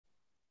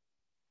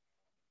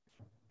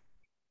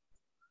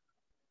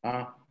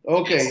Okay,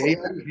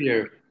 Eyal is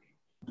here.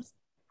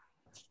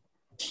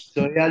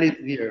 So Eyal is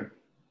here.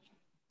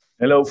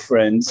 Hello,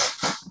 friends.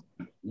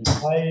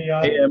 Hi,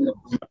 I am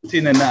not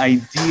in an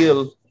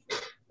ideal.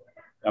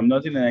 I'm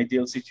not in an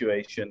ideal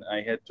situation.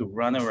 I had to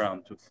run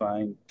around to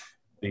find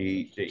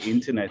the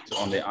internet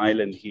on the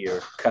island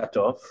here cut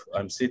off.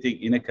 I'm sitting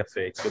in a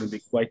cafe. It's going to be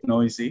quite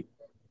noisy,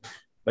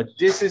 but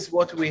this is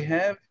what we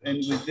have, and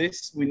with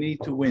this we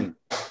need to win.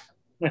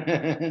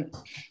 Okay.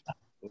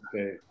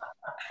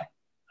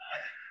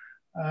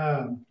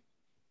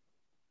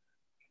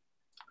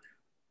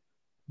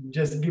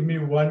 Just give me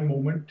one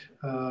moment.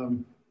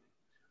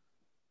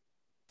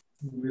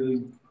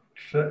 We'll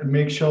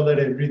make sure that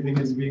everything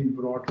is being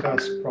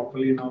broadcast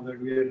properly now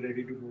that we are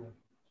ready to go.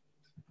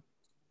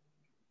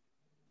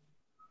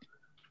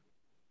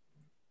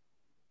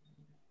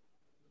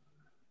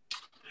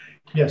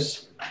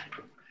 Yes.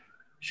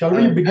 Shall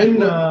we begin?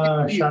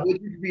 Would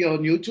it be on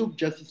YouTube?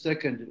 Just a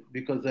second,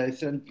 because I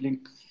sent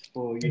links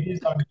for you. It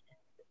is on.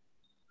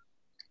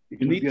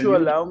 You need to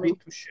allow me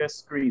to share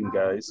screen,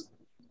 guys.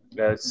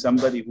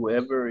 Somebody,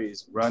 whoever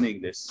is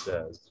running this.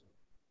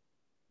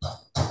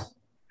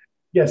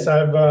 Yes,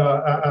 I've.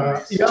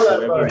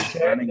 Whoever is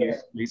running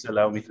it, please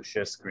allow me to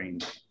share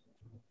screen.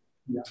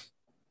 Yeah.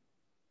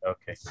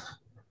 Okay.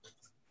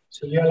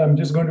 So, Eyal, I'm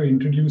just going to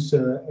introduce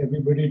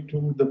everybody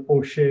to the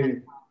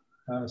Poché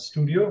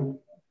studio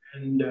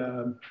and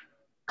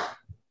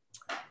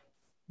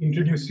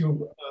introduce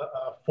you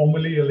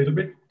formally a little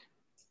bit.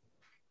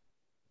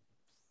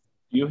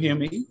 You hear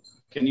me?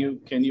 Can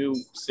you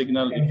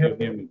signal if you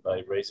hear me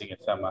by raising a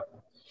thumb up?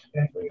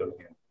 Yeah.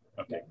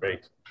 Okay,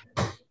 great.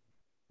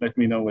 Let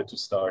me know where to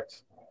start.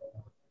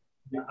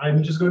 Yeah,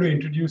 I'm just going to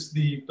introduce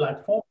the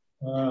platform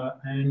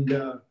and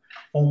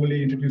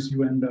formally introduce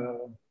you and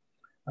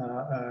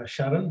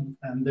Sharon,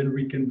 and then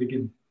we can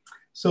begin.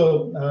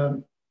 So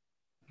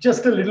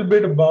just a little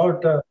bit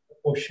about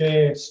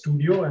Poché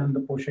Studio and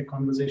the Poché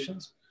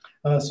Conversations.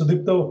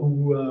 Sudipto,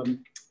 who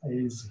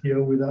is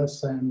here with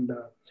us and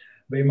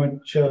very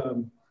much a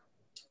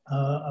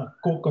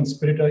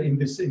co-conspirator in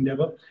this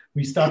endeavor.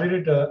 We started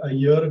it a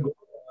year ago,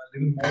 a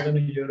little more than a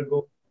year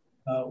ago,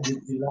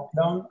 with the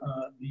lockdown.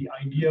 The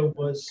idea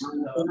was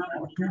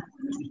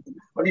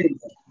may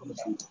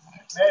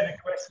I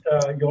request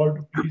you all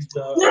to please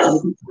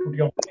put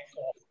your mic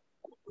off.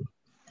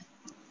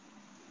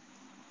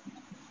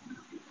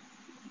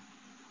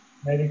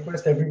 May I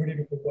request everybody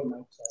to put their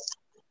mics off.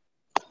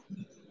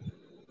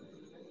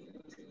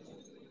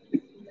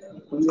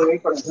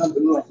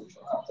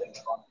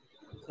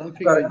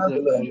 Something is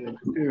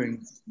interfering.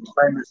 Is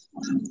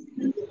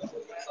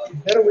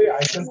there a way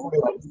I can put it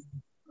on?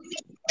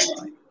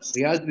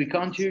 Yes, we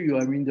can't hear you.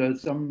 I mean,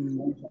 there's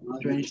some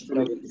strange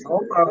stuff. No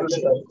problem,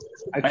 sir.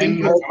 I think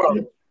No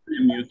problem.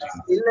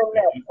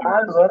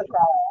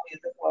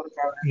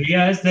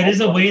 Yes, there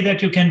is a way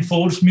that you can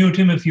force mute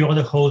him if you're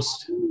the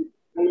host. Sure.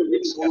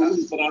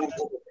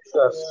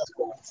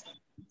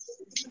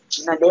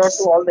 In addition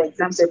to all the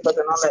exam papers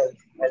and all,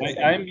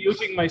 I'm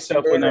muting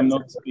myself when I'm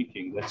not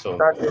speaking, that's all.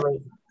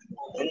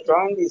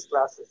 Enjoying these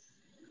classes.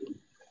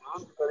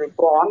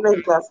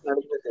 Online class,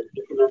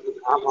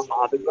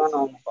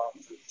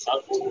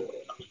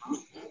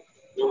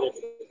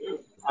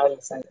 I'll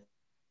send it.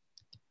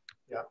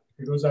 Yeah,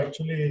 it was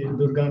actually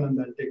Durgan, and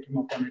I'll take him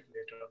up on it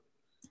later.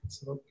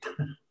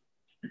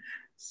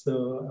 So,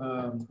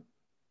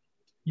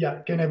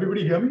 yeah, can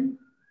everybody hear me?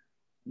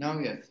 Now,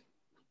 yes.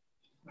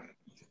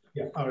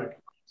 Yeah, all right.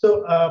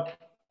 So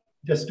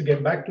just to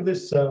get back to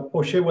this,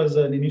 Poché was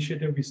an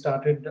initiative we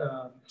started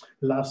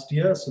last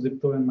year,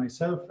 Sudipto and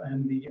myself,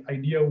 and the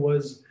idea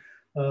was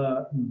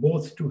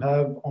both to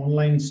have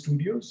online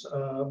studios,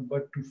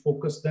 but to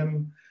focus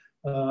them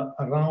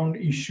around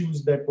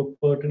issues that were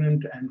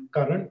pertinent and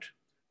current,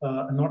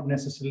 not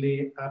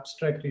necessarily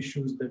abstract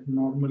issues that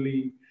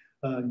normally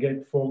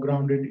get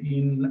foregrounded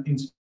in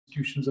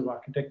institutions of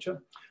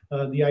architecture.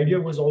 The idea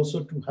was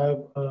also to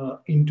have an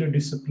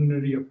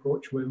interdisciplinary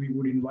approach where we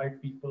would invite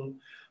people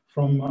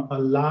from a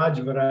large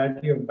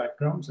variety of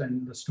backgrounds,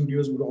 and the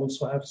studios would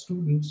also have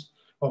students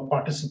or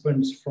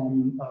participants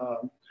from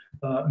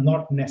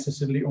not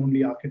necessarily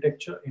only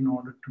architecture in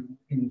order to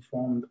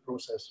inform the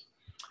process.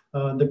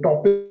 The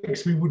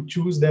topics we would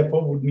choose,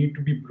 therefore, would need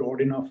to be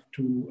broad enough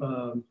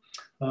to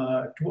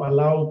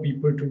allow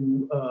people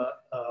to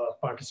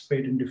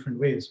participate in different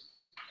ways.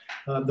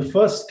 The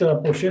first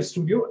Poché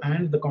studio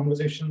and the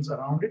conversations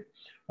around it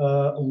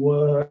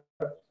were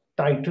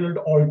titled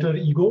Alter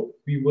Ego.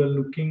 We were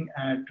looking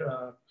at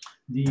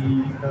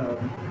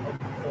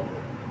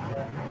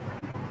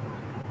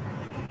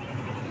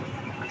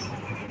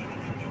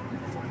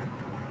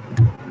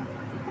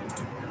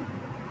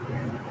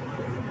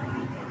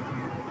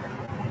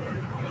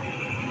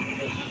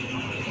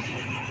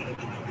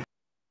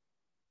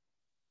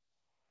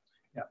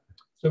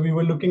So we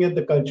were looking at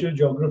the cultural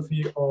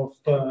geography of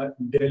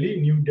Delhi,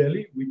 New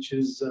Delhi, which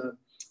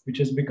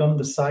has become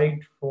the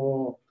site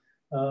for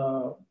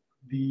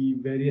the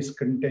various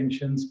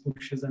contentions,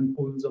 pushes and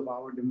pulls of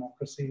our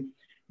democracy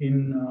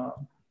in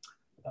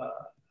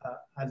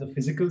as a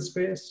physical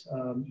space,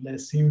 there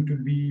seem to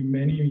be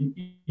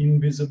many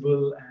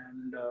invisible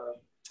and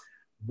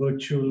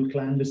virtual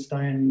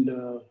clandestine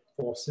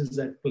forces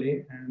at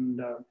play,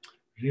 and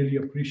really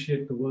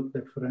appreciate the work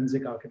that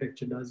forensic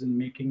architecture does in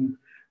making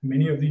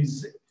many of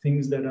these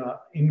things that are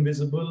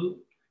invisible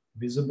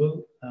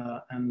visible,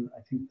 and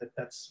I think that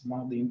that's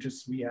one of the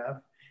interests we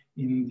have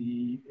in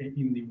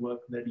the work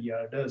that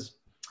ER does.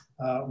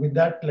 With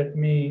that, let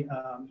me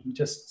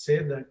just say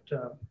that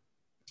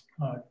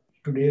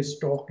today's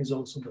talk is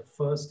also the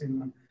first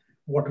in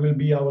what will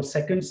be our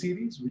second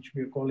series, which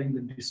we are calling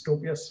the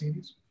Dystopia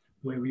series,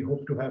 where we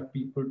hope to have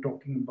people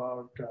talking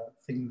about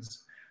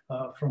things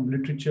from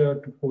literature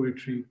to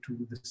poetry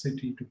to the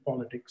city to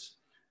politics.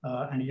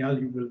 And Eyal,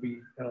 you will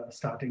be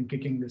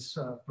kicking this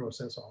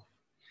process off.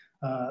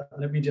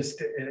 Let me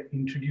just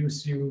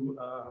introduce you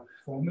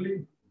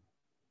formally.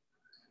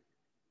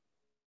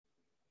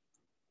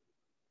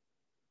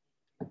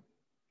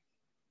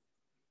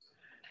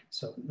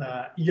 So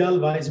Eyal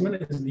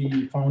Weizman is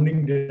the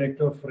founding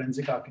director of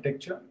forensic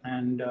architecture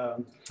and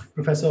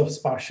professor of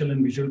spatial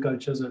and visual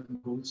cultures at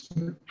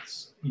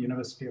Goldsmiths,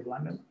 University of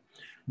London.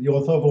 The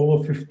author of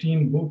over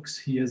 15 books,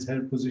 he has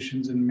held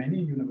positions in many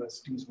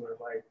universities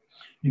worldwide,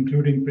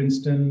 including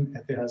Princeton,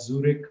 ETH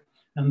Zurich,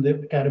 and the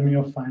Academy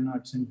of Fine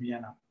Arts in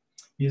Vienna.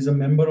 He is a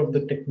member of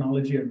the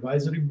Technology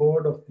Advisory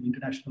Board of the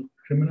International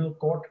Criminal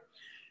Court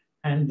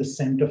and the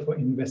Center for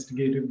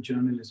Investigative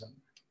Journalism.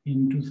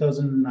 In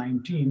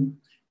 2019,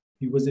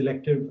 he was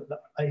elected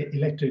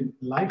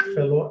Life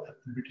Fellow at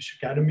the British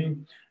Academy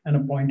and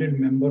appointed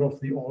member of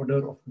the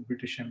Order of the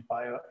British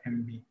Empire,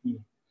 MBE.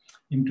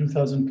 In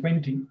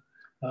 2020,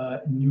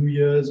 New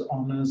Year's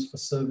honors for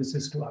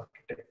services to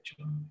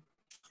architecture.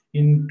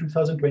 In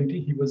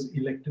 2020, he was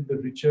elected the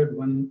Richard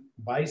von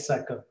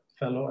Weizsäcker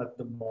Fellow at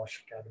the Bosch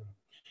Academy.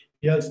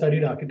 Eyal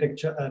studied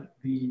architecture at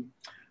the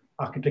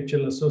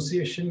Architectural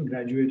Association,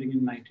 graduating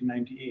in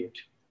 1998.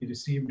 He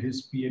received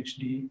his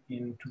PhD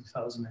in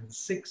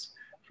 2006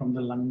 from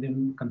the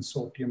London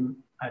Consortium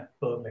at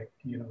Birkbeck,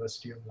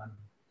 University of London.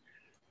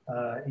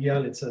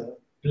 Eyal, it's a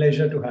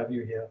pleasure to have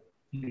you here.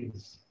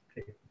 Please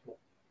take the floor.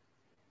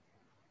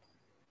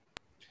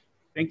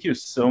 Thank you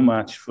so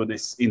much for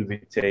this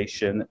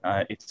invitation.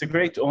 It's a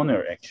great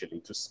honor, actually,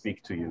 to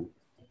speak to you.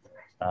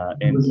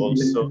 And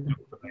also to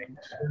connect.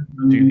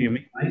 Do you hear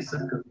me?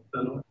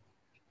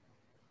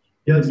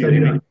 Yes, do you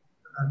hear me?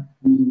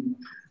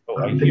 Oh,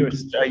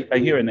 I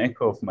hear an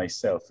echo of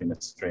myself in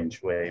a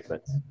strange way,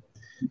 but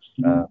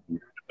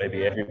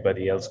maybe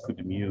everybody else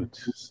could mute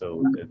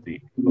so that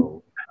the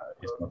echo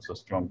is not so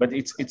strong. But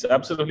it's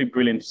absolutely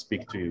brilliant to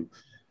speak to you.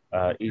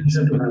 It's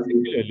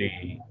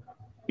particularly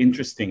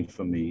interesting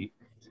for me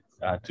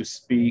to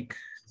speak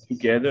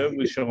together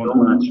with Sharon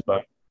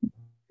Weizman,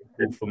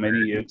 who for many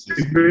years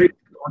is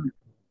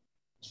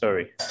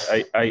sorry,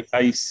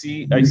 I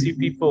see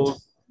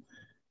people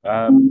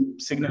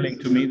signaling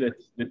to me that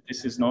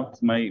this is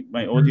not, my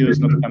audio is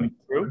not coming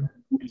through.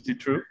 Is it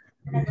true?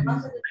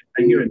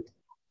 I hear it.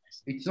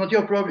 It's not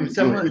your problem.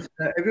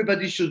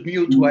 Everybody should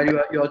mute while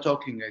you are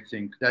talking, I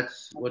think.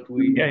 That's what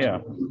we... Yeah.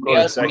 Of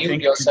course. Yes,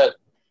 mute yourself.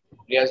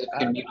 Yes, you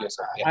can mute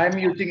yourself. Yeah. I'm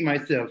muting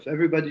myself.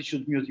 Everybody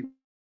should mute.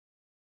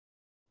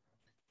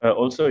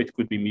 Also, it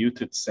could be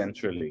muted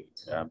centrally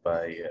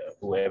by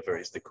whoever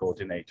is the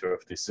coordinator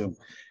of the Zoom.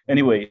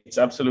 Anyway, it's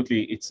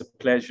a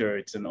pleasure.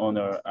 It's an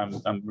honor.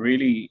 I'm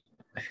really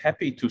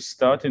happy to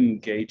start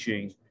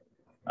engaging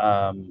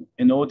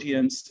an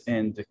audience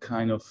and the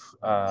kind of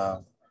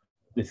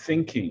the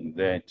thinking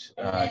that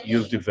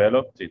you've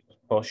developed at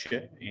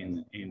Poché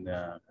in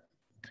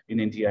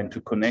India, and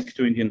to connect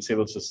to Indian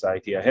civil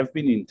society. I have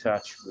been in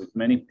touch with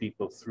many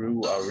people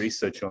through our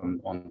research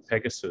on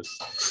Pegasus.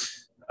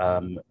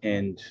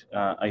 And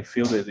I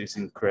feel that there's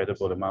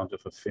incredible amount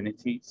of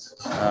affinities.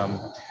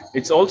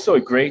 It's also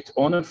a great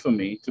honor for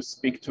me to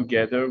speak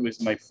together with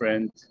my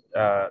friend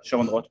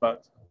Sharon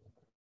Rothbard,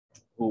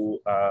 who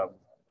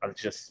I'll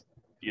just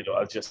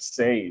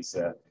say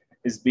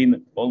has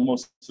been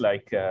almost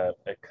like a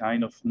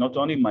kind of not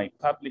only my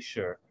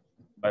publisher,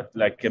 but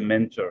like a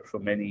mentor for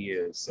many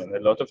years. And a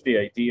lot of the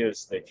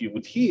ideas that you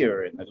would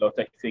hear, and a lot,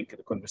 I think,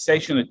 the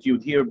conversation that you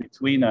would hear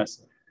between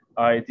us,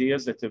 are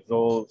ideas that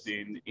evolved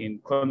in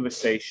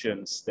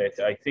conversations that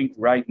I think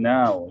right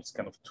now it's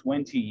kind of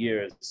 20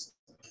 years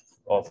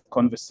of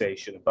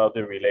conversation about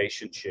the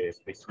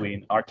relationship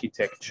between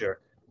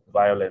architecture,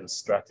 violence,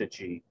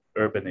 strategy,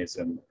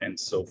 urbanism, and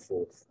so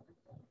forth.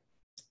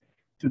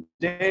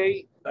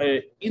 Today,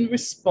 in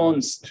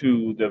response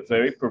to the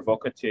very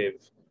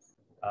provocative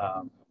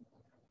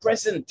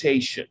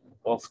presentation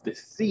of the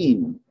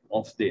theme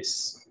of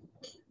this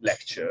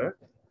lecture,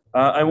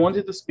 I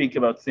wanted to speak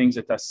about things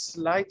that are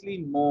slightly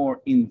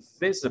more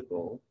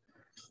invisible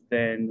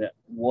than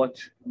what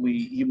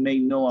you may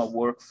know our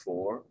work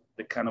for,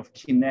 the kind of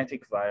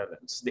kinetic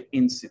violence, the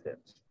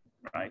incident,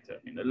 right? I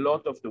mean, a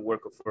lot of the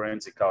work of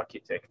forensic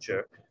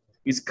architecture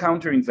is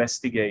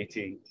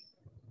counter-investigating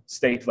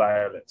state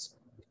violence.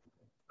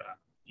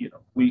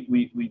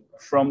 We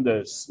from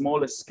the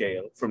smaller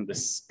scale, from the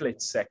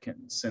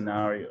split-second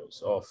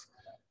scenarios of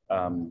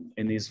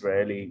an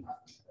Israeli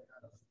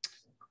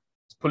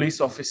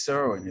police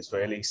officer or an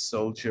Israeli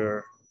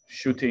soldier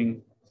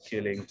shooting,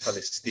 killing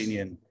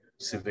Palestinian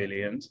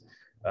civilians,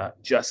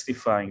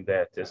 justifying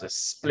that as a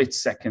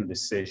split-second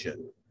decision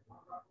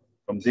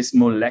from this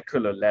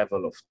molecular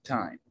level of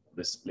time,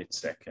 the split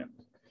second.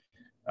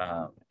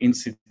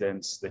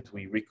 Incidents that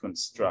we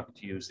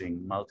reconstruct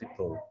using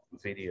multiple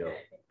video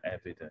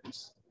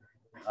evidence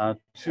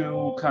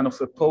to kind of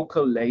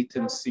epochal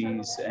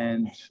latencies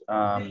and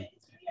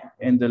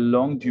the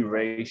long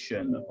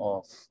duration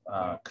of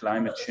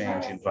climate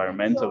change,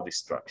 environmental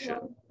destruction.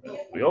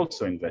 We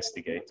also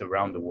investigate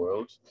around the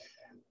world,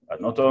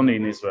 not only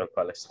in Israel,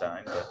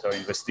 Palestine, but our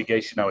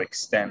investigation now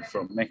extends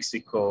from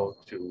Mexico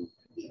to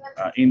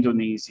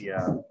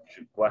Indonesia,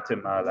 to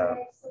Guatemala,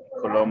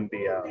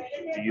 Colombia,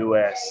 the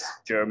US,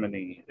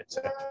 Germany,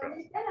 etc.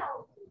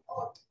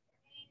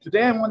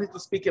 Today I wanted to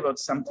speak about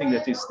something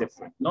that is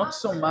different, not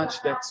so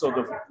much that sort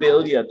of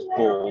billiard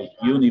ball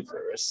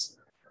universe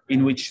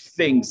in which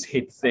things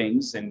hit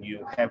things and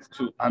you have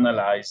to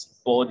analyze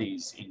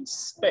bodies in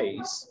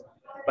space,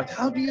 but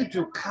how do you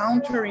do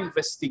counter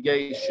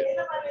investigation,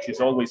 which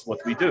is always what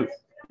we do,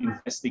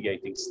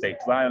 investigating state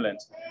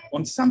violence,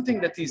 on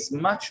something that is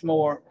much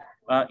more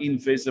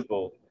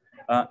invisible,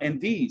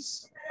 and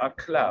these are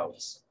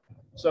clouds.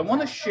 So I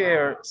want to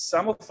share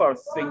some of our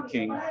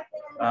thinking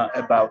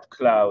about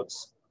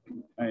clouds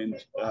and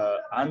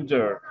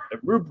under a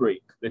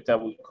rubric that I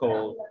would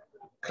call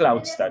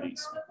cloud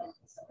studies.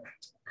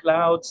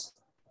 Clouds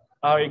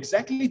are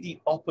exactly the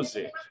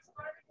opposite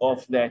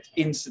of that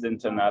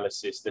incident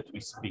analysis that we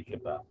speak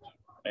about.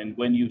 And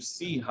when you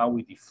see how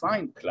we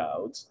define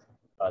clouds,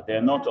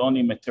 they're not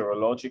only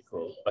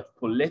meteorological, but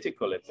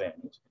political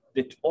events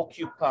that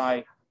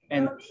occupy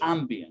an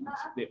ambient,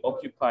 they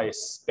occupy a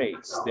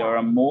space. They are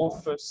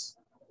amorphous,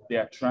 they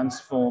are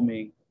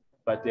transforming,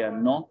 but they are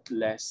not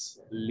less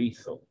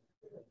lethal.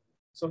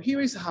 So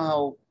here is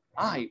how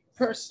I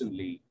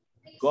personally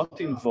got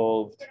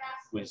involved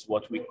with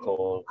what we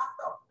call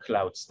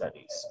cloud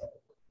studies.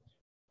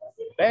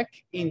 Back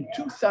in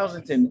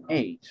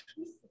 2008,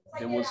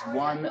 there was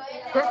one,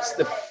 perhaps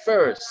the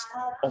first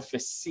of a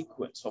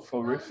sequence of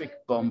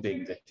horrific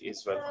bombing that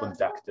Israel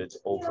conducted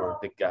over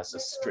the Gaza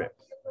Strip.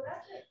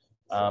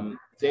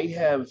 They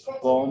have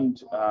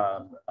bombed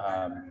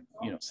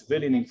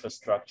civilian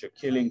infrastructure,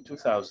 killing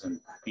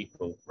 2,000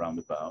 people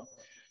roundabout.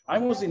 I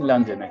was in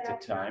London at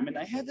the time, and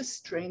I had a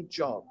strange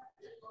job.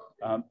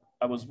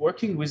 I was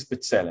working with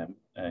B'Tselem,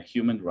 a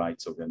human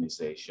rights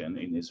organization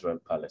in Israel,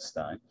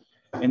 Palestine.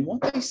 And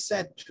what they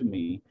said to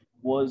me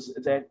was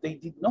that they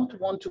did not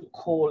want to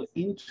call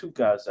into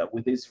Gaza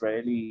with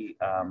Israeli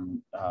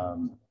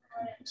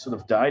sort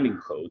of dialing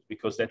code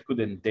because that could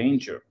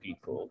endanger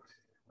people.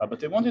 But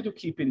they wanted to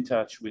keep in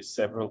touch with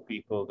several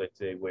people that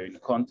they were in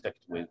contact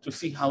with to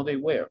see how they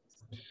were.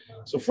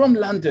 So from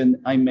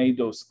London, I made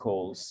those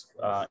calls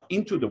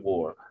into the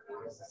war,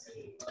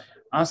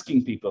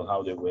 asking people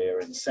how they were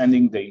and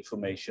sending the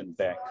information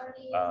back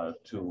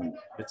to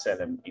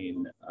B'Tselem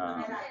in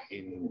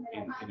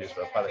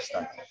Israel,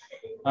 Palestine.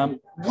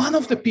 One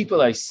of the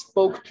people I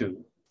spoke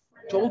to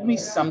told me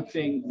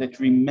something that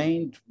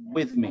remained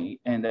with me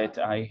and that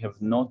I have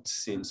not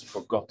since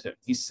forgotten.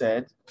 He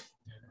said,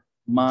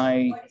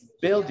 my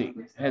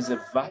building has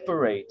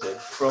evaporated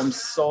from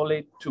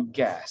solid to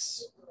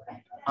gas.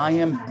 I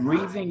am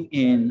breathing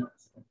in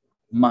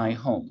my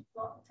home.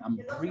 I'm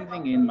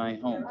breathing in my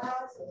home.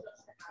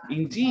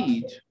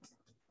 Indeed,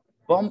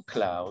 bomb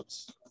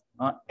clouds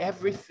are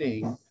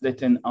everything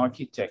that an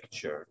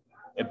architecture,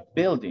 a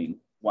building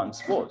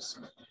once was.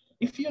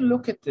 If you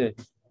look at the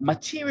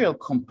material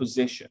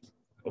composition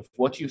of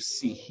what you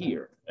see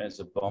here as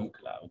a bomb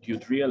cloud,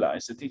 you'd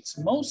realize that it's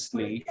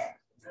mostly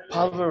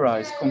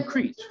pulverized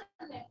concrete,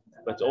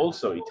 but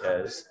also it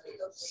has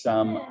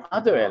some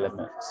other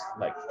elements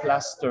like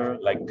plaster,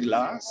 like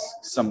glass,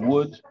 some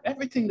wood,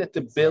 everything that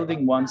the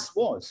building once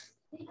was.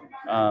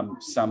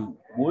 Some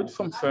wood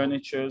from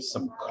furniture,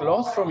 some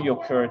cloth from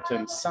your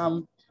curtain,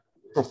 some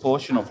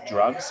proportion of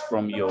drugs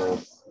from your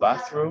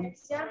bathroom.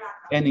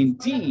 And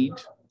indeed,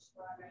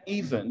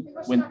 even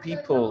when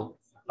people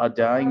are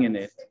dying in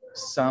it,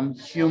 some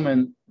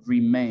human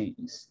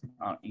remains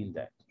are in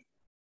that.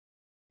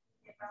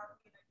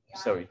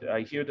 Sorry,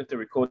 I hear that the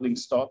recording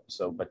stopped,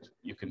 but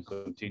you can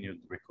continue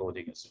the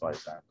recording as far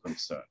as I'm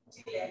concerned.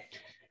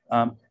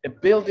 A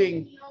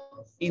building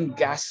in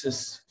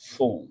gaseous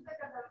form,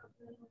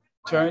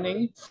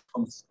 turning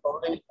from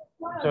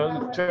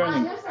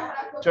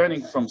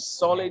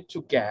solid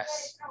to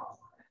gas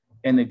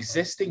and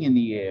existing in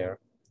the air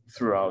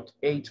throughout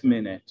 8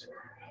 minutes,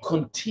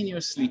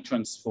 continuously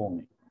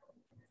transforming.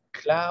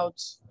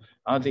 Clouds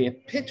are the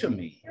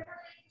epitome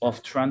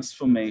of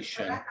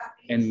transformation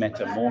and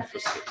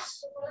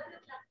metamorphosis.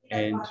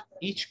 And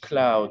each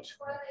cloud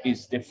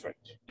is different.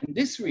 And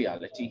this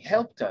reality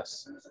helped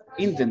us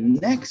in the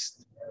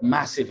next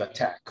massive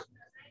attack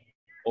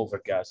over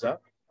Gaza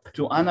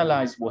to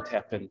analyze what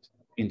happened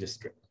in the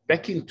Strip.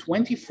 Back in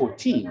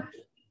 2014,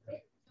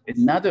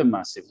 another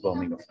massive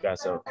bombing of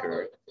Gaza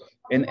occurred,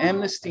 And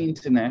Amnesty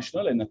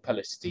International and a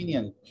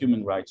Palestinian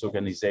human rights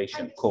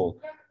organization called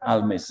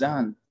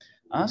Al-Mizan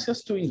asked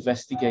us to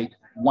investigate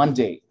one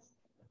day,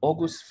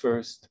 August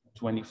 1st,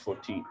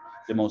 2014,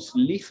 the most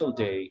lethal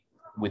day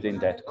within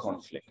that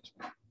conflict.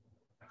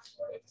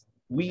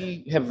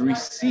 We have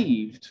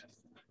received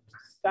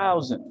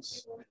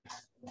thousands,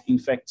 in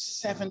fact,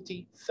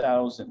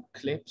 70,000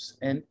 clips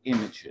and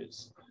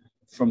images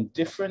from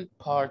different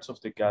parts of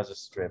the Gaza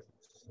Strip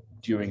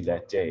during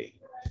that day.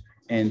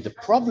 And the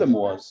problem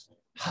was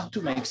how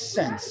to make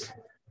sense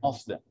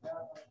of them.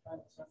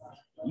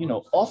 You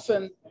know,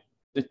 often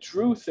the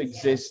truth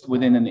exists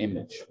within an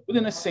image,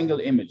 within a single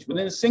image.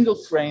 Within a single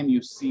frame,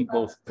 you see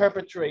both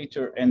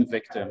perpetrator and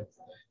victim.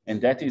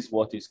 And that is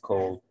what is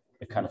called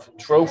a kind of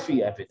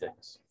trophy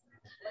evidence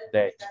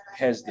that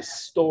has the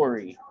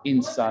story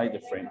inside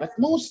the frame. But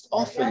most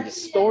often, the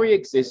story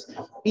exists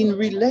in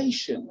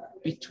relation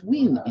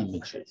between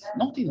images,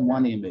 not in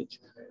one image,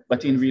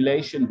 but in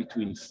relation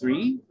between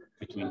 3,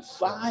 between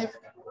 5,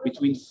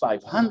 between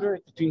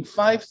 500, between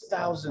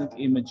 5,000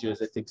 images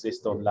that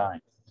exist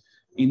online.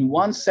 In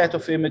one set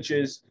of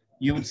images,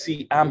 you would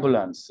see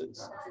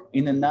ambulances.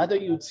 In another,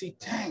 you'd see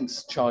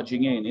tanks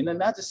charging in. In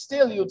another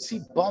still, you'd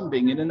see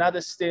bombing. In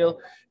another still,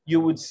 you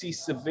would see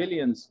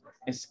civilians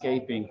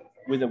escaping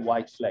with a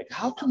white flag.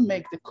 How to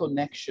make the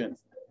connection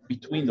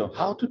between them,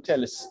 how to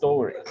tell a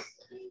story.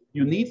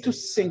 You need to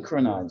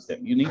synchronize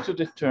them. You need to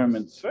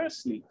determine,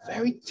 firstly,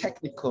 very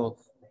technical,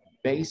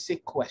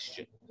 basic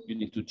question. You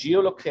need to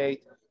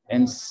geolocate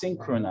and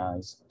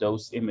synchronize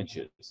those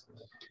images.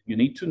 You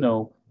need to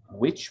know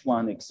which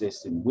one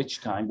exists in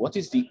which time, what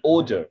is the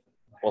order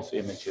of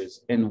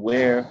images, and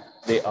where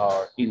they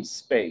are in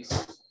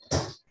space.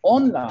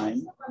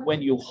 Online,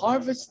 when you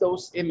harvest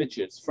those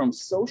images from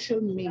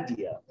social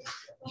media,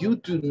 you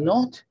do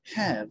not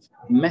have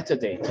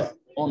metadata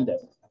on them.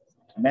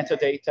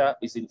 Metadata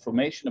is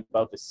information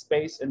about the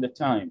space and the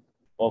time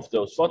of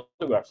those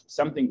photographs,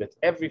 something that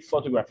every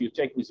photograph you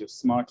take with your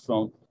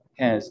smartphone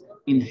has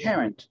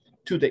inherent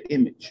to the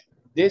image.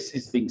 This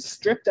is being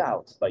stripped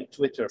out by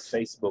Twitter,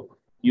 Facebook,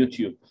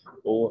 YouTube,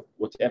 or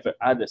whatever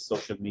other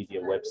social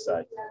media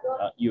website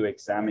you're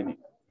examining.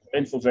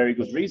 And for very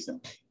good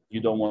reason. You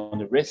don't want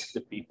to risk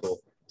the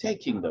people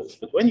taking those.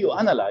 But when you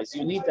analyze,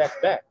 you need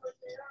that back.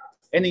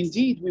 And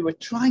indeed, we were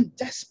trying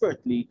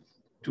desperately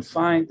to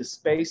find the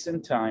space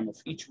and time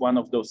of each one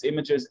of those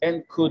images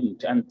and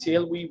couldn't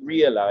until we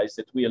realized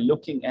that we are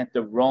looking at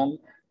the wrong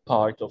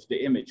part of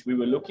the image. We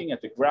were looking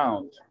at the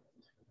ground,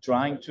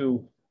 trying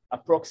to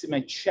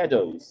approximate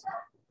shadows,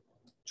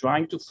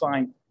 trying to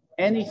find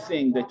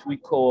anything that we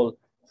call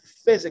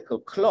physical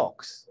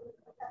clocks,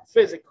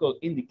 physical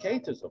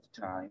indicators of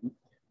time,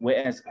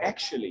 whereas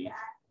actually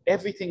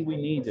everything we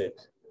needed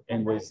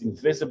and was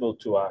invisible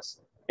to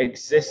us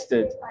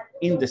existed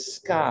in the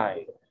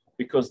sky,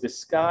 because the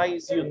sky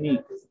is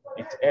unique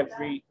at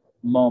every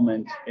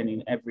moment and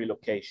in every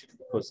location,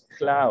 because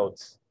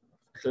clouds,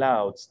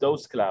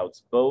 those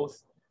clouds,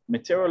 both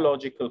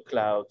meteorological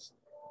clouds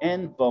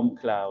and bomb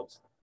clouds,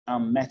 are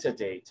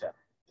metadata.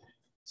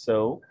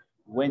 So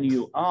when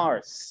you are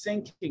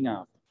syncing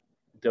up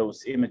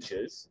those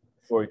images,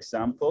 for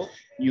example,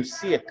 you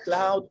see a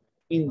cloud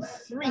in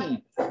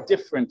 3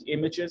 different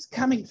images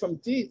coming from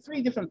 3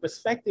 different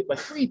perspectives by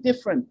 3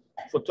 different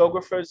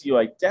photographers. You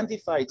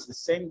identify it's the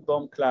same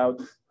bomb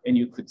cloud, and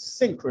you could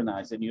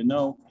synchronize, and you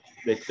know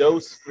that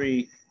those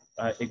 3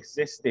 are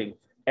existing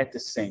at the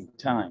same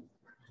time.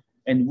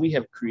 And we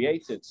have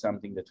created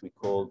something that we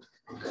called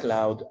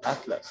Cloud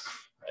Atlas,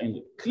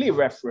 in clear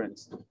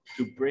reference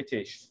to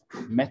British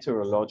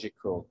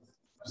meteorological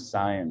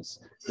science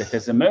that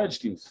has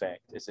emerged, in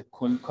fact, as a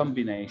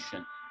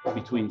combination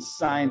between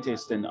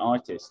scientists and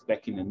artists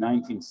back in the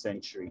 19th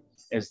century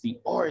as the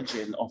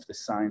origin of the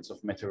science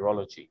of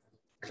meteorology.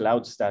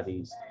 Cloud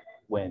studies,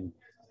 when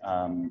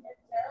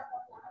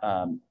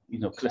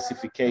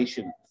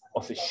classification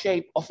of a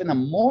shape of an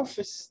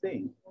amorphous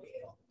thing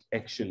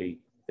actually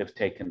have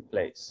taken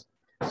place.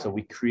 So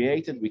we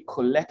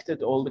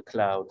collected all the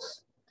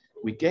clouds,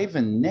 we gave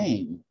a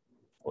name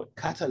or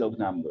catalog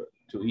number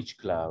to each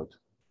cloud,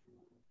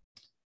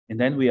 and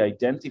then we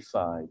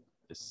identified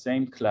the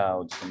same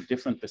clouds from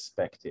different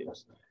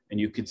perspectives. And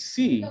you could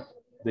see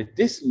that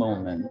this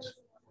moment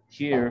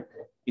here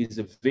is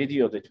a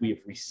video that we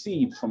have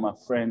received from our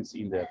friends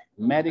in the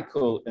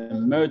medical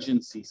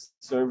emergency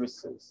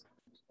services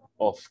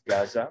of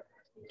Gaza,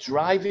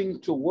 driving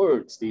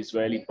towards the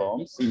Israeli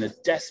bombs in a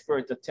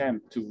desperate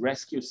attempt to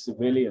rescue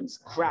civilians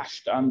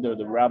crushed under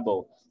the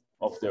rubble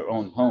of their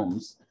own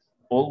homes,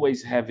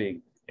 always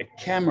having a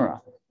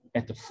camera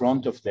at the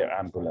front of their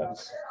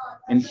ambulance.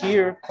 And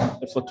here,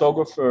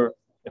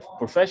 a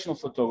professional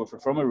photographer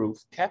from a roof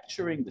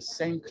capturing the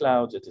same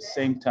clouds at the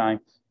same time.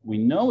 We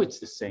know it's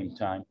the same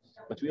time,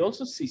 but we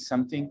also see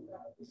something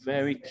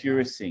very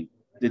curious.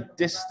 The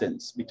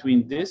distance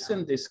between this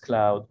and this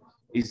cloud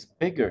is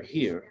bigger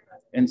here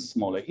and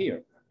smaller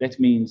here. That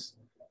means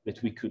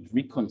that we could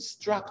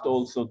reconstruct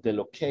also the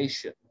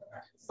location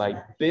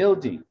by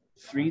building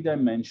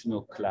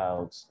 3-dimensional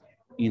clouds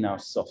in our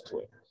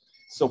software.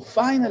 So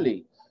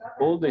finally,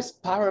 all this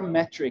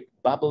parametric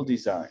bubble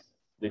design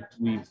that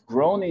we've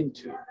grown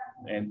into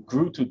and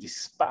grew to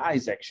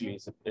despise actually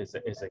as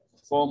a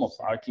form of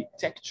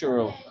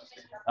architectural,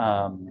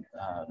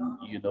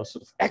 sort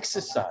of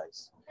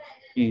exercise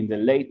in the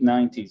late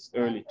 90s,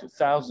 early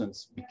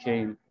 2000s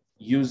became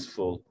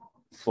useful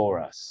for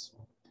us.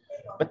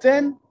 But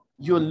then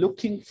you're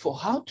looking for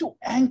how to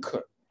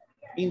anchor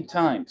in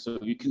time. So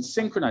you can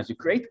synchronize, you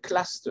create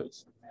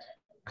clusters,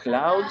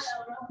 clouds,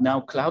 now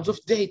clouds of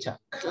data,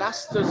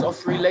 clusters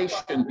of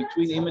relation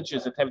between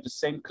images that have the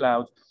same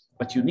cloud,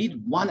 but you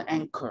need one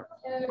anchor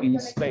in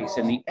space.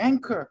 And the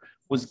anchor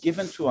was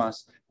given to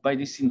us by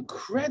this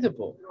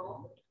incredible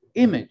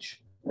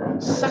image,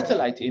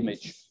 satellite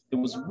image. There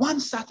was one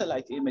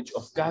satellite image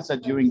of Gaza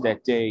during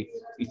that day.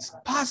 It's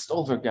passed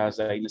over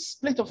Gaza in a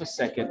split of a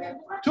second,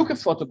 took a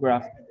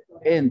photograph,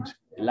 and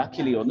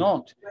luckily or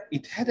not,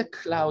 it had a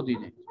cloud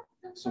in it.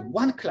 So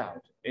one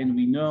cloud, and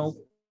we know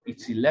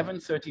it's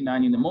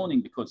 11:39 in the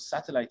morning because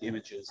satellite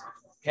images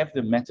have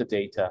the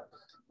metadata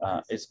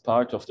as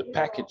part of the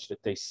package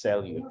that they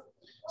sell you.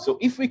 So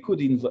if we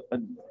could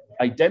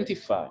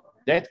identify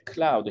that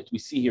cloud that we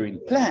see here in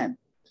plan,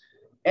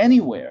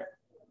 anywhere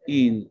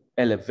in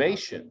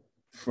elevation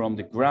from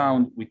the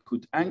ground, we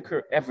could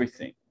anchor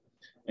everything.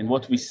 And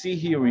what we see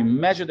here, we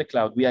measure the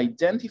cloud, we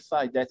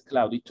identify that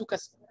cloud. It took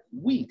us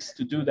weeks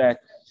to do that.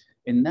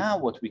 And now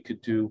what we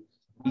could do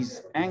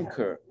is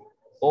anchor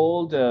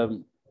all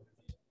the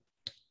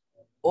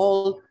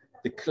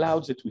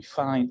clouds that we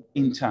find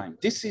in time.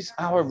 This is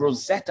our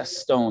Rosetta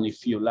Stone,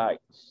 if you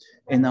like,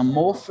 an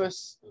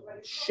amorphous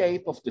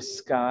shape of the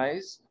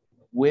skies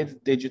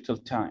with digital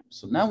time.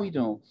 So now we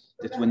know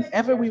that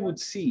whenever we would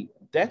see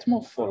that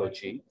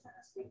morphology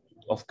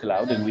of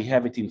cloud, and we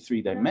have it in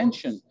 3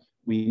 dimensions,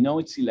 we know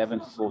it's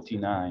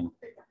 11:49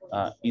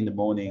 in the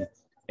morning,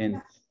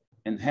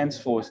 and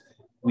henceforth,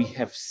 we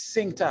have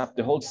synced up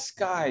the whole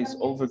skies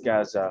over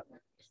Gaza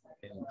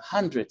in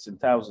hundreds and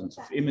thousands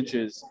of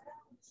images,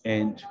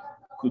 and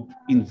could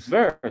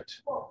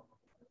invert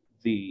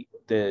the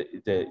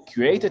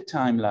created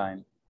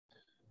timeline,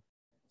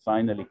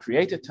 finally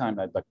create a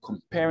timeline by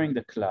comparing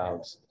the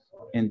clouds,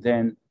 and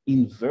then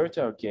invert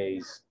our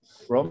gaze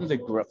from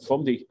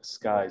the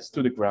skies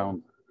to the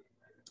ground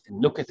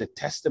and look at the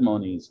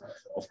testimonies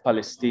of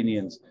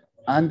Palestinians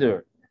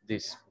under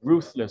this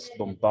ruthless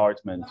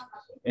bombardment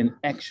and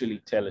actually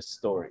tell a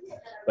story.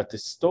 But the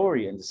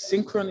story and the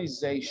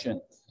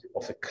synchronization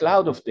of a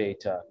cloud of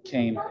data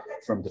came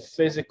from the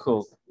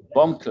physical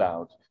bomb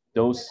cloud,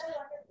 those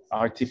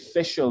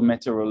artificial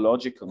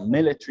meteorological,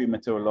 military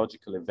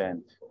meteorological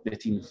event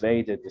that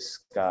invaded the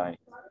sky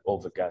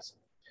over Gaza.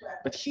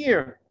 But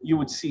here you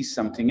would see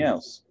something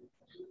else.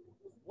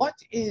 What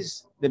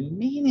is the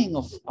meaning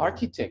of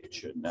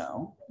architecture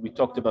now? We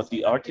talked about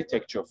the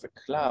architecture of a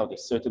cloud, a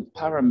certain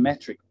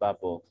parametric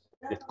bubble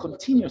that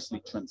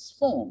continuously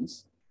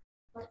transforms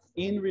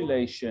in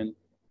relation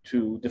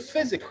to the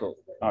physical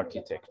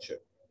architecture,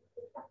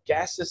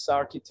 gaseous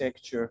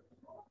architecture,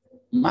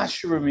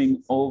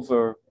 mushrooming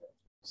over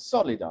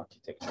solid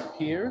architecture.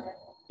 Here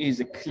is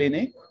a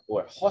clinic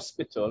or a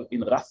hospital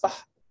in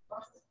Rafah,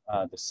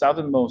 the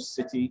southernmost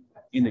city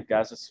in the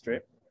Gaza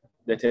Strip,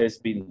 that has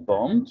been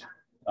bombed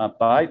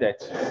by that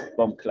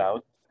bomb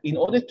cloud. In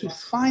order to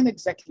find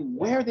exactly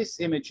where this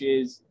image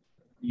is,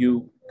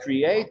 you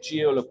create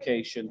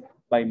geolocation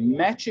by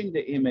matching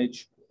the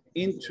image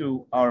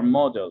into our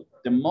model.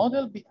 The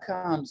model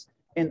becomes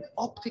an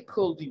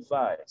optical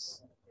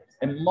device.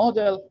 A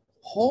model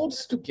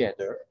holds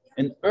together,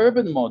 an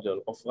urban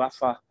model of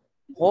Rafah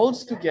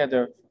holds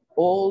together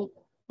all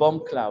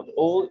bomb cloud,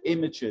 all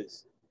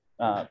images,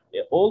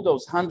 all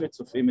those hundreds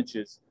of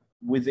images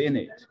within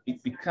it.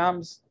 It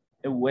becomes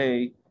a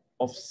way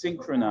of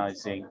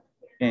synchronizing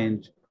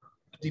and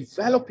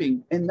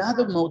developing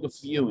another mode of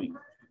viewing.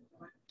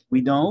 We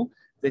know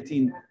that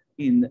in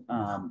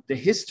the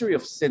history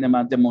of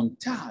cinema, the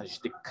montage,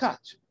 the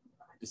cut,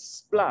 the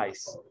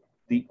splice,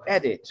 the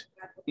edit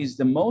is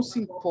the most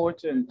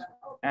important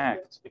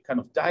act, a kind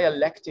of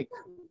dialectic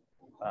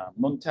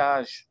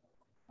montage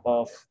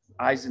of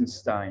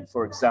Eisenstein,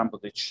 for example,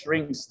 that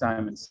shrinks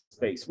time and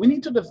space. We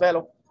need to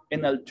develop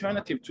an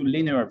alternative to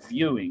linear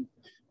viewing.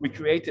 We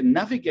create a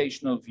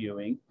navigational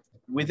viewing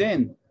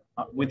within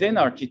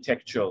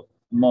architectural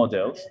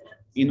models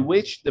in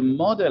which the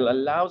model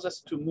allows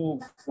us to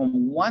move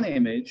from one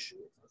image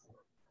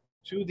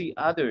to the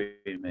other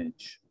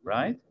image,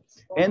 right?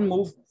 And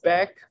move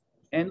back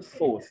and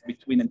forth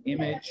between an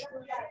image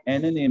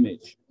and an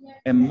image.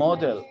 A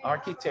model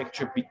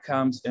architecture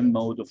becomes a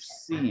mode of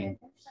seeing,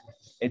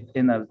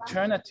 an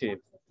alternative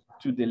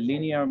to the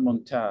linear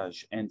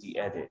montage and the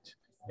edit,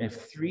 a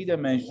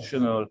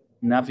three-dimensional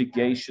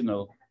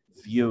navigational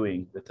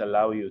viewing that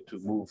allow you to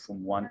move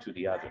from one to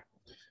the other.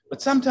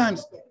 But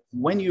sometimes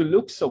when you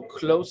look so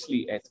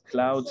closely at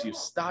clouds, you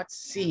start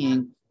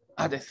seeing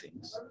other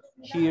things.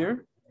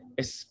 Here,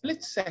 a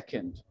split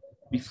second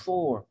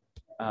before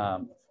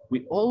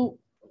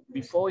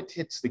before it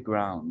hits the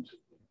ground,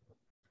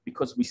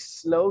 because we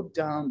slowed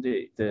down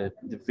the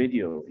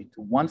video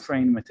into 1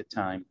 frame at a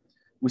time,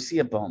 we see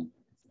a bomb.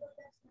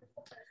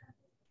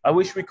 I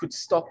wish we could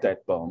stop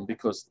that bomb,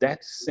 because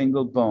that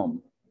single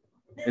bomb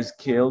has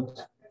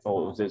killed,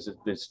 oh,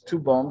 there's 2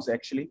 bombs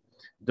actually.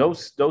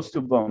 Those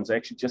 2 bombs are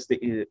actually just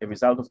a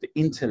result of the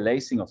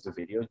interlacing of the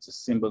video. It's a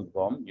single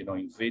bomb. You know,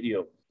 in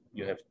video,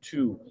 you have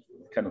 2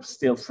 kind of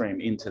still frame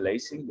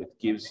interlacing that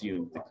gives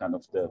you the kind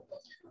of the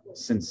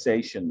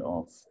sensation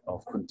of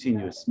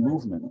continuous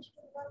movement.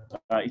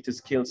 It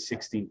has killed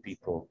 16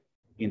 people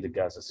in the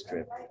Gaza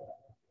Strip.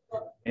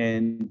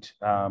 And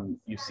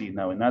you see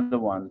now another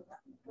one.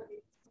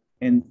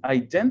 And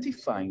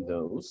identifying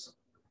those,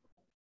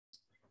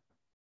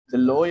 the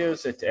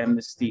lawyers at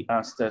Amnesty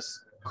asked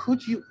us,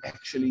 could you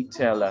actually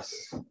tell us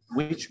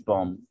which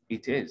bomb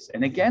it is?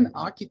 And again,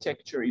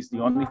 architecture is the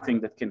only thing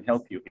that can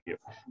help you here.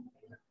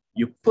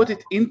 You put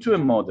it into a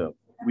model.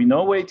 We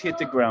know where it hit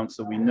the ground,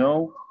 so we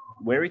know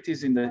where it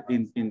is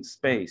in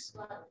space.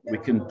 We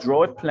can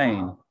draw a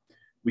plane.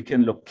 We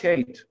can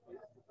locate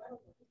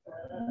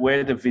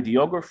where the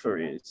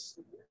videographer is,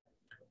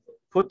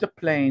 put the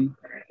plane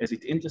as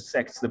it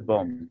intersects the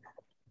bomb.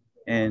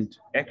 And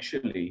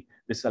actually,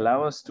 this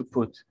allows us to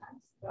put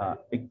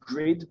a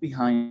grid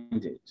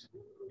behind it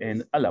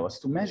and allow us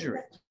to measure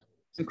it.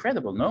 It's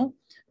incredible, no?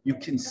 You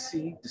can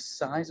see the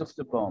size of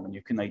the bomb and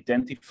you can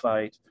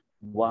identify it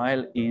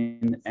while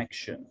in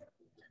action.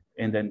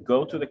 And then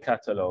go to the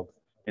catalog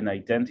and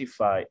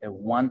identify a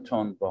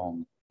 1-ton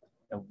bomb.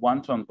 A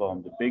 1-ton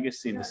bomb, the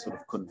biggest in the sort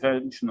of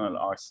conventional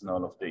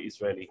arsenal of the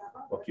Israeli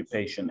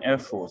occupation Air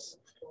Force,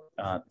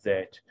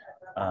 that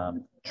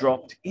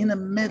dropped in the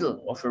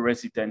middle of a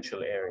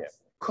residential area,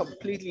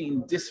 completely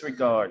in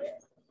disregard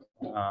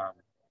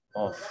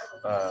of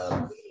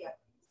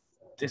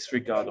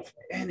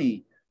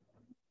any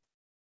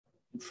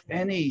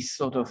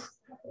sort of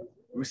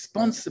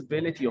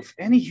responsibility of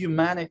any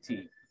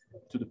humanity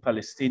to the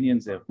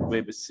Palestinians,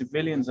 where the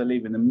civilians are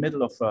living in the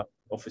middle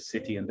of a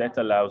city, and that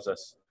allows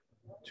us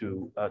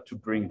to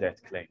bring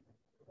that claim.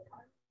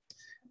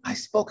 I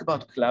spoke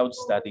about cloud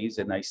studies,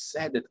 and I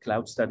said that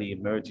cloud study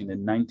emerged in the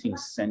 19th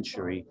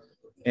century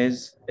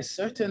as a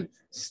certain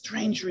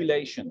strange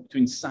relation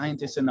between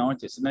scientists and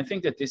artists. And I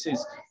think that this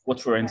is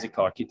what forensic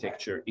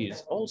architecture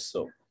is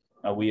also.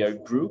 We are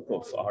a group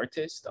of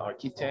artists,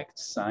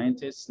 architects,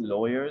 scientists,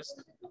 lawyers,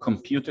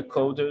 computer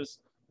coders,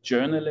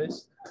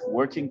 journalists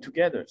working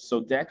together. So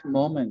that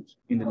moment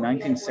in the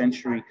 19th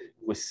century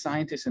where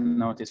scientists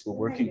and artists were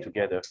working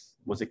together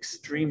was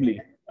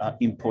extremely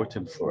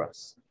important for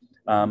us.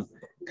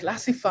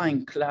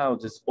 Classifying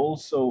clouds has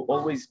also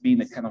always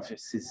been a kind of a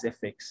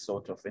Sisyphic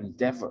sort of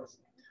endeavor,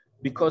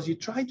 because you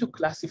try to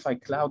classify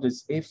clouds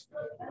as if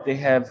they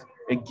have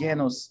a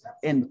genus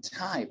and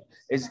type,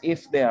 as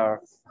if they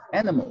are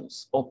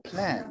animals or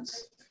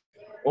plants,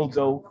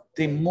 although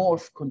they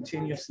morph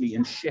continuously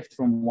and shift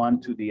from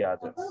one to the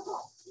other.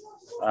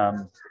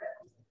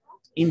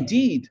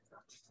 Indeed,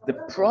 the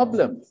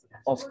problem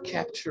of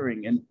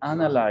capturing and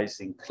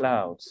analyzing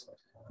clouds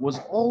was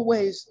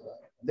always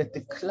that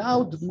the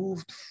cloud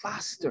moved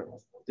faster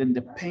than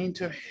the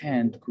painter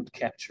hand could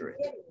capture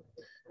it.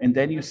 And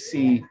then you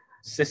see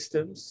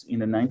systems in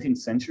the 19th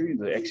century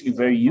that are actually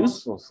very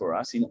useful for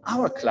us in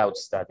our cloud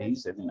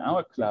studies and in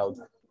our cloud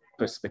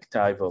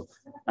perspectival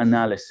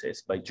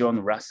analysis by John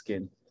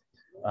Ruskin,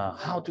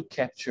 how to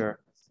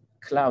capture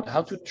cloud,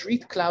 how to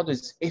treat cloud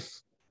as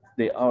if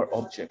they are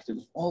objects,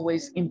 and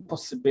always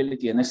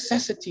impossibility, a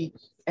necessity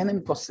and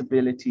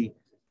impossibility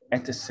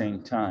at the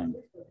same time.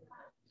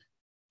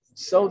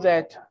 So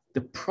that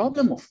the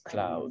problem of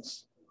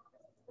clouds,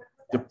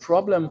 the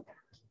problem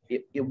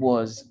it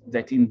was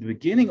that in the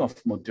beginning of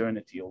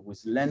modernity, or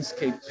with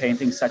landscape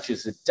painting, such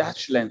as the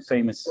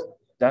famous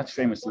Dutch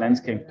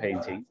landscape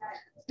painting,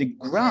 the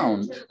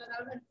ground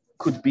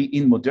could be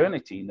in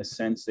modernity in the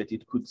sense that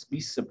it could be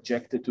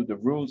subjected to the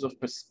rules of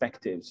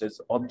perspectives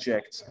as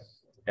objects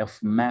of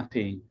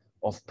mapping,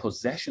 of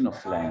possession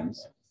of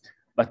lands,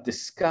 but the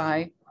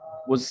sky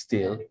was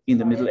still in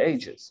the Middle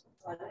Ages.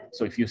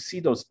 So if you see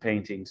those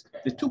paintings,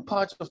 the 2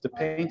 parts of the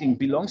painting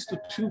belongs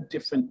to 2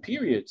 different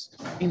periods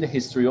in the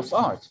history of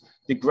art.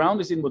 The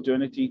ground is in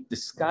modernity, the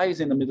sky is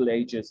in the Middle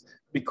Ages,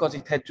 because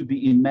it had to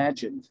be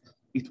imagined.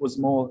 It was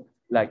more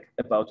like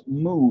about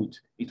mood,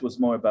 it was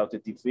more about the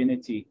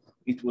divinity,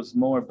 it was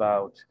more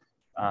about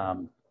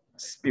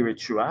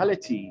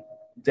spirituality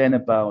than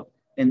about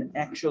an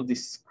actual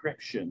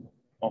description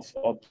of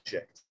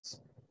objects.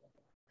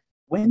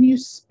 When you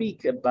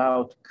speak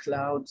about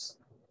clouds,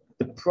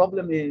 the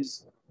problem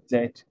is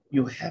that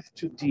you have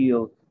to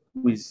deal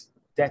with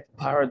that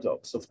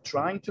paradox of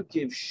trying to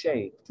give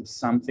shape to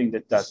something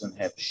that doesn't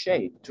have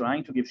shape,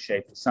 trying to give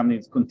shape to something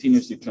that's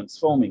continuously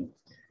transforming.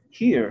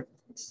 Here,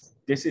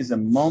 this is a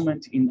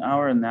moment in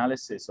our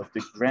analysis of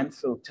the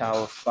Grenfell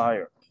Tower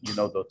fire, you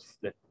know,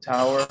 the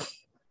tower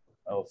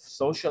of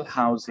social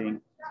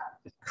housing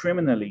that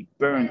criminally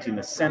burnt in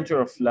the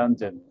center of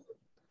London,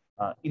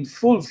 in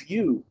full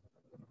view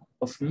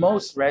of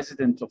most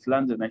residents of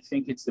London. I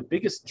think it's the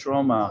biggest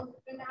trauma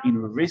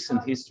in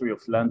recent history of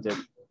London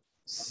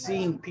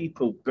seeing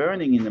people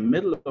burning in the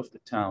middle of the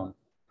town,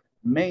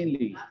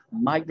 mainly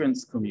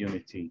migrants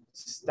community,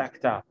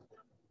 stacked up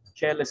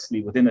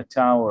carelessly within a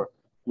tower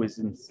with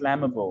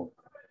inflammable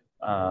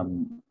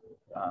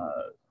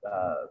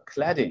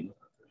cladding.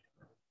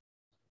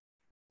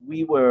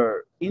 We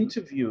were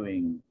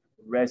interviewing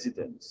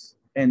residents,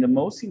 and the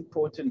most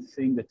important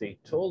thing that they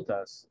told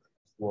us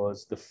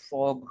was the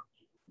fog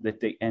that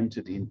they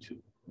entered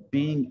into,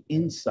 being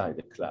inside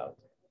a cloud.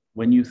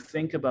 When you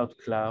think about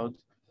cloud,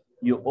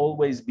 you're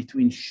always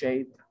between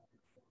shape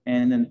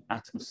and an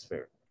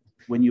atmosphere.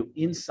 When you're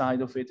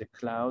inside of it, a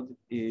cloud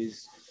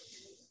is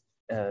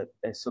a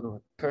sort of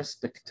a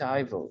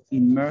perspectival,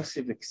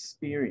 immersive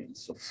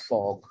experience of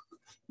fog.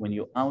 When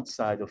you're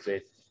outside of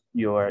it,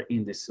 you are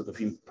in this sort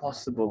of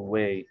impossible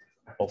way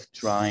of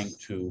trying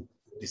to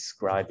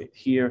describe it.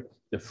 Here,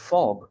 the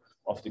fog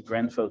of the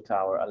Grenfell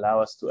Tower allow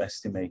us to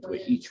estimate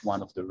where each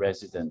one of the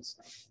residents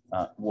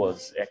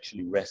was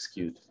actually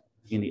rescued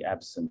in the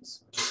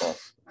absence of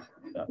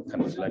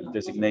kind of like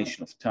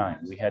designation of time.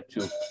 We had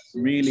to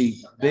really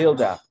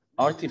build up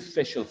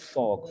artificial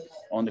fog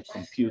on the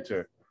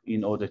computer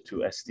in order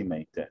to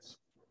estimate that.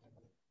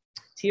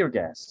 Tear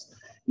gas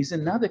is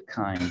another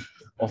kind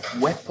of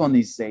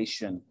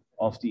weaponization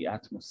of the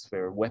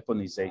atmosphere,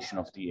 weaponization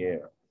of the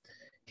air.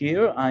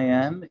 Here I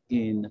am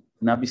in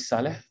Nabi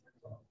Saleh,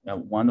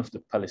 one of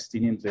the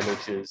Palestinian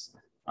villages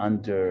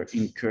under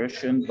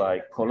incursion by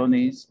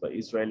colonies, by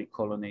Israeli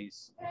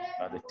colonies.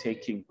 They're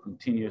taking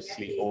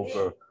continuously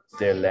over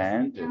their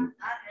land, and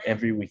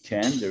every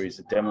weekend there is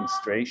a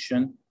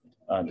demonstration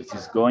that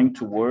is going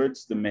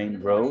towards the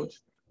main road.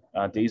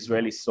 The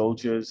Israeli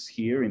soldiers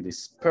here in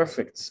this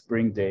perfect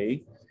spring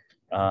day,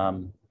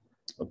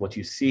 what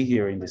you see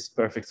here in this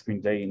perfect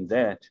spring day in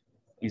that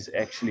is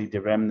actually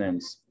the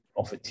remnants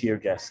of a tear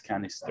gas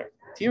canister.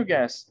 Tear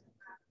gas,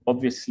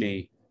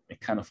 obviously a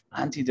kind of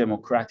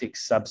anti-democratic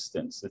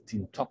substance that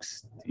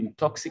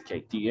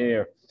intoxicate the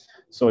air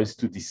so as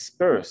to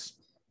disperse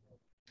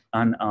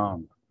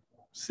unarmed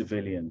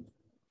civilian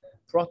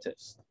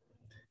protest,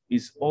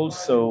 is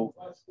also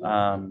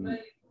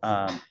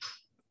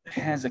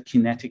has a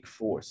kinetic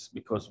force,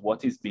 because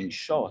what is being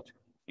shot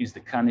is the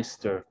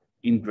canister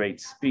in great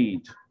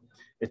speed.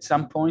 At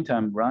some point,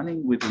 I'm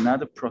running with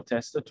another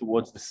protester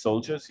towards the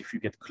soldiers. If you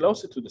get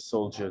closer to the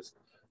soldiers,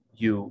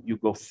 you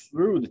go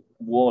through the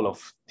wall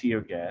of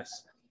tear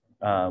gas.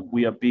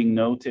 We are being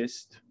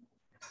noticed,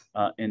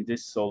 and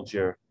this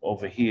soldier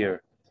over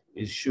here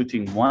is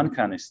shooting one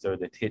canister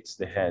that hits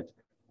the head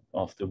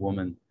of the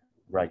woman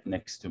right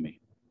next to me.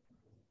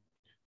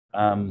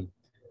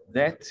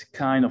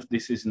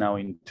 This is now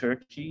in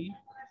Turkey,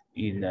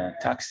 in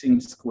Taksim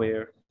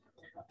Square.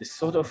 The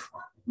sort of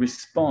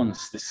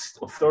response, this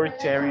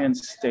authoritarian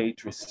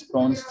state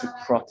responds to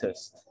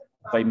protest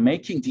by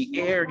making the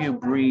air you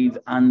breathe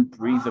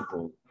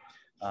unbreathable.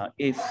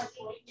 If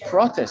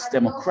protest,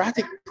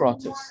 democratic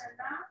protest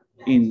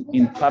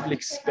in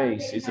public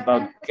space is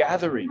about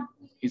gathering,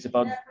 is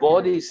about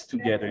bodies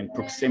together in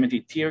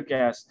proximity, tear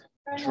gas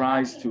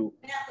tries to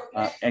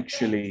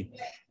actually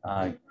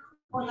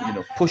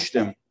push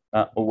them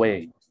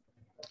away.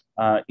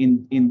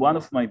 In one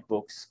of my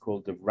books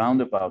called The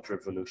Roundabout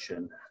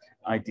Revolution,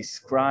 I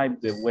describe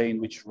the way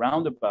in which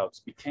roundabouts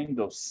became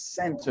those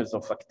centers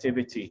of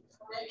activity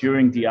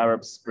during the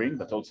Arab Spring,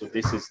 but also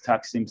this is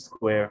Taksim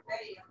Square.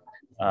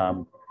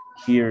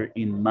 Here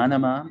in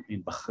Manama,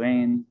 in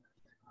Bahrain,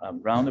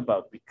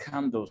 roundabout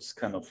become those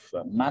kind of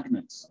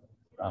magnets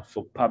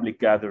for public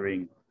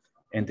gathering,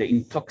 and the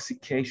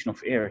intoxication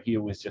of air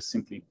here was just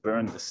simply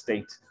burn the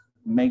state,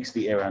 makes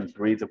the air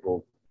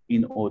unbreathable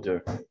in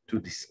order to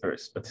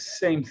disperse. But the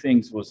same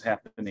things was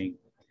happening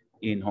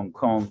in Hong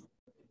Kong,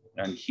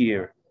 and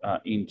here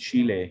in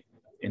Chile,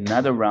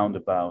 another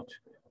roundabout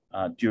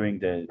during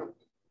the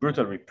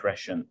brutal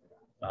repression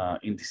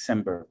in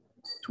December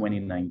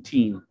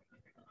 2019,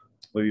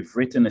 where we've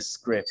written a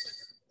script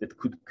that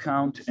could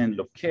count and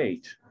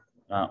locate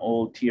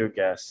all tear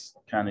gas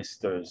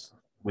canisters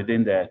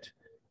within that.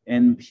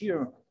 And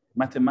here,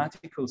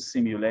 mathematical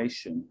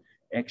simulation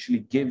actually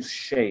gives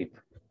shape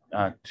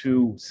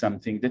to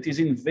something that is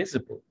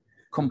invisible,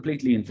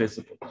 completely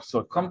invisible. So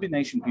a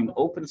combination between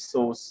open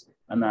source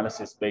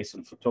analysis based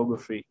on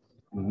photography,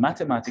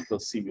 mathematical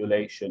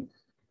simulation,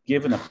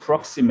 give an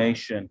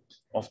approximation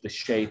of the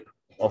shape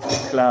of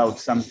the cloud,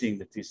 something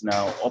that is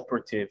now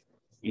operative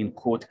in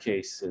court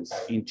cases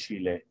in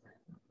Chile,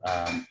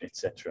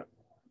 etc.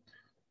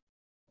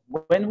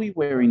 When we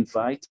were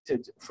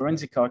invited,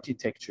 forensic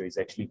architecture is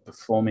actually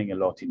performing a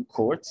lot in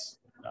courts.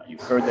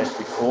 You've heard that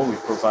before. We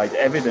provide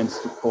evidence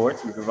to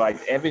courts. We provide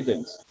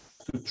evidence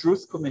to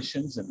truth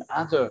commissions and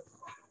other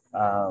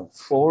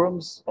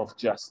forums of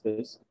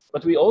justice.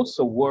 But we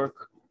also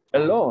work a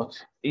lot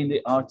in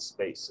the art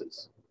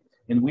spaces.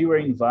 And we were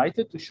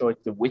invited to show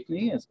at the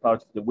Whitney as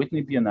part of the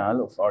Whitney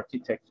Biennale of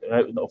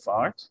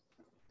Art.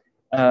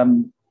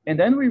 And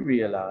then we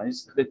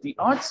realized that the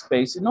art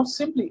space is not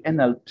simply an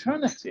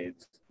alternative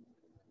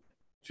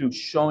to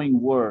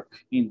showing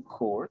work in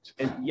court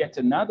and yet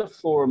another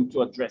forum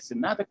to address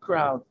another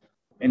crowd,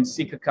 and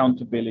seek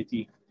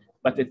accountability.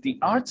 But that the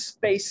art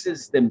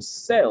spaces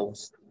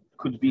themselves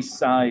could be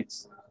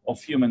sites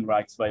of human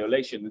rights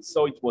violation. And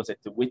so it was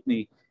at the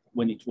Whitney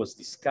when it was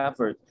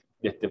discovered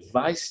that the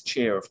vice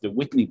chair of the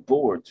Whitney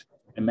board,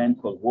 a man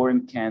called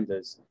Warren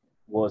Candace,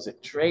 was a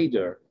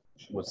trader,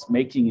 was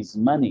making his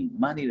money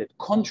that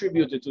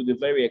contributed to the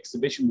very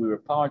exhibition we were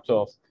part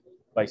of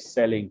by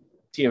selling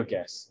tear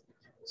gas.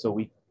 So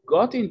we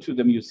got into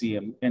the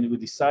museum and we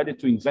decided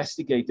to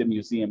investigate the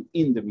museum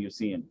in the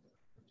museum.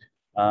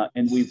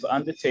 And we've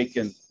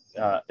undertaken,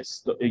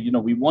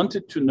 we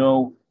wanted to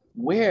know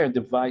where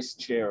the vice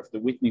chair of the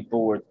Whitney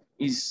board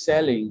is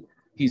selling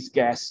his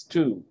gas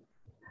to.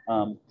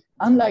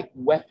 Unlike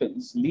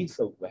weapons,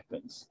 lethal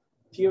weapons,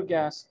 tear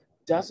gas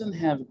doesn't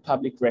have a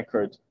public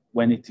record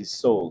when it is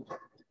sold.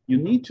 You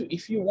need to,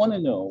 if you want to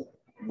know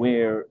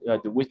where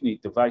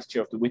the vice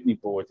chair of the Whitney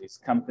board, his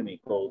company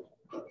called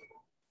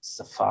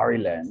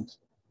Safariland,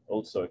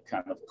 also a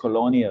kind of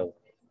colonial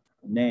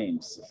name,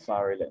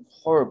 Safariland,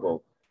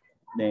 horrible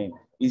name,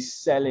 is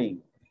selling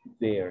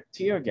their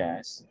tear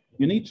gas,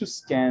 you need to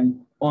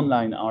scan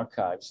online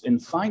archives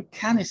and find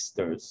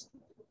canisters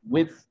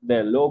with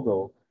their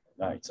logo.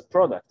 It's a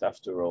product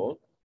after all,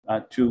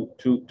 to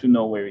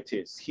know where it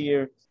is.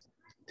 Here,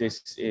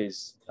 this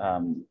is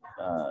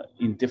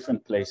in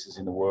different places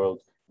in the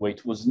world where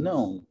it was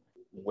known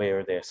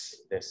where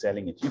they're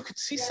selling it. You could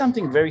see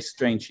something very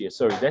strange here.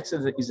 Sorry, that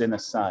is an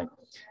aside.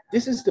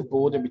 This is the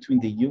border between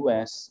the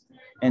US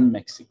and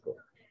Mexico.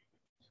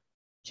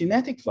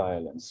 Kinetic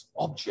violence,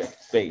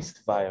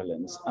 object-based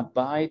violence,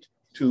 abide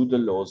to the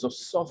laws of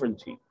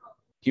sovereignty.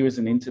 Here is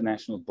an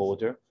international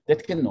border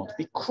that cannot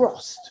be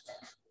crossed.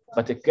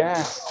 But the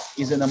gas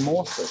is an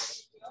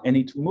amorphous and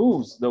it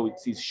moves, though it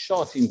is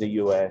shot in the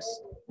US,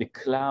 the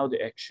cloud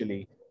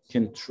actually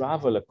can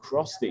travel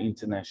across the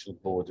international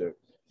border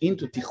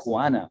into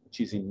Tijuana,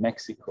 which is in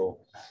Mexico,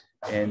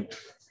 and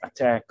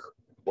attack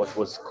what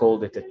was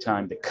called at the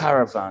time the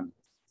caravan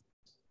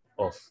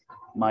of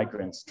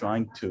migrants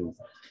trying to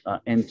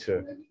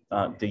enter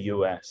the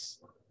US.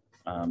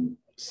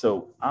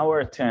 So our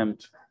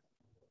attempt,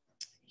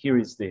 here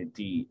is the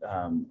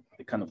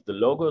kind of the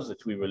logos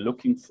that we were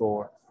looking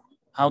for,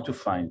 how to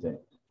find them.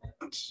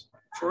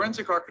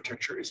 Forensic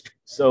architecture is.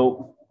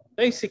 So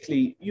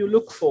basically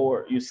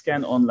you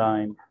scan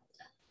online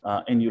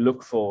and you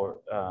look for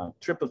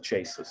triple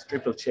chases.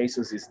 Triple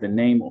chases is the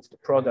name of the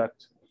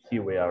product.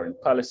 Here we are in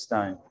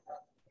Palestine.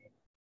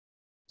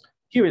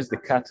 Here is the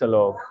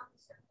catalog.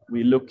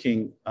 We're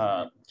looking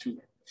to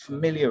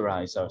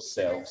familiarize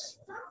ourselves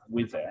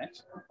with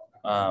that.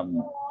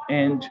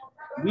 And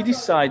we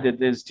decided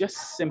there's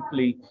just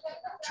simply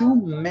too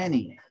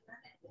many.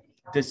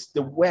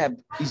 The web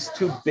is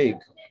too big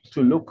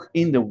to look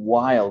in the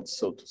wild,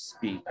 so to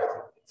speak,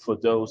 for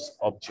those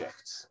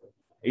objects.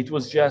 It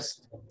was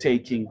just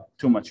taking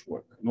too much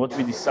work. And what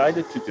we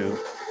decided to do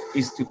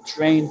is to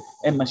train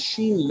a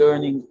machine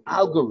learning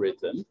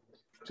algorithm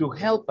to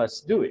help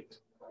us do it,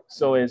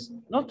 so as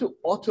not to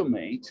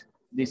automate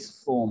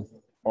this form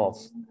of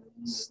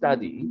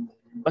study,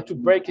 but to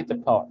break it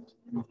apart.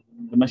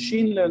 The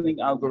machine learning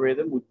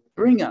algorithm would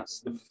bring us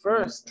the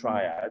first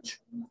triage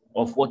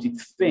of what it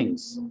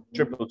thinks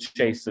triple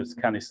chasers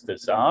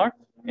canisters are,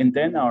 and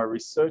then our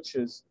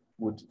researchers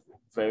would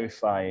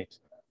verify it,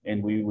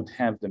 and we would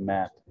have the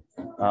map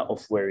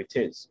of where it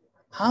is.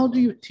 How do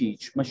you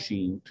teach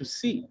machine to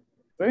see?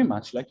 Very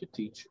much like you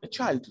teach a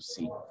child to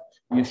see.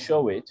 You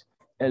show it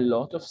a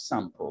lot of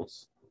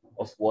samples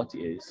of what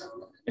is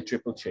a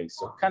triple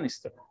chaser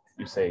canister.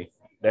 You say,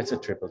 that's a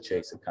triple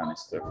chaser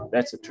canister,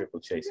 that's a triple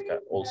chaser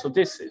canister. Also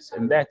this is,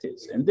 and that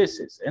is, and this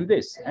is, and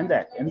this, and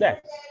that, and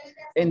that.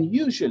 And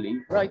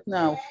usually right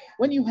now,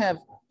 when you have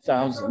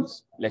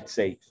thousands, let's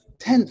say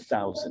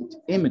 10,000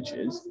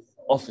 images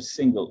of a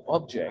single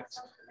object,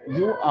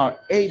 you are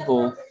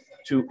able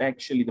to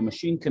actually, the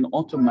machine can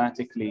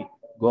automatically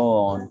go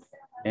on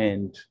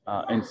and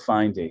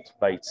find it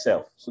by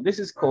itself. So this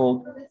is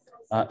called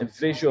a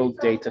visual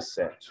data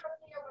set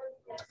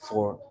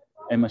for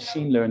a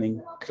machine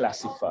learning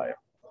classifier.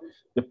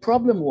 The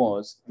problem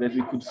was that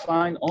we could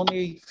find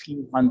only a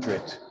few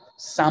hundred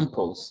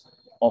samples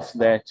of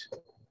that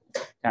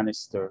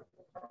canister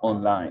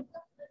online.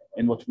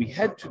 And what we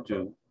had to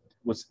do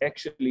was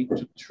actually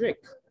to trick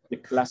the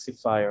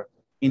classifier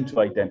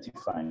into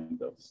identifying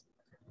those.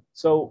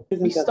 So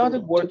we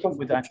started working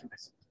with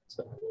activists.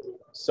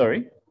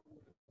 Sorry,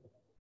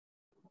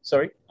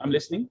 I'm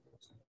listening.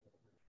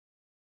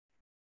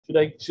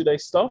 Should I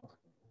stop?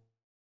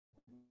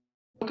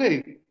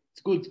 Okay,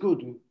 it's good.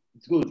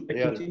 I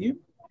continue?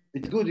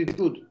 It's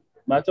good.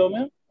 מה אתה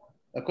אומר?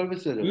 הכל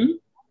בסדר.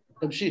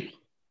 תמשיך.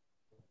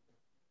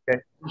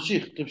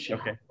 תמשיך.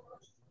 Okay.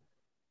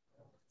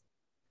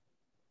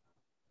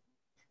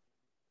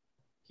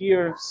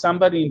 Here,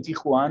 somebody in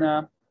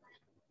Tijuana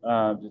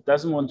that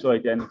doesn't want to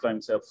identify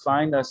himself,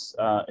 find us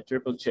a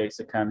triple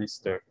chaser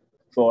canister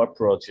for our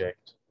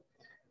project.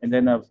 And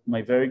then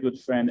my very good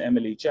friend,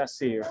 Emily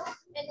Jassir,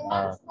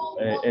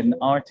 an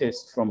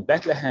artist from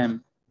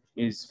Bethlehem,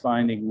 is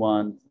finding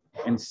one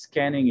and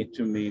scanning it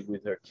to me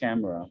with her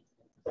camera.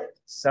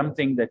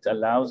 something that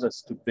allows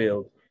us to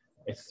build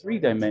a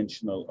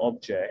three-dimensional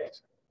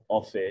object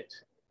of it,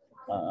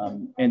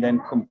 and then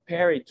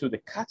compare it to the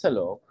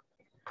catalog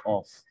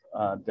of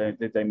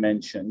the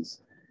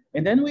dimensions.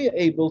 And then we are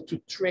able to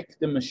trick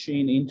the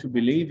machine into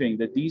believing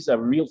that these are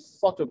real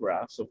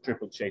photographs of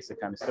triple chaser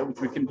canister, which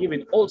we can give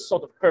in all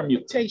sorts of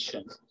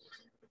permutations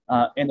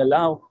and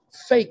allow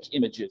fake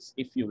images,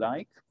 if you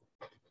like,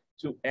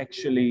 to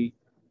actually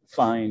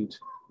find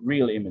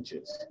real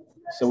images.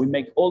 So we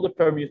make all the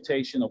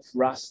permutation of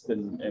rust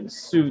and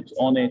soot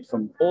on it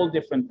from all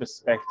different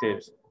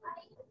perspectives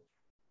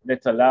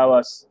that allow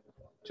us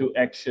to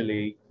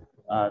actually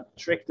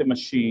trick the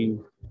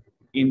machine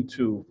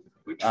into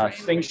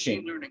thinking.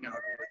 Machine learning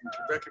algorithm to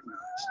recognize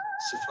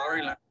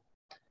Safari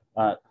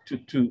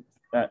language.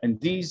 And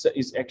these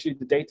is actually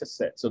the data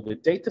set. So the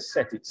data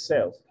set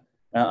itself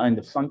and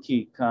the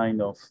funky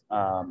kind of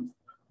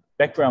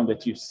background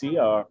that you see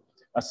are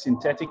a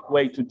synthetic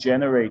way to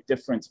generate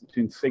difference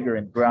between figure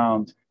and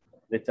ground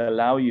that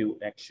allow you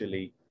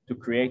actually to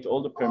create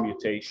all the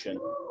permutation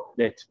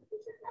that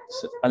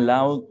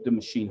allow the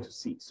machine to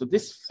see. So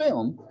this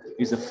film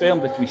is a film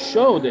that we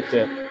showed at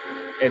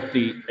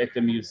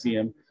the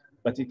museum,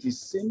 but it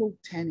is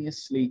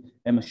simultaneously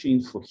a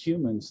machine for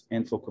humans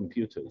and for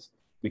computers,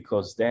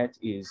 because that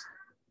is,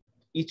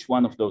 each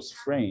one of those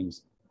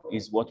frames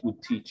is what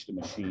would teach the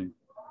machine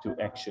to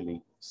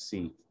actually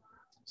see.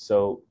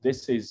 So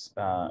this is,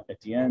 at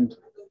the end,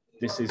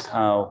 this is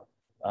how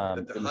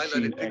the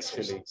machine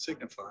actually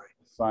signify.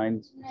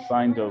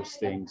 find those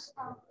things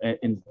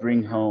and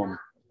bring home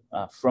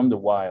from the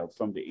wild,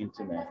 from the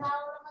internet.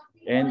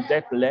 And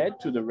that led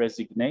to the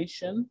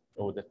resignation,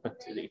 or that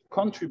it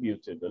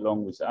contributed,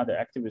 along with other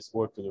activist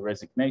work, to the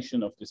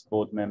resignation of this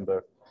board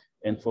member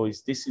and for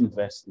his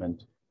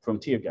disinvestment from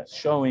tear gas,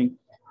 showing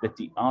that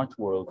the art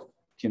world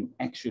can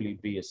actually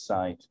be a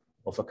site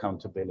of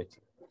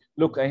accountability.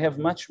 Look, I have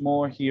much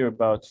more here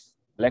about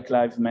Black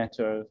Lives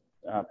Matter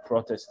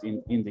protest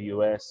in the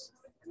US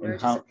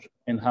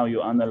and how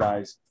you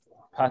analyze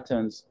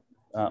patterns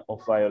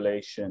of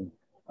violation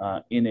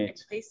in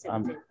it.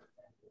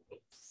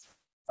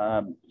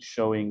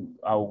 Showing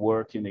our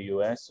work in the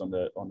US on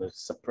the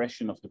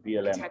suppression of the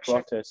BLM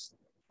protest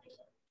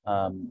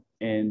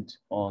and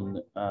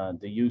on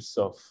the use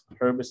of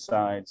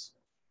herbicides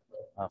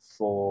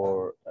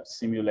for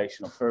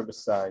simulation of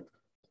herbicide,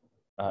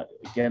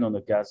 again on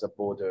the Gaza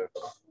border,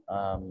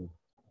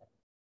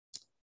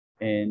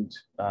 and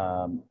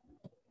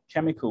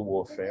chemical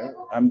warfare.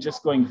 I'm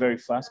just going very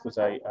fast because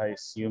I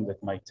assume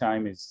that my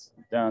time is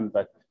done,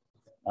 but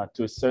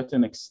to a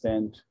certain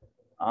extent,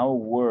 our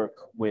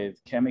work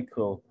with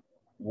chemical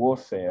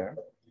warfare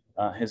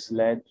has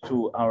led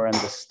to our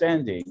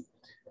understanding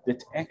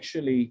that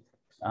actually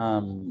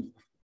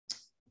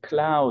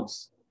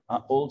clouds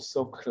are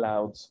also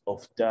clouds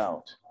of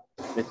doubt,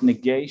 that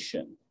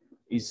negation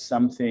is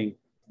something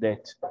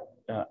that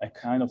a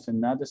kind of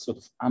another sort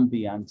of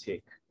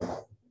ambiantic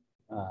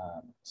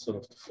sort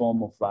of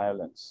form of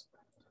violence,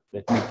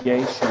 that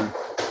negation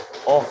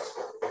of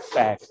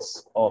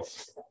facts, of,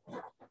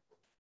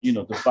 you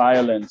know, the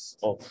violence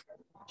of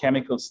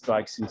chemical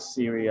strikes in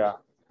Syria,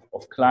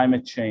 of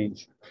climate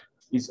change,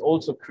 is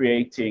also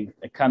creating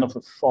a kind of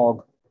a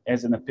fog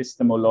as an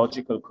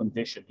epistemological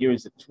condition. Here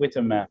is a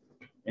Twitter map,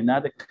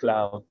 another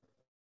cloud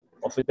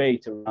of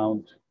debate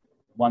around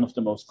one of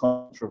the most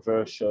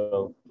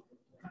controversial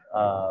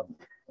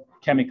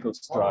chemical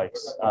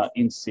strikes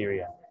in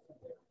Syria,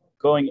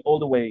 going all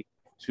the way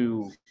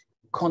to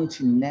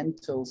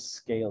continental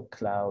scale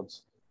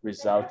clouds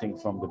resulting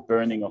from the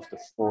burning of the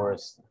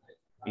forest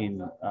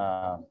in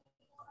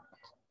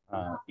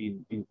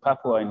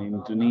Papua and in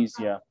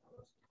Indonesia,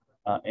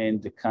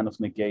 and the kind of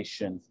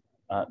negation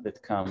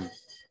that comes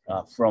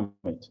from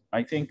it.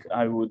 I think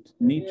I would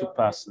need to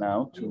pass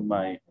now to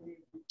my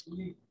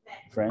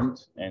friend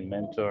and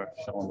mentor,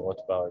 Sharon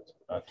Rothbard,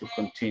 to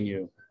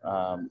continue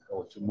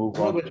or to move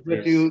on.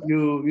 But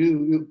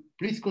you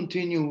please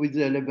continue with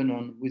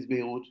Lebanon, with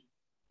Beirut.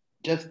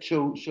 Just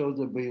show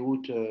the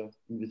Beirut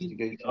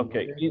investigation.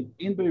 Okay,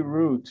 in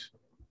Beirut,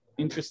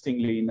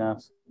 interestingly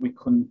enough, we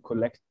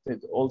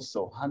collected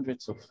also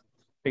hundreds of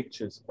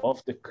pictures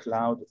of the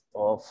cloud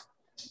of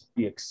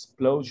the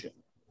explosion,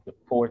 the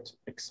port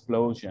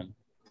explosion,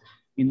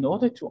 in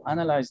order to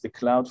analyze the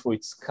cloud for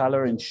its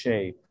color and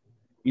shape,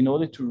 in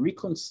order to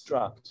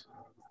reconstruct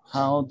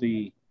how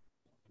the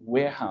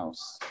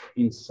warehouse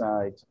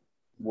inside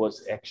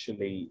was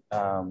actually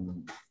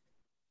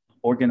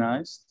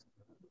organized.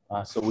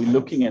 So we're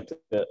looking at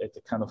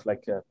the kind of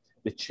like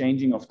the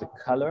changing of the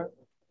color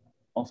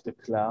of the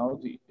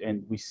cloud,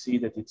 and we see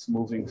that it's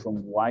moving from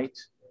white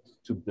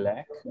to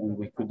black, and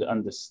we could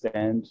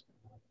understand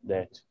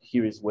that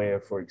here is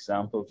where, for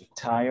example, the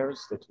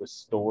tires that were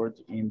stored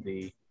in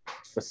the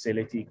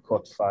facility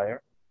caught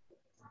fire.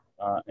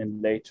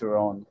 And later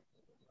on,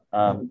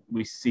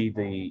 we see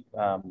the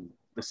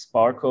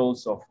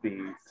sparkles of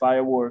the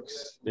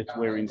fireworks that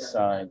were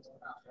inside,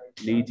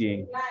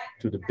 leading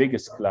to the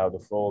biggest cloud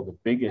of all, the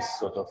biggest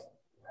sort of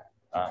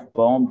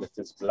bomb that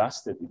is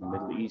blasted in the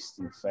Middle East,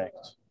 in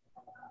fact,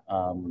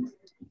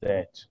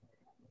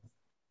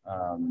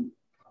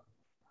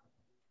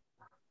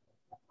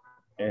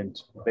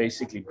 and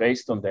basically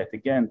based on that,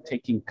 again,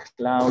 taking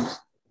clouds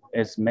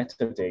as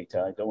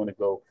metadata. I don't want to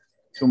go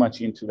too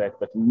much into that,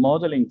 but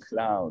modeling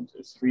cloud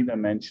as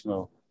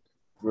three-dimensional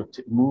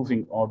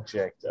moving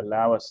object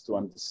allow us to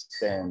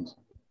understand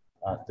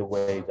the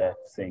way that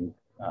thing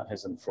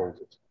has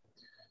unfolded.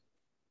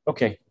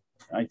 Okay,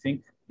 I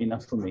think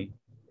enough for me.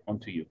 On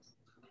to you.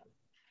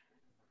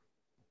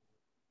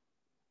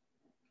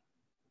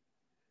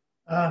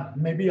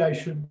 Maybe I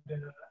should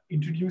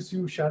introduce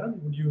you, Sharon.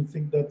 Would you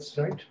think that's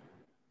right?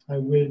 I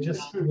will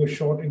just do a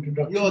short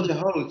introduction. You're the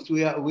host.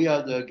 We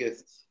are the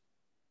guests.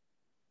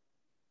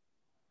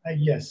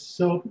 Yes.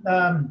 So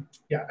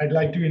yeah, I'd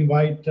like to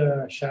invite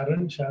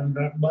Sharon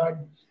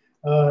Ratbard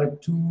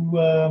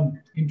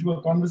into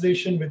a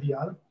conversation with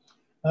Eyal.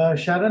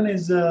 Sharon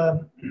is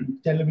a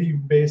Tel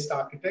Aviv-based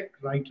architect,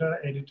 writer,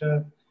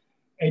 editor,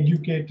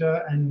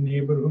 educator, and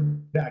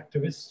neighborhood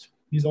activist.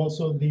 He's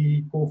also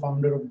the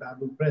co-founder of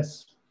Babel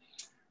Press.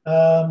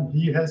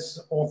 He has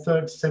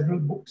authored several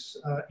books,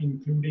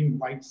 including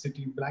White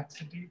City, Black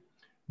City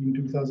in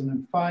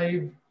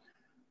 2005,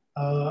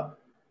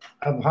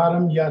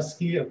 Avharam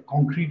Yaski, a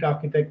Concrete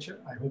Architecture,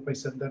 I hope I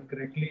said that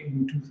correctly,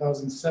 in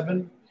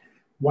 2007,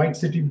 White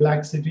City,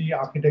 Black City,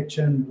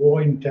 Architecture and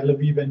War in Tel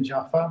Aviv and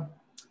Jaffa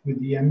with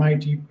the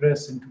MIT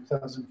Press in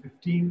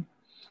 2015,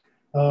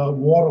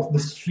 War of the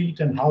Street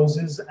and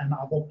Houses and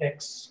Other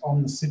Texts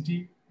on the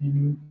City,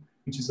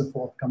 which is a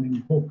forthcoming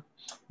book.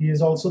 He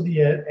is also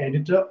the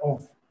editor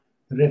of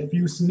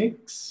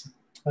Refuseniks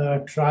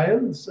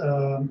Trials,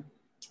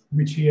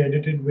 which he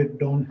edited with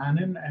Don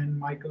Hannon and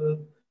Michael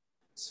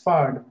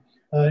Sfard.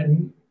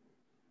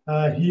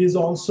 He has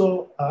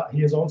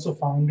also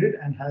founded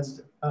and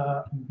has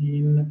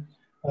been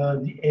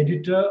the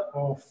editor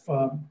of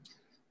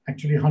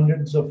actually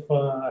hundreds of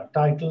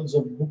titles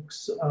of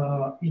books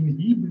in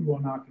Hebrew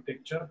on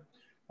architecture,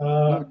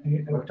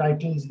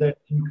 titles that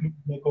include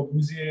Le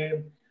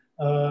Corbusier,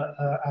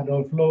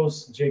 Adolf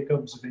Loos,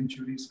 Jacobs,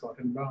 Venturi, Scott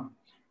and Brown.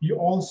 He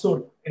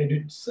also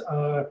edits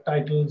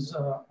titles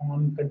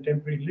on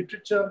contemporary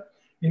literature,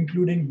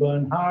 including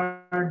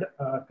Bernhard,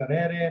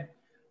 Carrere,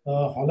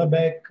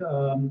 Hollebeck,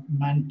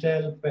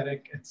 Mantel,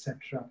 Perec,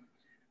 etc.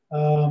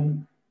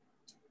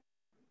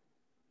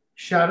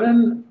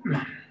 Sharon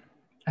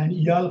and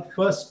Eyal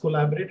first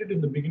collaborated in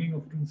the beginning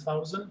of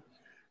 2000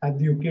 at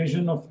the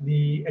occasion of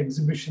the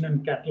exhibition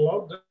and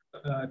catalog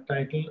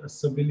titled A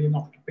Civilian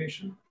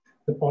Occupation,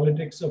 The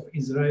Politics of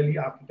Israeli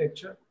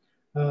Architecture,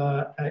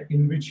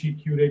 in which he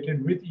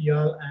curated with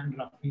Eyal and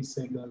Rafi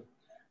Segal.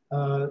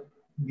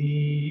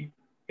 The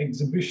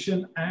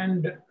exhibition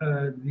and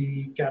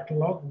the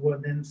catalog were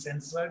then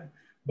censored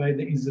by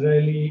the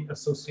Israeli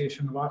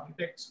Association of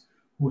Architects,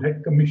 who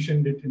had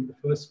commissioned it in the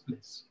first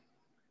place.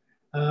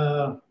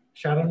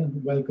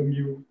 Sharon, welcome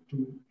you to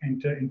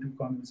enter into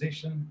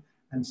conversation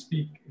and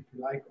speak, if you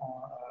like,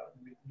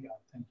 with Eyal.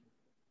 Thank you.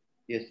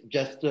 Yes,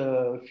 just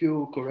a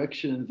few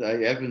corrections.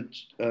 I haven't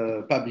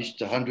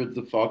published hundreds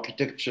of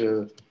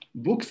architecture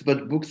books,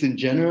 but books in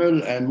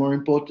general, and more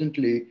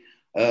importantly,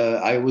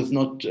 I was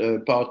not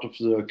part of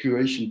the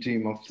curation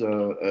team of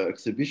the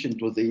exhibition.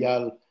 It was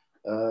Eyal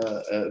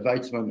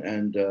Weizman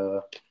and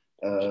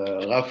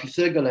Rafi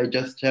Segal. I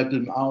just helped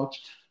them out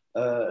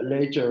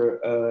later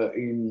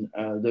in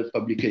the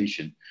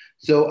publication.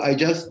 So I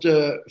just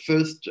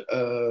first,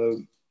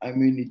 I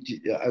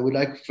would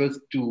like first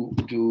to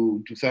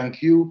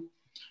thank you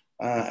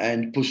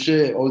and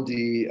Poché, all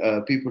the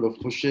people of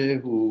Poché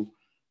who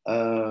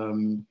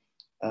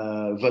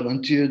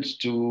volunteered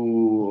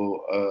to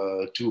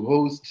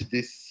host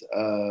this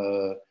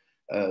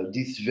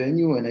this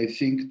venue, and I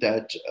think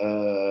that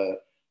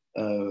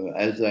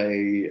as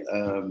I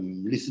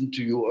listened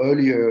to you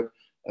earlier,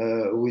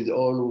 with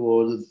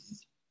all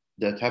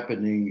that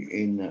happening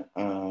in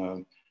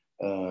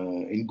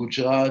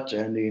Gujarat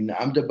and in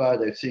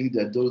Ahmedabad, I think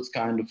that those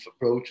kind of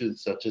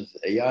approaches, such as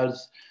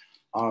Eyal's,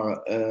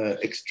 are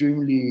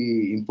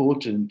extremely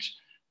important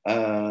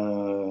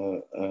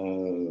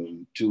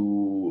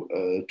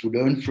to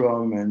learn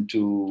from and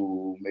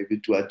to maybe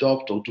to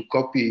adopt or to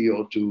copy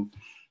or to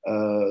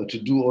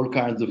do all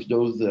kinds of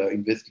those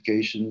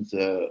investigations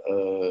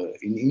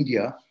in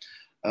India.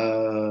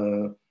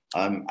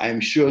 I'm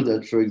sure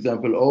that, for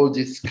example, all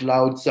this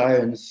cloud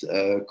science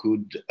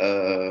could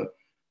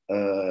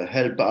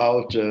help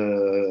out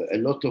a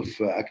lot of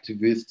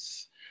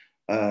activists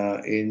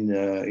in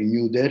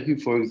New Delhi,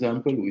 for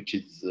example, which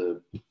is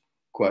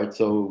quite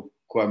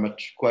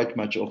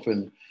much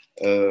often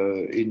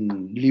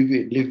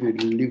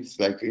lives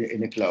like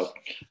in a cloud.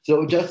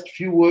 So just a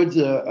few words.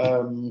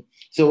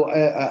 So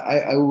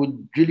I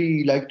would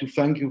really like to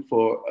thank you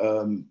for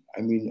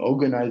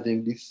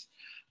organizing this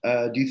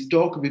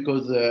talk,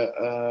 because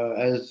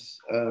as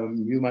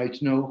you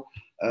might know,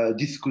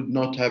 this could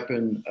not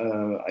happen,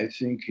 I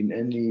think, in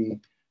any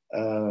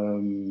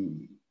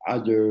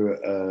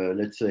other,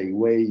 let's say,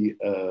 way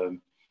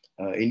in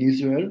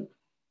Israel.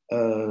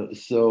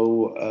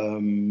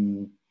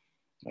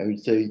 I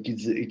would say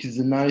it is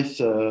a nice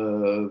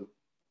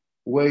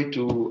way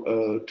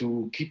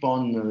to keep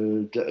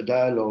on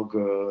dialogue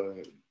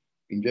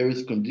in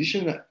various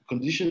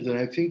conditions, and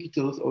I think it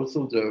is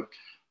also the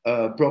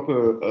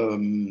proper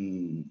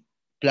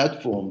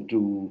platform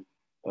to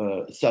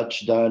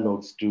such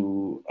dialogues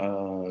to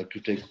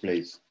take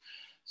place.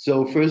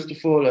 So first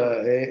of all,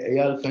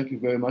 Eyal, thank you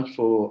very much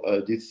for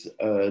this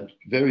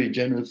very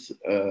generous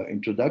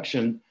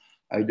introduction.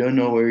 I don't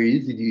know where he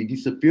is. Did he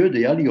disappear?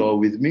 Eyal, you are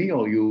with me,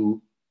 or you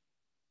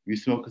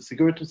smoke a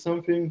cigarette or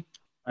something?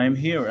 I'm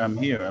here. I'm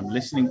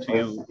listening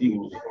to you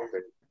eagerly.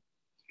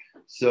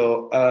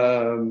 So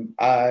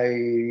I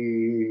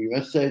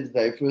must say that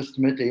I first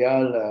met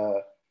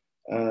Eyal.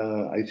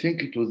 I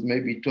think it was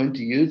maybe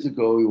 20 years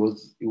ago. He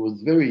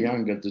was very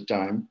young at the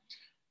time.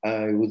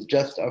 It was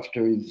just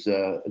after his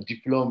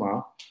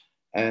diploma,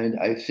 and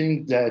I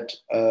think that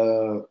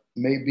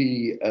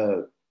maybe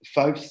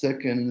 5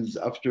 seconds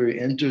after he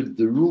entered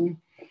the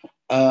room,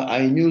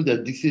 I knew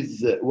that this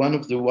is one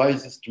of the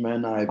wisest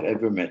men I've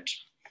ever met.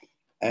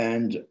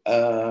 And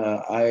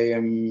I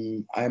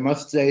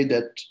must say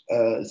that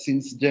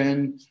since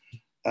then,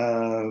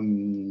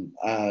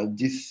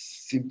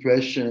 this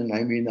impression,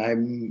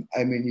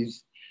 Eyal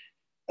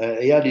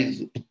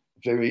is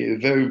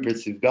very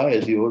impressive guy,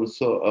 as you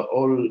also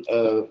all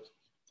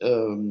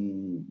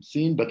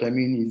seen. But I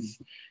mean,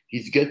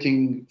 he's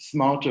getting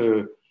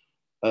smarter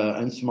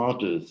and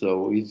smarter.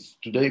 So he's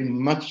today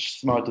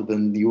much smarter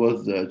than he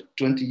was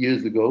 20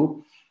 years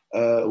ago,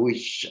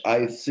 which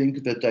I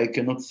think that I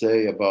cannot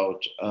say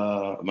about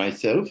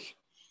myself.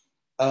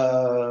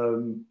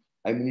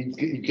 I mean,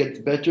 it gets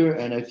better,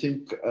 and I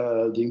think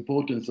the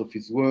importance of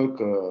his work,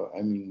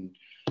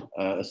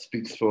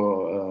 speaks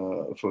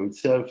for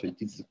itself. It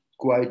is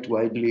quite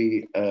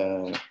widely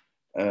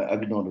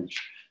acknowledged.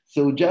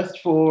 So just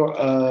for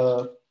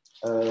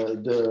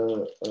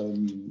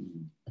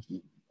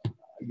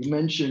you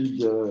mentioned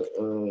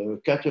the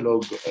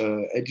catalog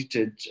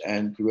edited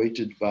and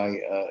curated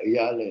by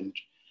Eyal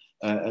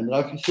and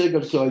Rafi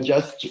Segal. So I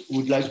just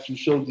would like to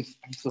show this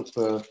piece of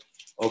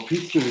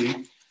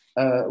history,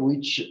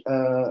 which,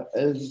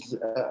 as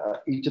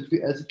it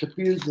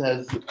appears,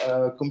 has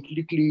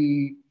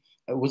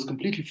was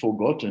completely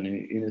forgotten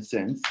in a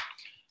sense.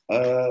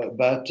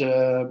 But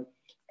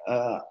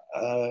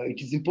it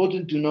is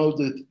important to know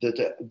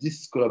that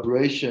this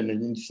collaboration,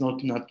 and it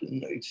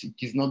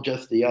is not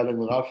just Eyal and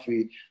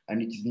Rafi,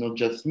 and it is not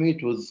just me.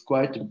 It was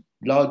quite a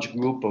large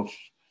group of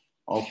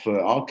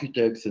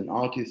architects and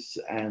artists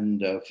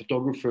and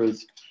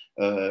photographers.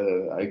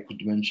 I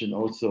could mention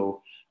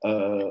also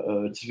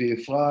Tzvi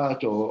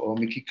Efrat or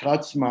Miki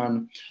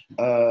Kratzman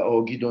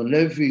or Gidon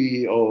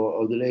Levy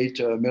or the late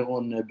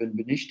Meron Ben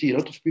Benishti. A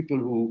lot of people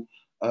who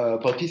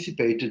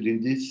participated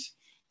in this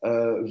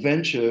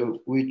venture,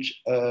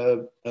 which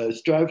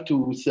strive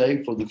to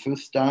say for the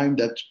first time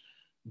that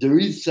there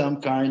is some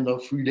kind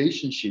of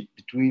relationship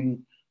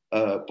between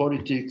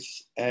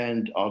politics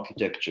and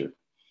architecture.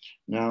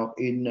 Now,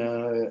 in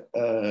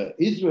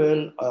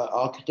Israel,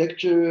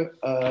 architecture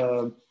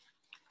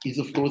is,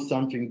 of course,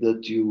 something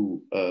that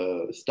you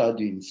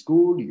study in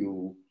school.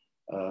 You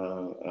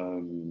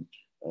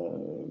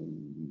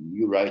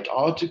write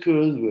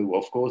articles.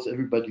 Of course,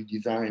 everybody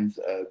designs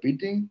a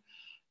building.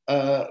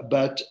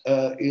 But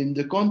in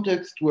the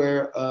context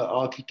where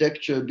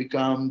architecture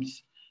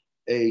becomes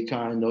a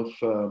kind of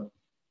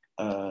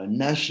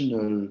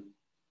national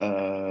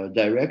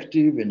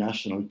directive, a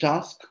national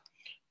task,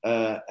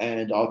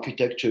 and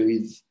architecture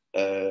is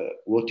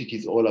what it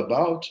is all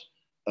about.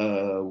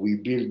 We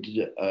build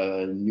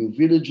new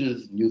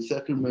villages, new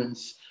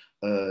settlements,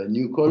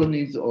 new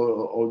colonies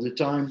all the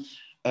time.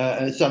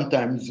 And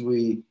sometimes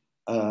we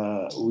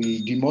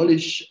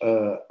demolish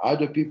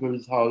other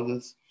people's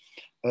houses.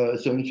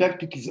 So in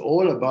fact, it is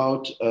all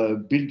about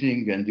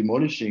building and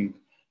demolishing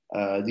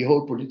the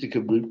whole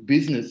political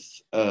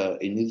business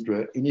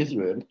in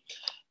Israel.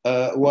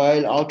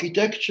 While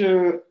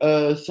architecture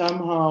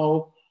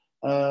somehow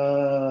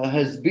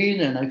has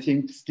been, and I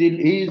think still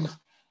is,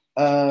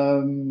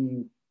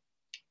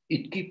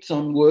 it keeps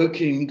on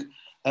working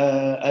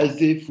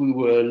as if we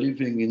were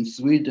living in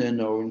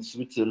Sweden or in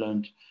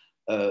Switzerland.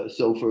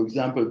 So, for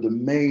example, the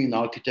main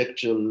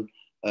architectural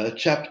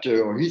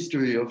chapter or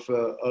history of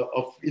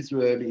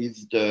Israel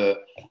is the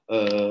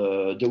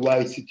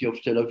white city of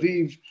Tel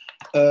Aviv,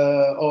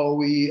 or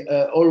we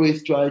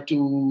always try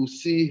to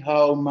see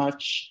how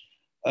much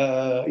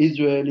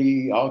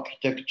Israeli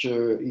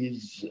architecture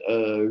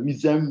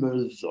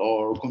resembles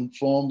or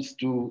conforms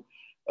to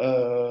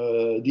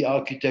the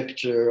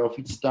architecture of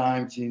its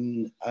times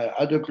in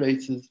other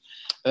places.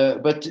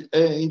 But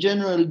in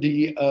general,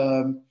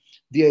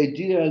 the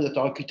idea that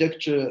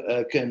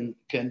architecture can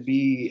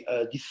be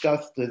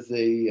discussed as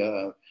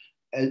a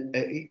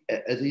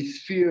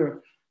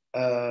sphere,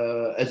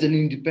 as an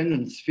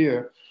independent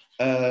sphere,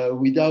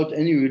 without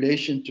any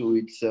relation to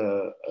its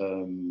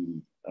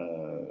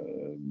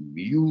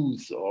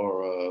use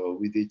or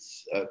with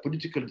its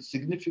political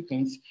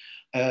significance,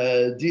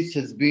 this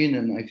has been,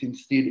 and I think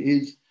still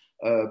is,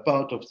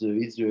 part of the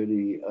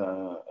Israeli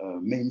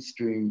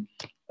mainstream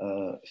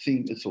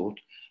thought.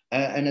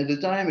 And at the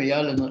time,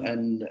 Eyal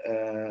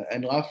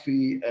and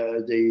Rafi,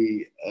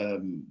 they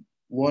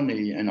won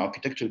an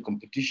architectural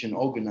competition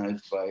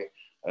organized by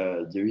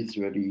the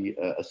Israeli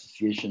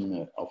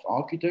Association of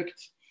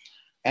Architects.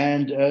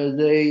 And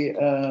they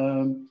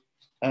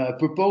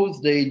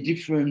proposed a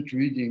different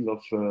reading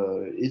of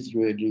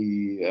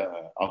Israeli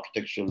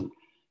architectural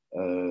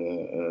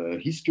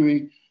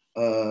history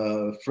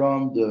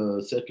from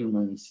the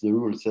settlements, the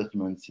rural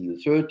settlements in the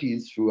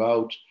 30s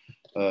throughout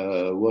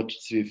what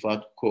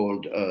Tzvi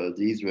called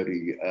the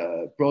Israeli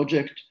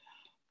project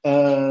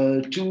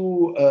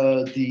to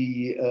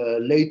the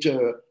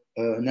later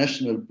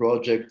national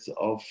projects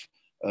of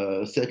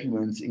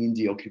settlements in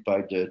the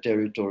occupied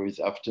territories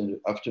after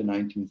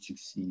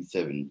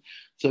 1967.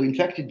 So in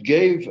fact, it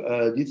gave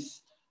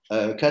this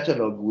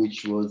catalog,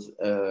 which was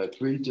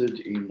printed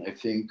in, I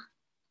think,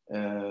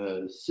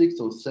 6,000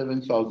 or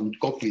 7,000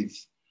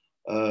 copies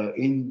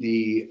in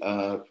the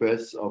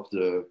press of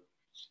the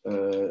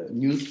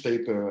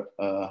newspaper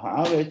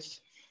Haaretz.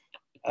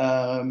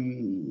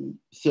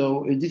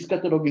 So this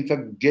catalog, in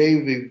fact,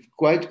 gave a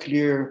quite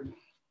clear,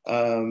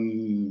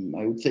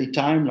 I would say,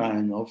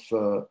 timeline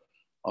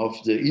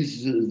of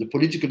the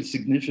political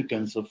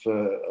significance of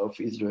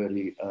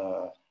Israeli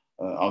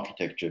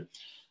architecture.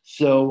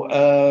 So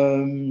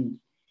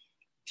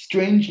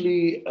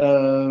strangely,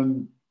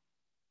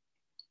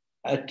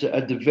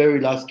 at the very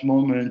last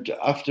moment,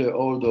 after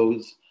all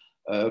those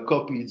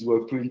copies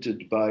were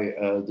printed by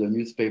the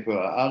newspaper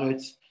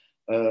Haaretz,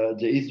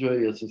 the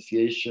Israeli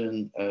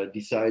Association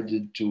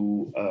decided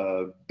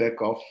to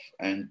back off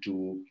and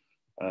to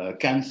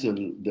cancel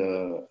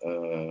the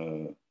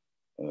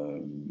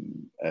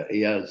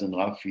Eyal's and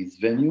Rafi's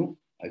venue.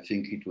 I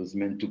think it was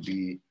meant to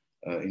be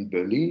in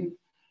Berlin.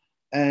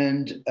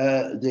 And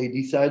they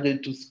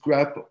decided to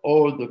scrap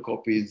all the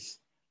copies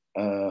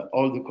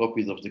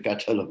of the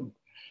catalog.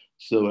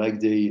 So like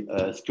they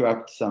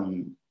scrapped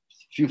some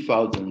few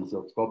thousands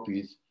of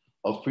copies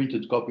of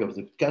printed copy of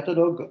the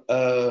catalog.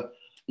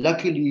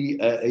 Luckily,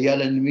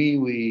 Eyal and me,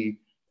 we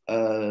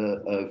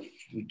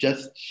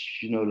just,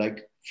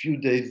 like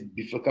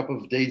a couple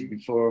of days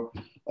before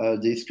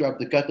they scrapped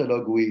the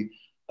catalog, we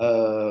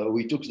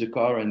took the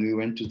car and we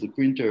went to the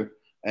printer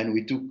and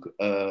we took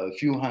a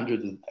few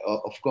hundred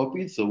of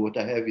copies. So what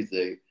I have is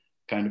a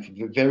kind of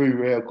a very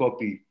rare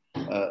copy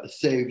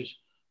saved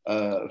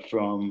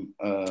from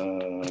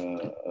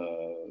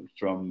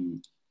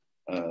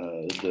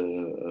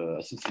the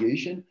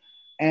association.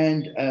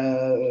 And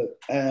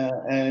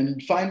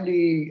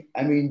finally,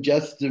 I mean,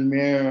 just the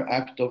mere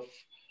act of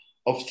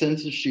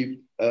censorship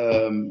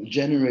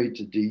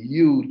generated a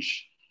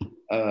huge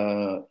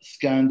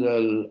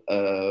scandal,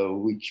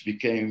 which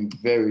became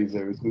very,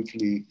 very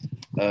quickly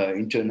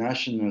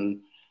international,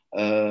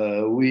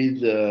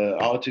 with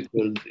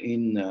articles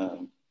in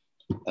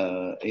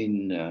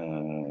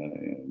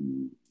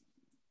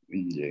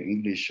the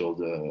English or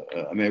the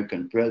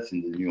American press,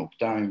 in the New York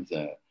Times,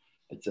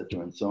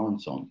 etc., and so on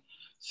and so on.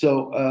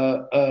 So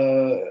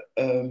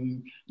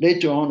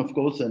later on, of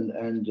course,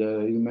 and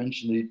you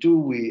mentioned it too,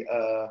 we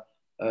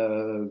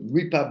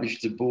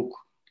republished the book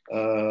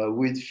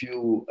with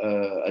few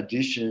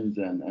additions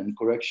and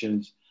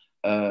corrections,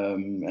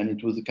 and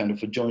it was a kind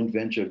of a joint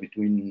venture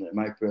between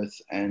my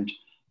press and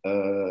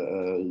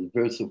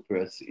Verso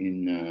Press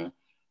in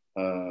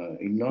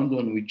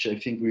London, which I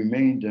think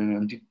remained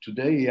until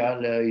today.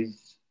 Eyal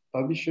is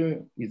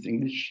publisher, is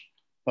English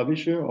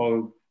publisher,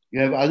 or you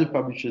have other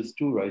publishers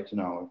too right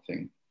now, I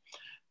think.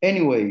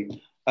 Anyway,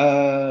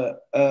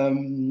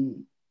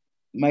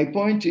 my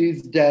point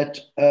is that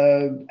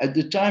at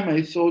the time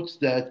I thought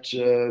that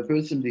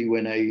personally,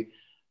 when I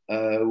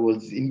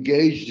was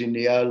engaged in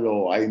Eyal,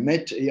 or I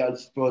met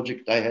Eyal's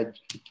project, I had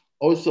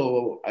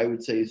also, I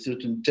would say, a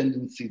certain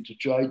tendency to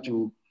try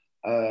to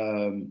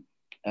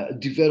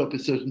develop a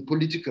certain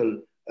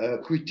political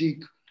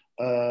critique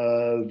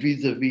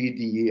vis-a-vis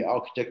the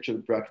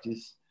architectural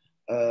practice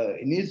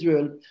in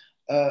Israel.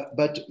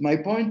 But my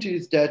point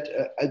is that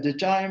at the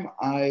time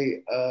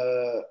I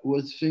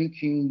was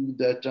thinking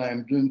that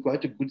I'm doing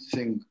quite a good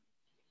thing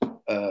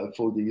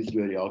for the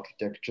Israeli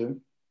architecture.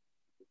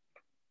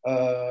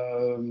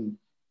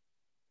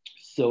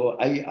 So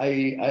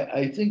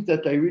I think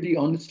that I really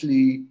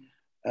honestly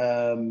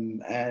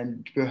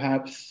and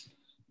perhaps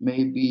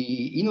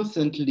maybe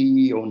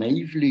innocently or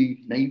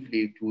naively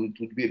it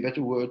would be a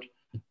better word,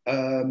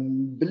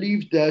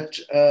 believe that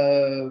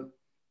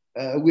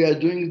we are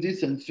doing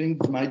this and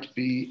things might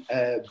be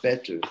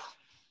better.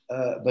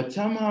 But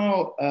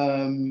somehow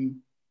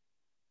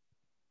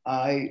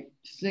I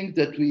think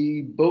that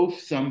we both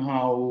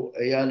somehow,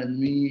 Eyal and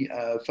me,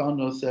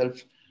 found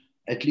ourselves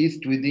at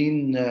least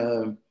within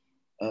the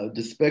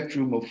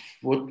spectrum of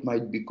what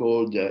might be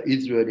called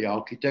Israeli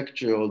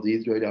architecture or the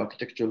Israeli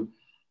architectural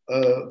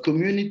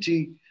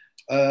community.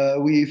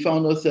 We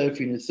found ourselves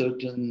in a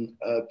certain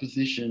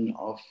position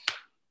of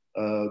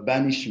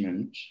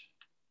banishment,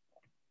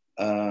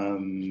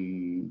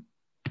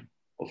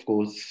 of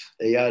course,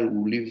 Eyal,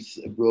 who lives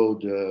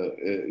abroad,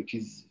 it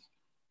is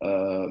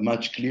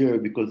much clearer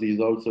because he is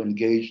also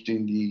engaged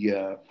in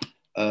the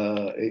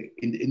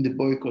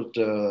boycott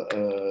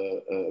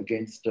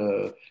against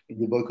in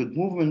the boycott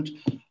movement.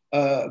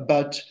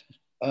 But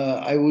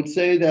I would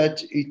say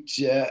that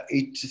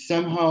it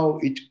somehow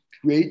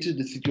created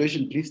a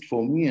situation, at least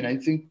for me, and I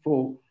think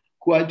for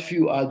quite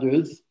few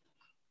others,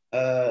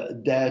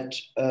 that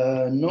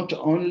not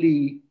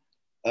only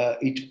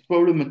it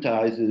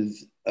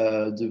problematizes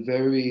the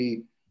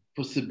very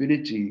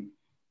possibility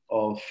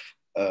of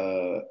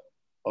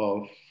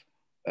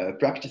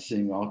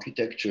practicing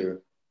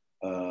architecture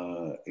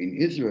in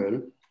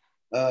Israel,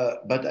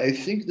 but I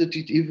think that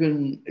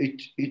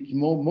it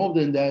more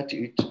than that,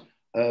 it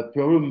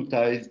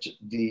problematized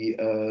the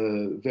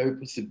very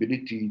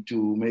possibility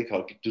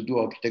to do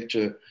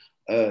architecture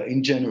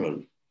in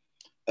general.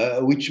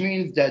 Which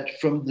means that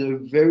from the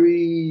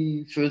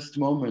very first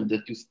moment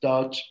that you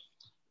start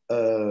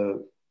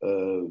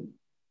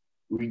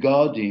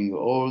regarding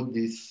all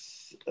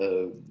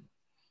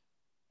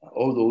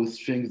those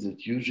things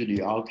that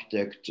usually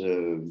architects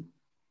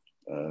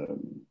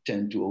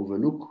tend to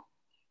overlook,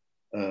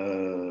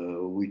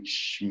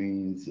 which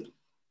means,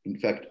 in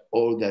fact,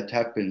 all that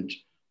happened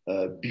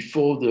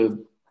before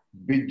the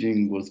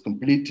bidding was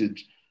completed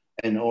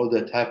and all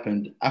that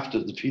happened after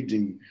the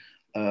bidding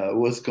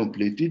was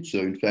completed. So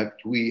in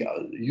fact, we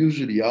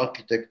usually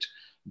architects,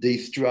 they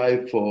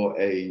strive for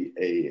a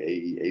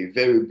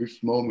very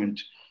brief moment,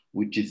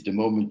 which is the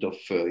moment of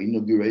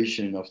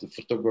inauguration of the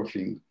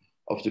photographing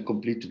of the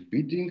completed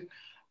bidding.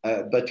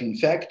 But in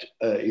fact,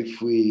 if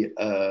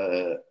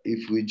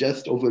we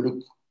just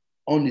overlook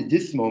only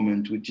this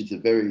moment, which is a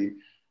very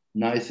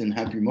nice and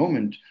happy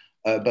moment,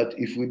 but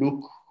if we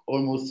look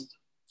almost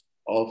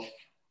of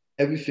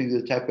everything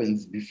that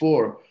happens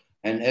before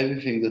and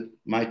everything that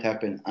might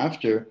happen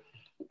after,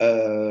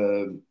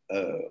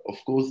 of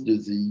course,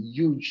 there's a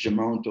huge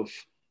amount of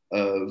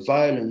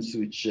violence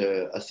which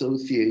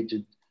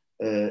associated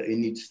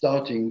in it,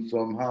 starting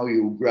from how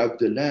you grab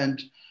the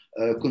land,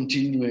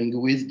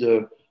 continuing with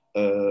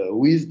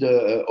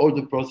all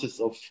the process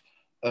of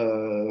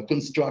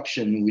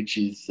construction, which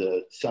is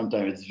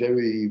sometimes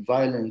very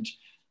violent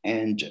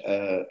and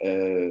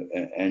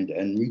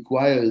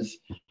requires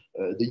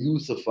the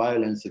use of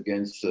violence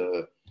against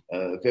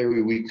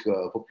very weak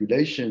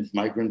populations,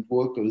 migrant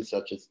workers,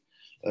 such as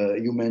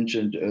you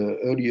mentioned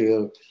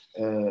earlier,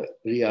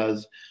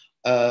 Riaz.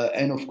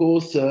 And of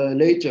course,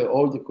 later,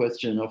 all the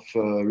question of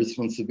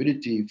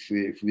responsibility,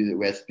 if we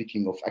were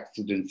speaking of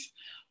accidents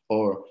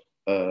or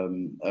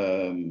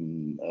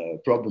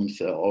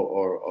problems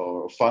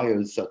or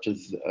fires, such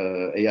as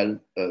Eyal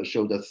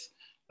showed us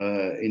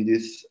in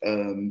this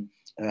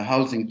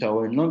housing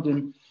tower in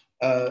London.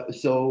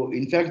 So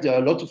in fact, there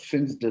are a lot of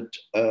things that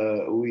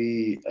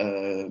we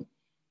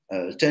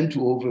tend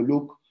to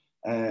overlook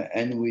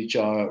and which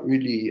are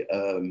really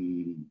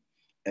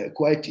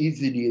quite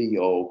easily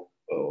or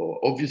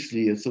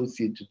obviously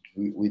associated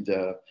with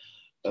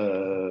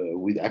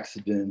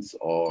accidents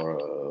or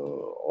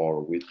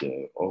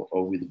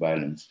with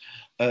violence.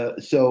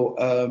 As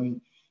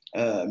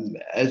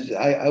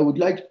I would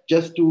like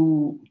just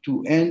to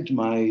end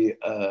my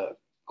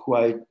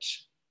quite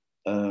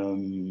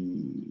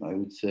I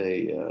would say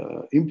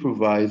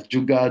improvised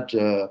Jugad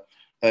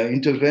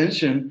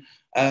intervention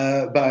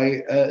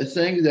by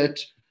saying that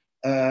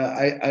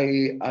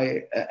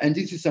and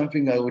this is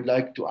something I would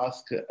like to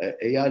ask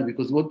Eyal,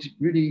 because what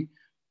really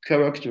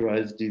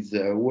characterized his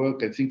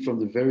work, I think from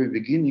the very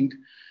beginning,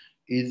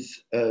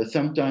 is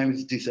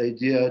sometimes this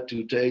idea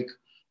to take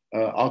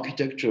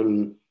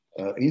architectural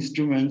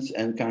instruments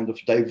and kind of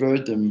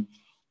divert them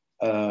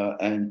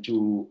and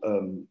to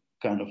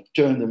kind of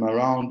turn them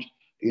around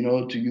in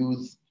order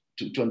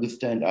to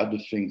understand other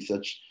things,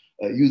 such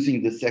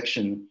using the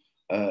section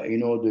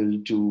in order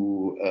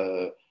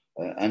to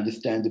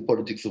understand the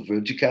politics of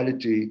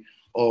verticality,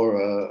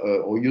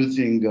 or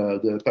using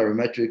the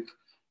parametric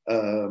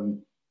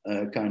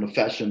kind of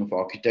fashion of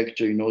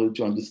architecture in order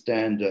to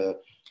understand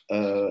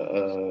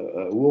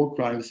war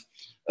crimes.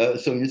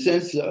 So in a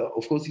sense,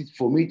 of course,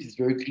 for me, it is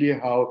very clear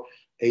how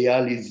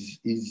Eyal is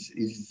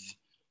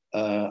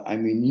I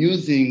mean,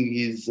 using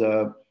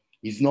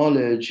his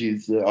knowledge,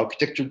 his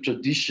architectural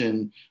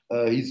tradition,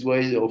 his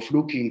way of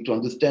looking to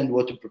understand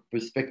what a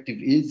perspective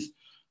is.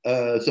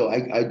 So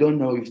I don't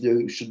know if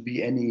there should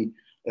be any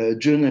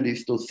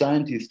journalist or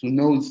scientist who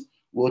knows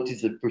what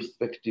is a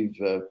perspective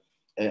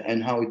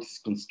and how it is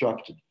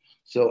constructed.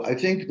 So I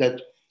think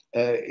that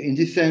in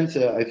this sense,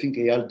 I think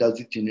Eyal does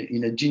it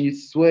in a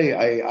genius way.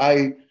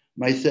 I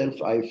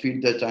myself, I feel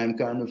that I'm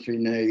kind of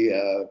in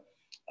a,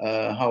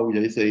 how would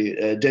I say,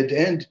 a dead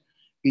end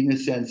in a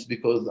sense,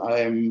 because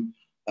I am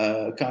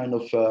kind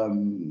of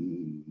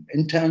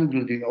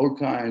entangled in all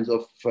kinds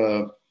of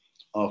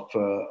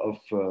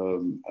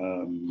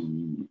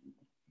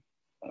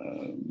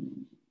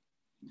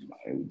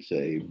I would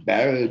say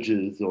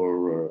barrages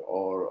or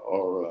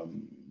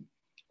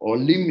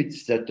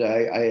limits that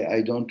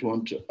I don't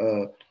want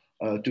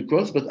to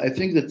cross. But I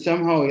think that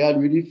somehow Eyal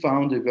really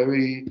found a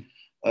very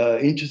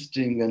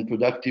interesting and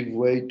productive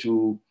way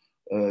to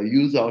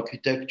use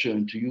architecture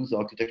and to use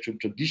architectural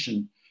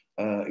tradition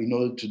in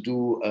order to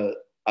do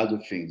other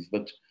things.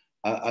 But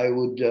I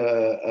would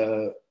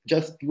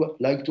just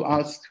like to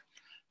ask,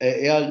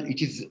 Eyal,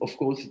 it is, of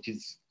course, it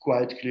is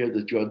quite clear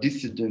that you are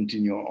dissident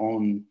in your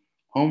own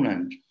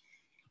homeland.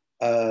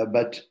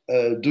 But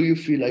do you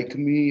feel like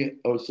me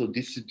also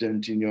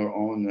dissident in your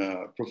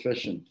own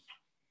profession?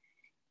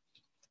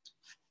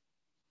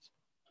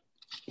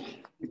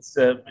 It's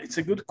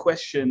a good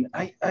question.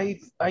 I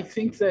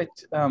think that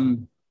a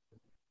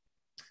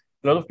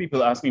lot of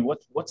people ask me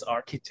what's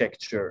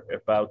architecture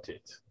about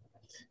it,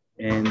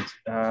 and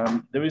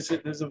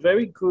there's a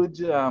very good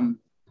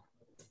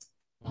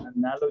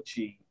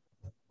analogy,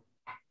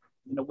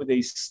 you know, with a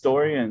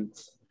historian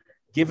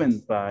given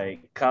by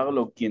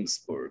Carlo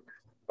Ginzburg,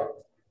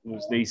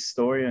 who's the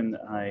historian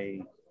I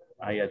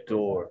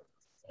adore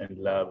and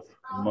love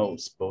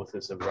most, both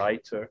as a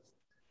writer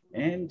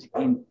and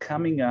in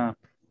coming up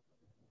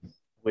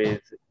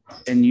with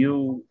a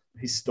new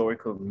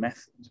historical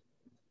method,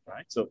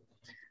 right? So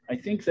I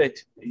think that,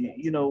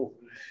 you know,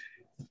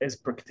 as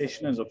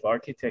practitioners of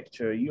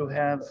architecture,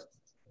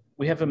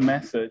 we have a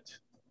method.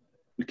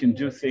 We can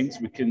do things,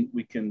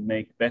 we can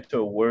make better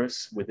or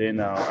worse within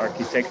our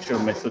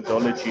architectural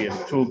methodology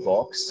and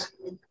toolbox.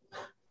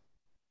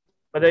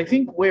 But I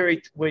think where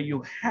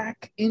you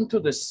hack into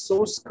the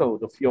source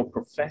code of your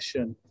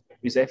profession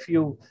is if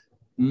you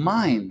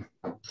mine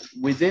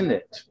within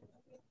it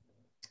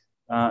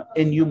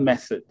a new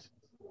method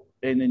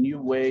and a new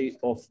way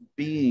of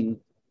being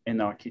an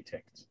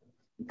architect.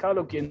 And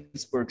Carlo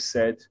Ginzburg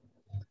said,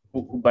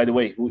 who, by the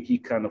way, who he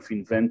kind of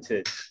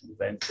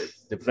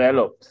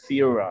developed,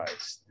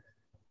 theorized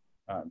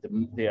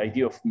the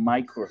idea of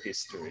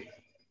microhistory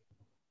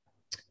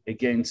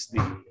against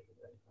the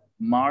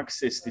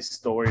Marxist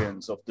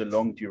historians of the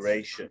long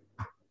duration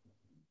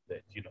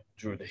that, you know,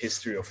 drew the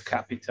history of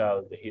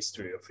capital, the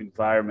history of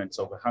environments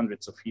over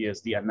hundreds of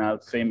years, the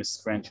famous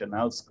French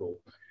Annales school.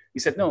 He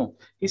said, no,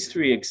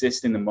 history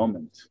exists in the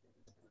moment.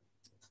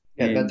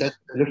 Yeah, and, but that's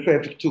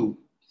Lefebvre too,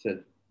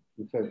 said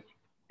Lefebvre.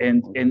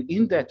 And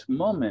in that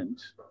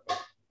moment,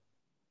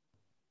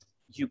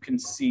 you can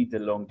see the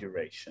long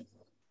duration.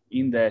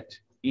 In that,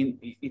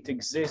 it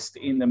exists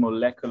in the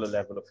molecular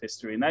level of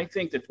history. And I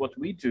think that what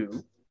we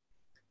do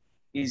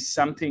is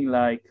something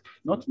like,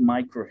 not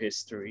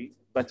microhistory,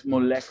 but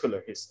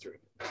molecular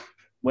history.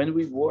 When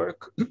we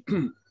work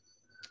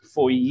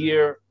for a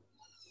year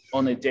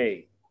on a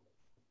day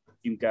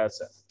in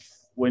Gaza,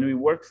 when we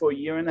work for a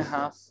year and a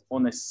half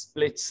on a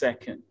split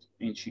second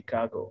in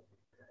Chicago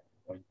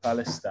or in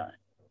Palestine,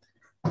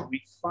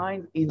 we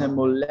find in a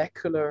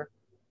molecular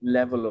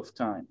level of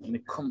time, in a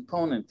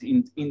component,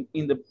 in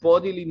the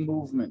bodily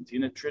movement,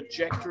 in a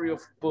trajectory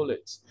of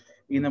bullets,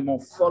 in a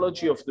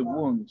morphology of the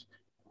wound,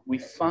 we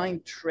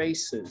find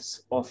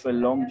traces of a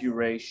long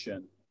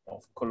duration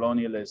of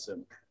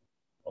colonialism,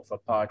 of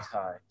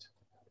apartheid,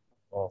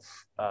 of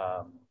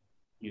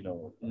you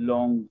know,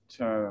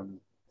 long-term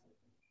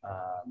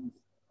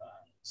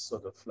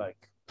sort of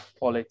like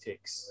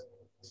politics.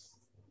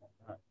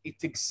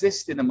 It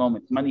exists in a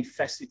moment,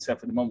 manifests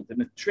itself in a moment, and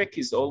the trick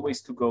is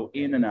always to go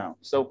in and out.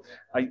 So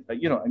I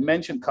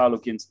mentioned Carlo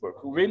Ginzburg,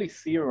 who really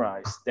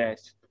theorized that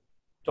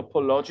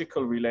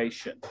topological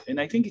relation, and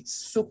I think it's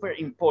super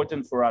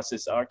important for us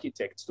as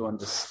architects to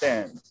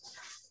understand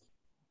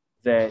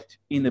that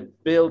in a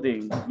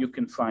building you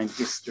can find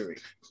history.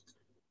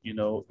 You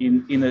know,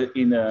 in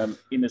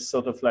a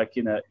sort of like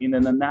in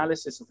an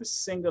analysis of a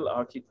single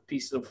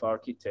piece of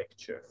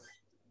architecture,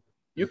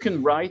 you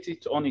can write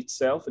it on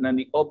itself and then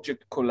the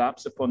object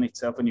collapse upon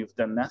itself and you've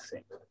done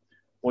nothing.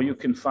 Or you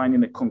can find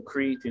in a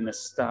concrete, in a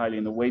style,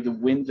 in the way the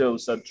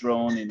windows are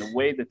drawn, in the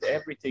way that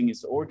everything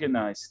is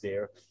organized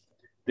there,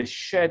 the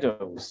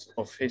shadows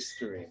of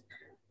history,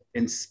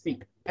 and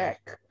speak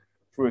back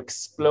for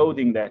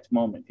exploding that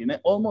moment in an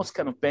almost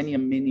kind of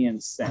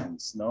Benjaminian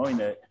sense, no?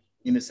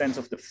 In a sense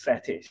of the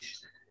fetish,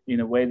 in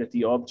a way that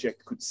the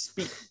object could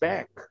speak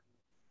back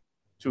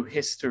to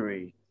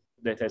history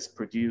that has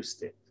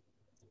produced it,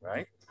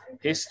 right?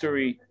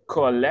 History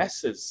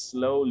coalesces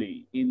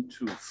slowly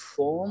into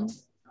form.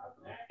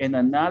 An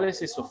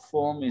analysis of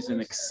form is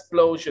an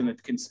explosion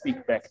that can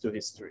speak back to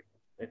history,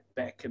 that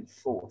back and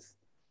forth.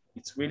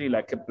 It's really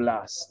like a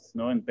blast,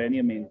 no? And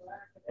Benjamin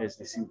has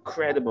this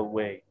incredible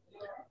way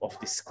of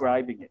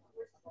describing it.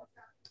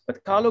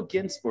 But Carlo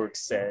Ginzburg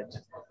said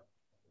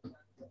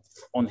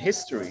on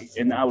history,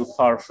 and I will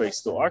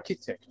paraphrase to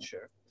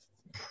architecture,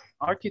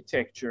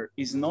 architecture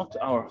is not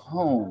our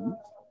home,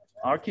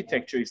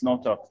 architecture is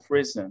not our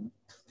prison,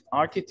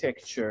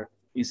 architecture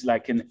is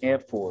like an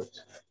airport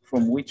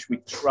from which we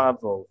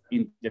travel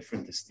in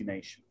different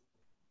destinations.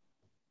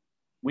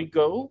 We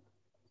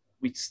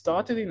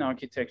started in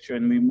architecture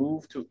and we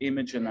moved to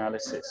image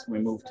analysis, we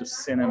moved to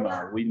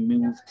cinema, we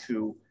moved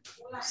to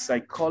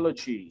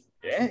psychology,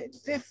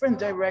 different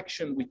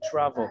direction we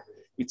travel.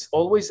 It's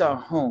always our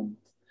home,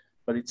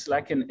 but it's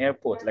like an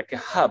airport, like a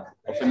hub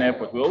of an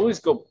airport. We always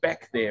go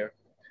back there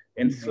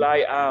and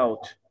fly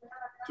out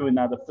to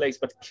another place,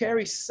 but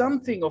carry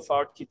something of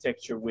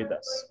architecture with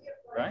us,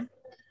 right?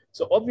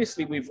 So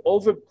obviously we've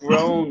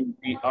overgrown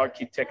the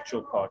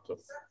architectural part of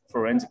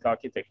forensic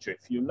architecture,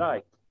 if you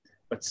like,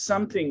 but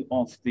something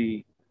of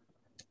the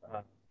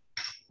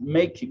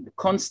making, the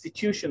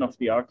constitution of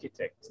the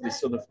architect,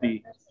 this sort of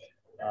the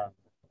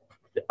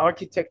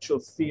architectural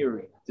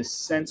theory, the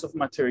sense of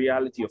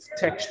materiality, of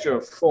texture,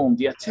 of form,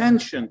 the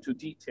attention to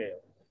detail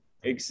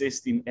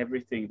exists in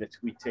everything that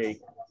we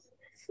take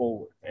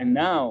forward. And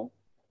now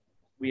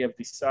we have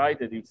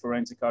decided in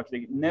forensic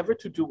architecture never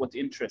to do what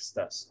interests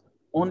us,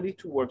 only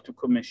to work to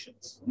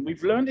commissions. And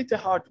we've learned it the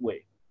hard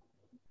way.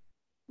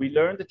 We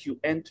learned that you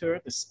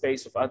enter the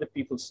space of other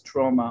people's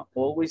trauma,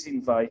 always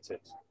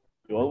invited.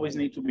 You always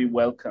need to be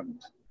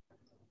welcomed.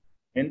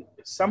 And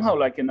somehow,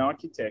 like an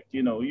architect,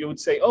 you know, you would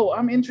say, oh,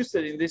 I'm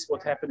interested in this,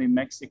 what happened in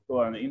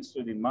Mexico, I'm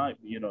interested in my,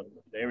 you know,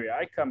 the area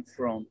I come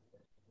from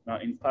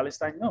in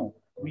Palestine. No,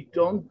 we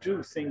don't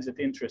do things that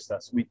interest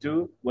us. We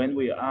do when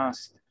we are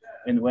asked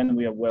and when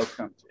we are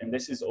welcomed. And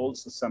this is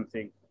also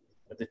something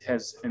that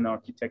has an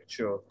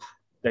architectural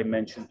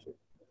dimension to it.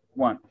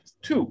 One.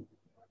 Two,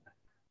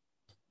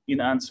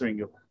 in answering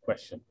your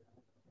question,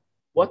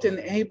 what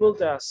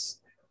enabled us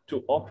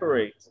to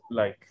operate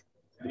like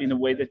in a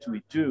way that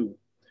we do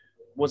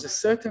was a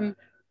certain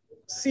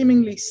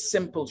seemingly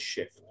simple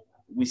shift.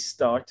 We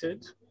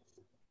started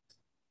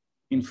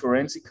in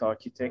forensic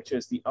architecture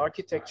as the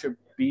architecture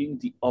being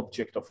the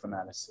object of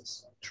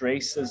analysis,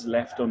 traces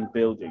left on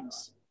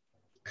buildings,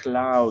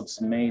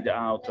 clouds made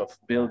out of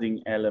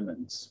building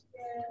elements,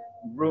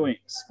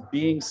 ruins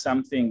being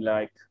something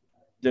like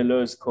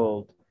Deleuze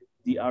called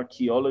the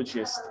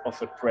archaeologist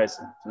of a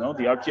present, you know,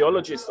 the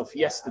archaeologist of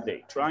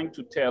yesterday, trying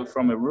to tell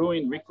from a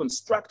ruin,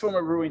 reconstruct from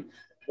a ruin,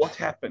 what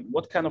happened,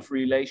 what kind of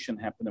relation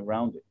happened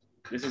around it.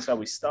 This is how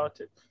we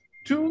started.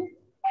 Two,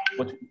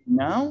 what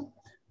now,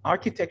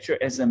 architecture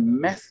as a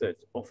method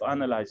of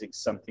analyzing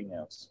something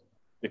else.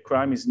 The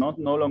crime is no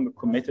longer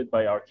committed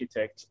by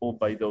architects or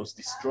by those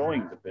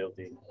destroying the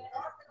building,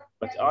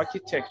 but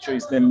architecture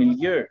is the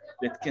milieu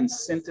that can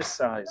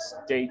synthesize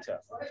data,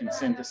 can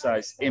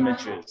synthesize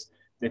images,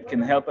 that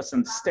can help us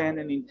understand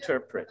and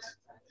interpret.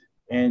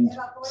 And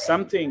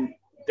something,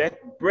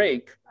 that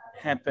break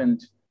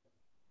happened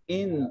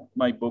in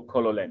my book,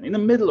 HoloLand, in the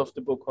middle of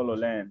the book,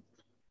 HoloLand,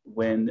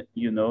 when,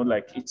 you know,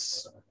 like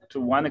it's,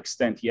 to one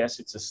extent, yes,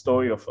 it's a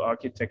story of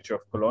architecture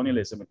of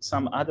colonialism. At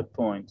some other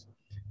point,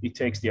 it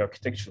takes the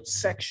architectural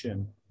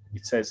section.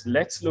 It says,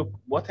 let's look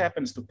what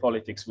happens to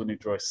politics when you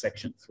draw a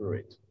section through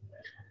it.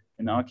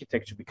 And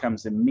architecture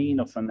becomes a mean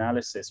of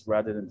analysis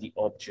rather than the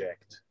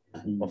object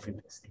of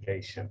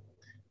investigation.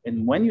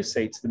 And when you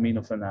say it's the mean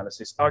of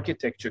analysis,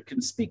 architecture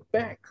can speak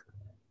back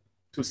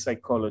to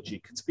psychology,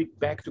 could speak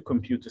back to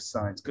computer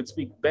science, could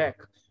speak back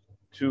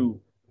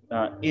to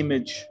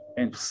image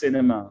and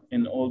cinema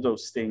and all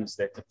those things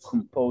that are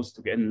composed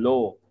together, and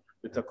law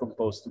that are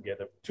composed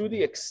together, to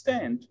the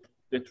extent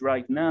that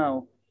right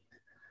now,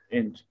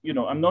 and, you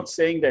know, I'm not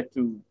saying that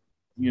to,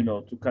 you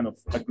know, to kind of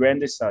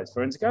aggrandize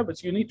forensic art,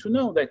 but you need to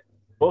know that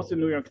both the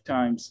New York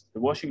Times, the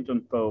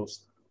Washington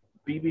Post,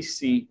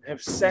 BBC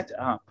have set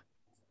up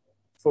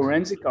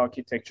forensic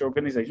architecture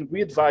organizations.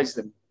 We advise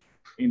them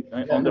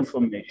on the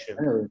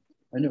formation.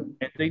 I know.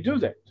 And they do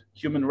that.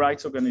 Human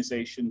rights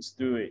organizations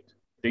do it.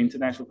 The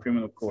International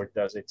Criminal Court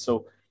does it.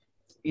 So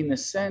in a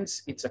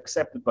sense, it's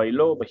accepted by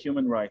law, by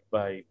human rights,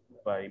 by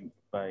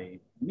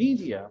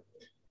media,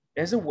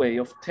 as a way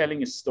of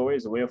telling a story,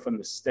 as a way of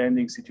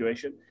understanding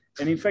situation.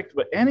 And in fact,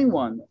 for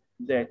anyone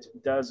that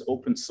does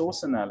open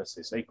source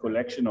analysis, a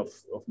collection of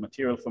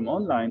material from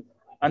online,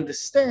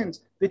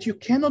 understands that you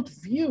cannot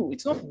view,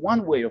 it's not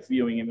one way of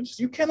viewing images.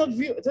 You cannot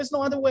view, there's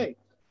no other way.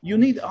 You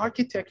need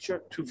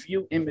architecture to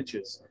view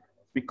images,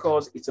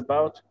 because it's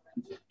about,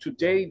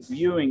 today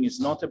viewing is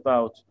not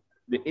about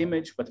the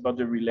image, but about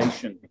the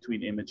relation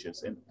between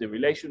images. And the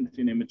relation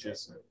between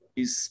images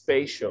is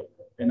spatial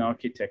and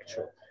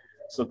architectural.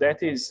 So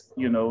that is,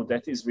 you know,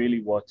 that is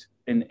really what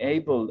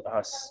enabled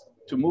us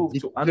to move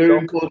to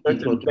unlock a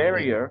certain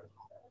barrier.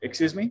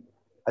 Excuse me?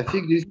 I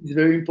think this is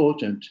very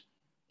important,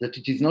 that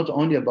it is not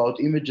only about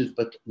images,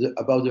 but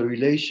about the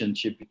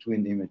relationship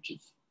between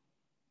images.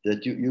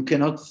 That you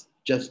cannot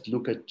just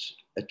look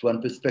at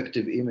one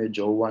perspective image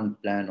or one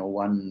plan or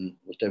one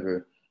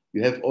whatever.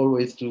 You have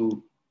always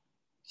to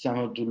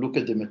somehow to look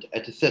at them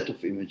at a set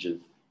of images.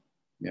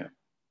 Yeah.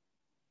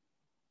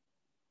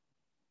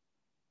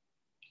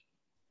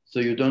 So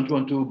you don't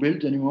want to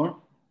build anymore?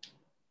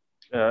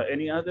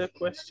 Any other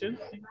question?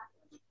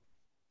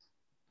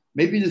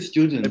 Maybe the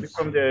students. Maybe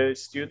from the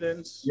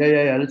students?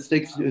 Yeah. Let's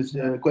take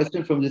a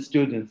question from the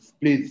students,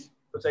 please.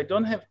 But I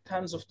don't have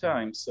tons of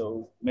time,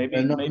 so maybe.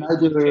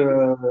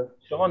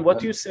 Sharon, what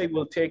do you say?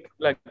 We'll take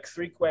like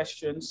 3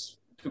 questions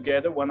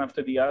together, one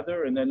after the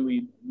other, and then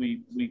we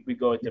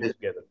go at them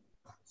together.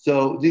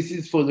 So this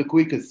is for the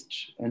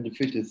quickest and the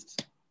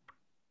fittest.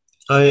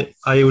 I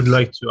would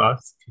like to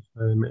ask, if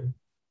I may.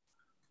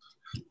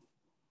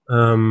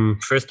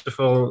 First of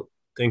all,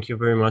 thank you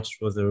very much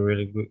for the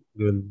really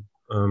good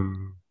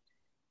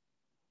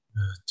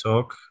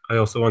talk. I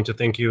also want to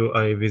thank you.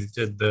 I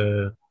visited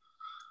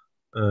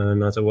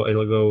not a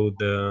while ago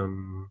the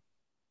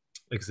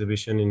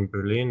exhibition in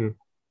Berlin.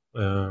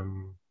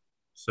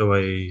 So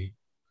I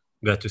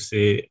got to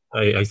see,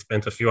 I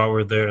spent a few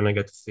hours there and I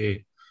got to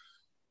see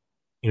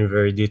in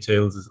very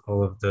details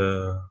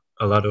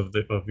a lot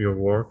of your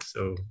work.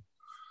 So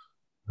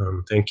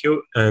thank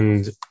you.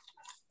 And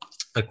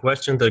a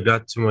question that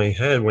got to my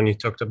head when you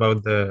talked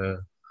about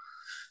the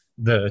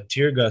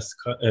tear gas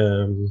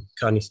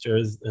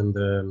canisters and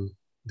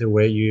the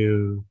way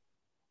you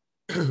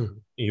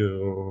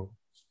you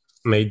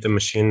made the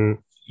machine,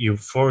 you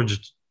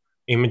forged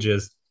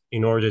images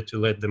in order to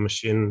let the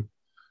machine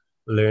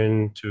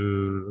learn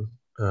to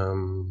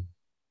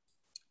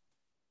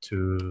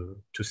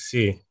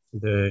see.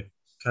 The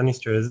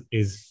canisters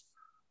is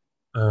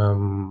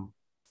in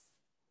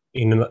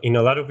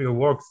a lot of your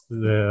works,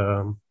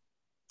 the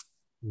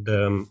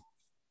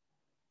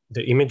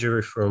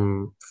imagery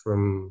from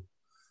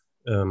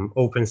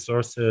open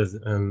sources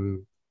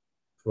and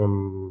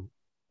from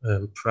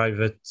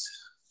private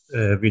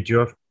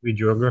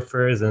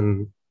videographers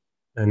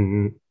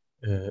and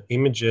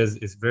images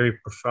is very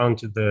profound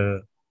to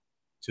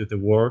the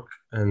work.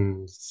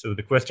 And so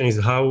the question is,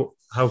 how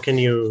can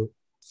you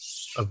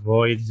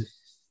avoid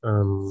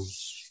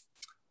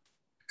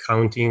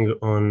counting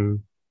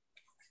on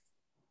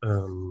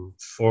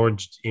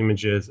forged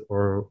images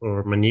or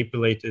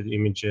manipulated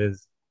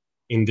images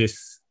in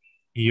this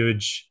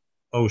huge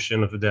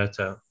ocean of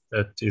data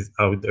that is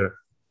out there?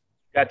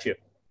 Got you.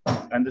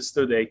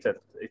 Understood, Eytan.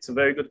 It's a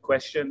very good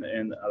question,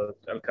 and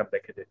I'll come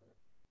back at it.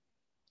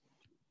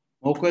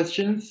 More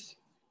questions?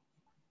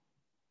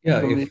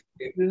 Yeah.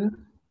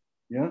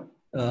 Yeah.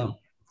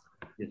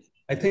 Yes.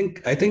 I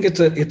think it's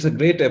a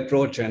great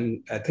approach,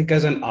 and I think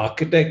as an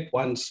architect,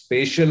 one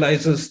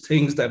spatializes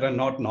things that are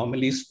not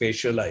normally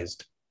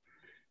spatialized.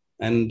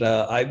 And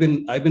I've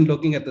been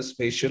looking at the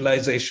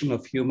spatialization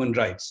of human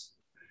rights,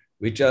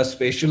 which are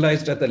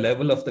spatialized at the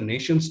level of the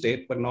nation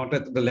state, but not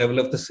at the level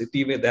of the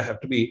city, where they have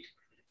to be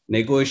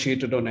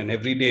negotiated on an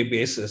everyday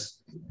basis.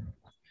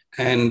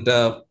 And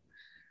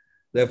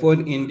therefore,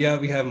 in India,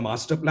 we have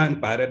master plan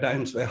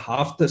paradigms where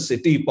half the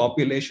city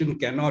population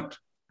cannot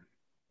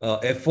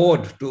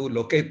afford to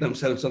locate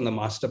themselves on the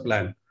master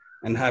plan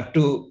and have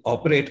to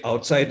operate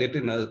outside it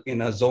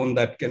in a zone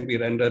that can be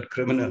rendered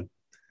criminal.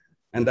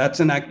 And that's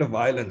an act of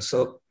violence.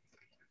 So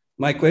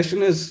my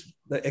question is,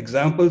 the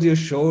examples you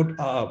showed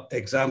are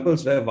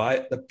examples where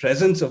the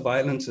presence of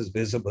violence is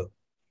visible.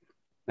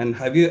 And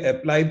have you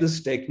applied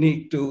this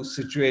technique to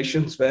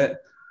situations where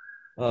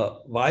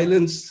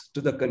violence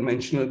to the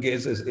conventional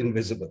gaze is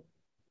invisible?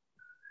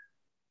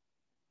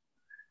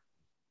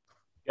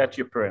 Got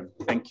you, Prem.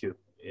 Thank you.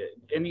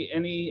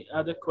 Any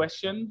other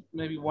question?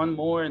 Maybe one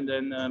more, and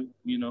then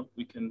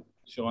we can,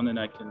 Sean and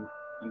I can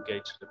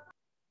engage them.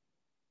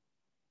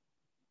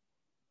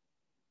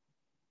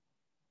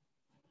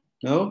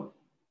 No?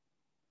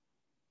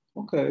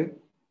 Okay.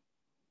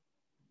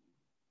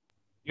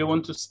 You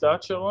want to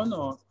start, Sharon,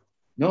 or?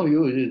 No,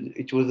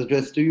 it was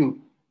addressed to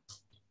you.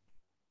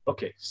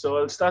 Okay, so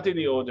I'll start in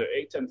the order.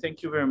 Eytan,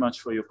 thank you very much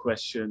for your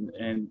question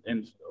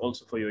and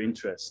also for your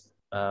interest.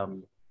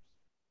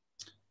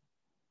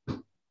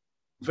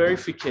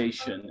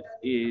 Verification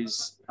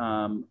is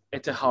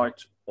at the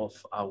heart of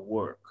our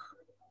work.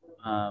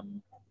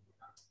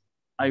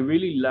 I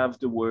really love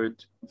the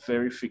word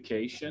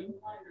verification.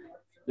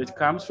 That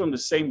comes from the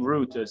same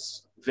root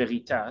as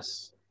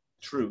veritas,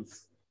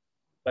 truth,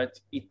 but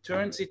it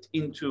turns it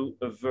into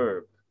a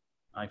verb.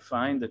 I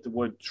find that the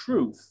word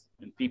truth,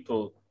 when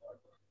people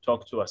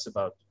talk to us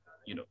about,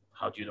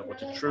 how do you know what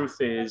the truth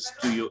is?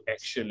 Do you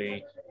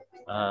actually,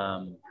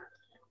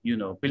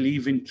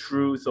 believe in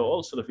truth, or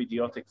all sort of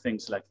idiotic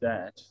things like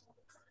that?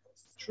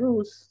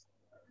 Truth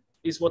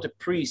is what a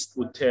priest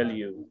would tell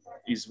you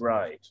is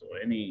right, or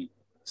any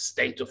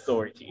state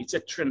authority. It's a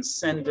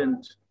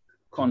transcendent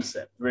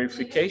concept.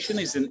 Verification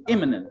is an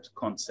immanent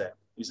concept,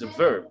 is a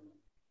verb,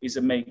 is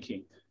a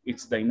making.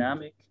 It's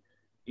dynamic.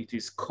 It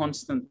is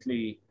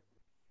constantly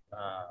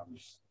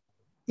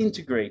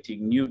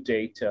integrating new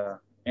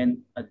data and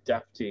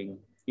adapting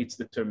its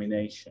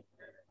determination.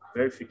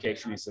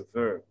 Verification is a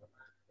verb.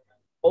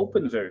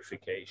 Open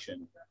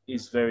verification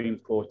is very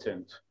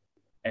important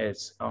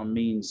as our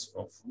means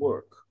of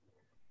work.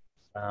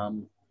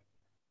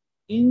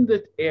 In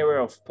the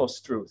era of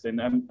post-truth,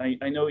 and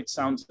I know it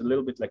sounds a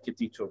little bit like a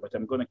detour, but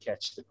I'm going to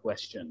catch the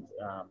question,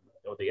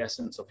 or the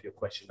essence of your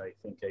question, I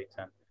think,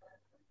 Eytan.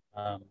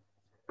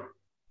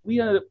 We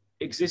are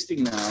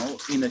existing now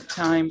in a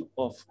time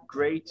of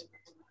great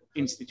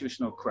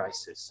institutional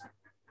crisis.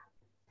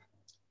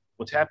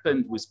 What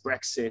happened with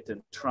Brexit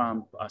and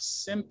Trump are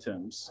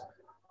symptoms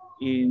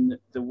in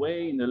the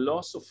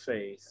loss of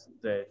faith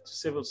that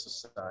civil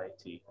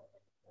society,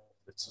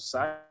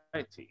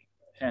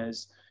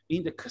 has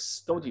in the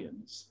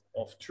custodians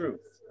of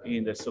truth,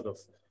 in the sort of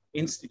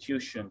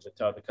institutions that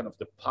are the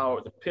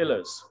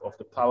pillars of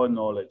the power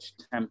knowledge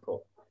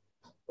temple,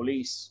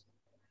 police,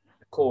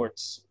 the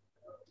courts,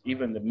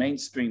 even the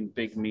mainstream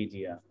big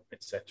media,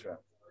 etc.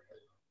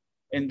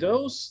 And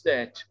those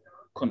that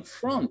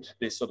confront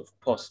this sort of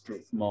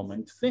post-truth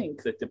moment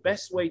think that the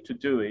best way to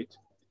do it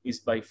is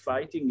by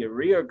fighting a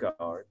rear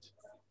guard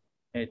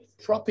and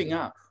propping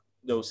up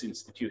those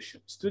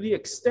institutions to the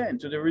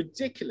extent, to the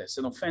ridiculous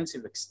and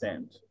offensive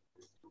extent,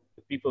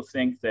 that people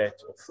think that,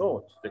 or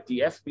thought, that the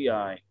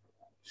FBI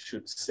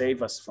should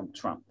save us from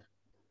Trump.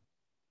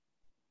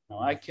 Now,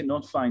 I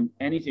cannot find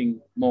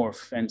anything more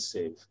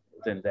offensive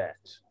than that.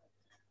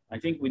 I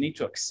think we need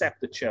to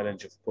accept the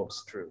challenge of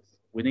post-truth.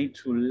 We need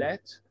to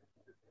let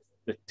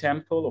the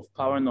temple of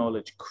power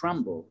knowledge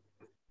crumble,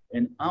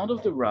 and out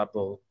of the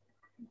rubble,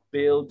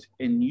 build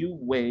a new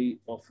way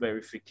of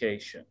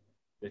verification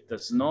that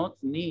does not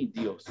need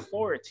the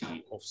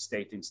authority of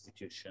state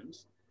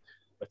institutions,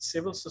 but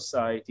civil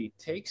society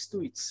takes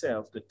to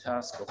itself the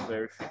task of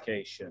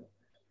verification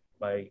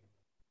by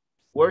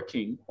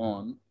working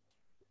on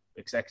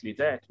exactly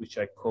that, which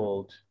I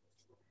called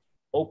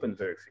open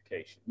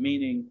verification,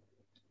 meaning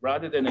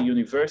rather than a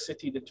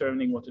university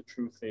determining what the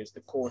truth is,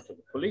 the court or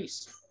the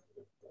police,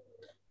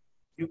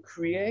 you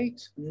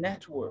create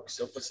networks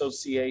of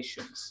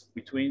associations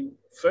between,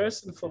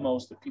 first and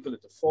foremost, the people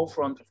at the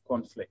forefront of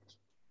conflict,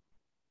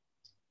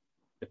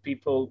 the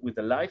people with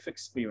the life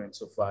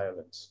experience of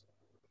violence,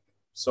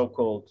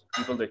 so-called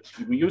people that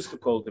we used to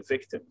call the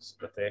victims,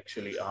 but they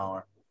actually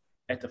are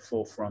at the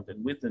forefront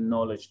and with the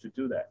knowledge to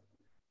do that.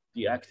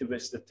 The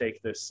activists that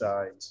take their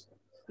sides,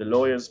 the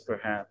lawyers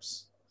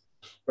perhaps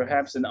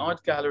an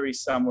art gallery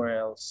somewhere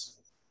else,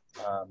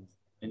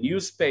 a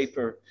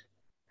newspaper,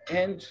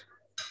 and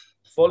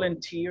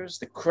volunteers,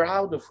 the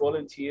crowd of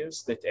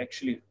volunteers that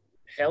actually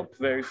help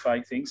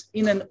verify things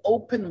in an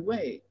open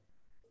way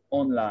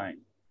online,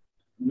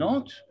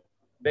 not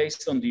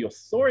based on the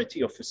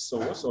authority of a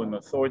source or an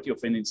authority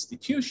of an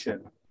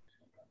institution,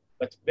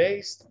 but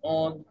based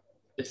on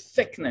the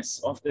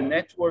thickness of the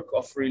network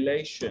of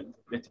relation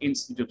that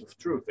Institute of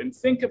Truth. And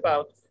think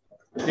about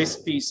this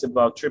piece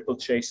about Triple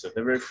Chaser,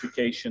 the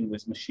verification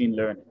with machine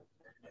learning.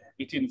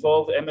 It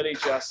involved Emily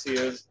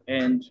Jassiers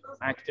and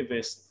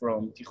activists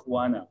from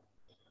Tijuana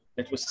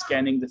that was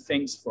scanning the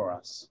things for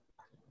us.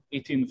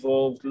 It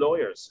involved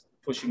lawyers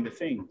pushing the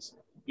things.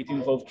 It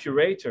involved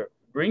curator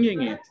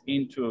bringing it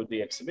into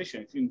the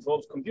exhibition. It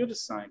involved computer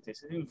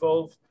scientists. It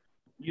involved,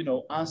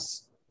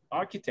 us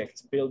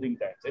architects building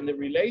that. And the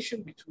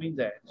relation between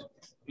that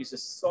is a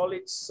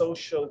solid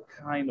social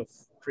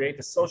create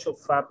a social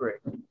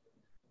fabric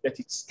that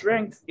its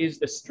strength is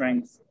the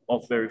strength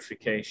of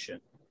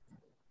verification.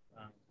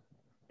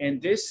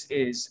 And this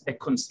is a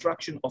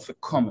construction of a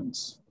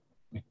commons.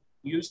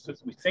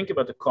 We think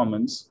about the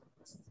commons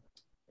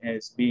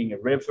as being a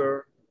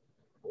river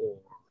or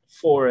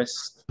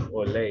forest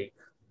or lake,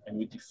 and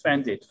we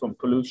defend it from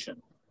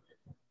pollution.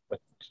 But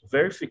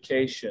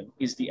verification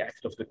is the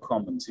act of the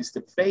commons, is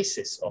the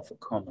basis of a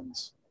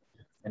commons.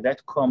 And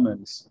that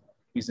commons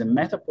is a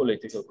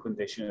metapolitical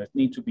condition that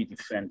needs to be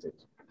defended.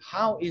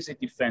 How is it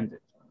defended?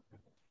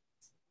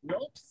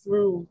 Not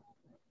through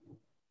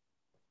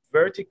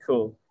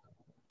vertical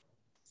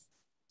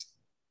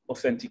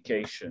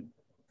authentication,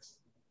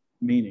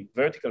 meaning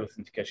vertical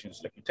authentication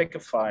is like you take a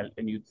file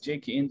and you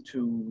dig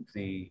into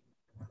the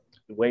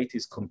way it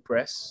is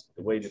compressed,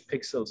 the way the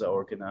pixels are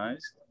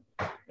organized,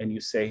 and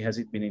you say, has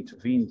it been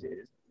intervened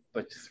in?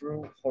 But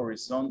through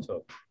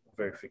horizontal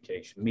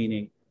verification,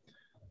 meaning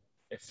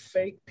a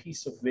fake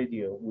piece of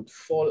video would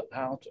fall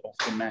out of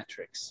the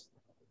matrix,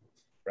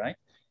 right?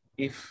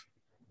 If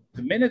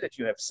the minute that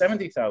you have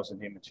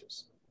 70,000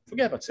 images,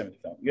 forget about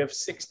 70,000, you have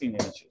 16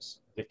 images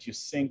that you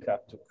sync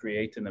up to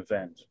create an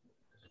event.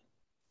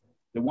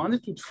 The one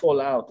that would fall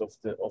out of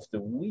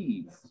the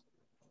weave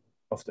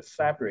of the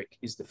fabric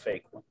is the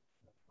fake one,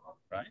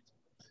 right?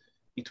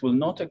 It will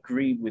not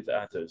agree with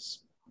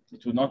others.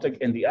 It will not,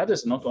 and the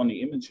others are not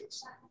only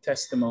images,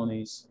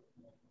 testimonies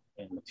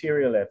and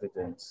material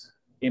evidence,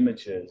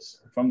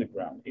 images from the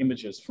ground,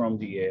 images from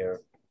the air,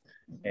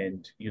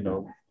 and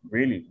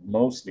really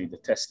mostly the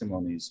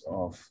testimonies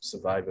of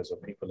survivors or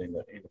people in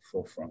the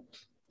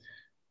forefront.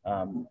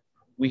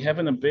 We have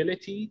an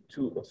ability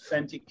to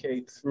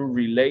authenticate through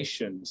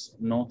relations,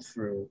 not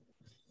through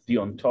the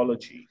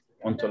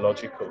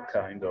ontological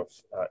kind of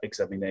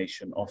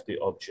examination of the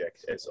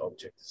object as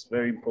object. It's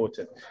very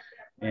important.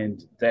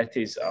 And that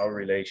is our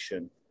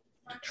relation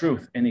to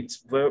truth. And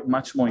it's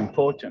much more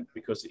important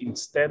because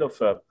instead of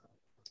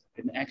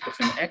an act of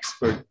an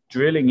expert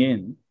drilling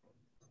in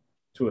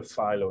to a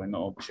file or an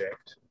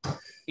object,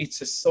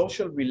 it's a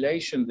social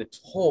relation that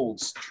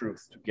holds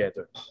truth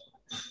together,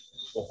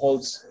 or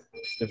holds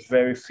the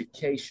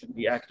verification,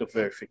 the act of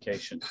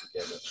verification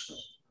together,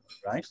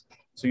 right?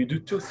 So you do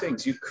two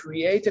things. You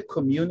create a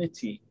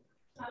community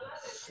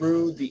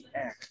through the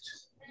act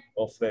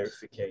of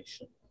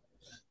verification.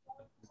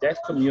 That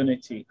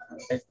community,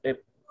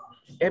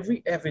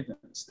 every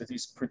evidence that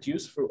is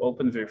produced through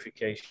open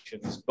verification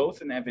is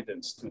both an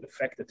evidence to the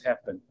fact that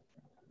happened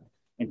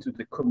and to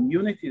the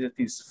community that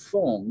is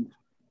formed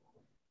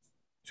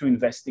to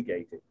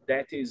investigate it.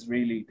 That is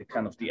really the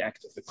kind of the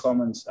act of the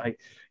commons.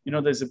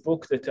 There's a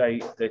book that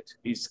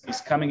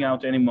is coming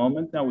out any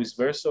moment now with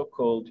Verso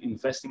called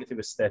Investigative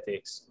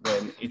Aesthetics,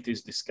 when it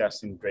is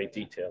discussed in great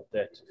detail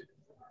that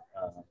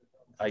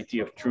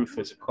idea of truth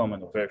as a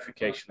common, or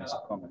verification as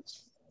a commons.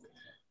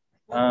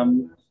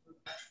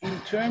 In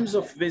terms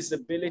of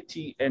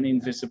visibility and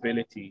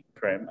invisibility,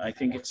 Prem, I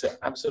think it's an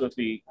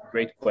absolutely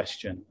great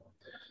question.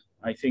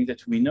 I think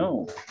that we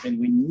know, and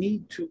we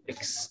need to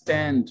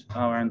extend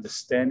our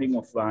understanding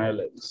of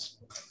violence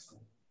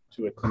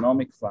to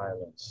economic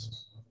violence,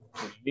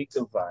 to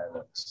legal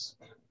violence,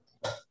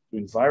 to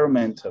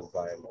environmental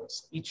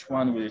violence, each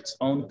one with its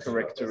own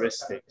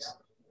characteristics,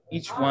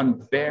 each one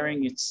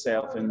bearing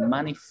itself and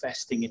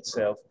manifesting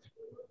itself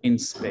in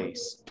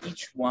space.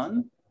 Each one,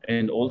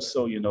 and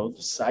also, the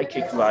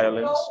psychic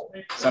violence,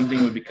 something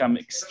we become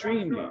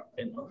extremely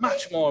and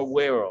much more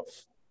aware of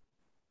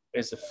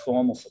as a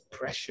form of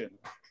oppression,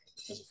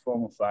 as a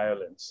form of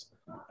violence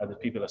that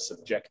people are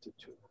subjected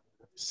to,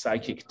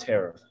 psychic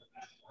terror.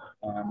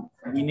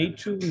 We need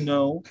to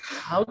know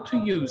how to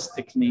use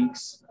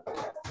techniques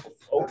of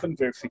open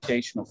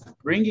verification, of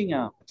bringing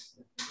out,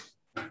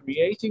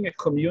 creating a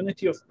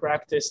community of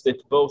practice that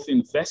both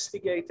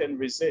investigate and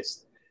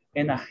resist,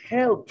 and are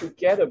held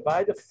together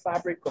by the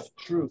fabric of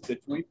truth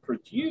that we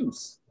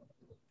produce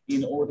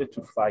in order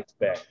to fight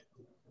back.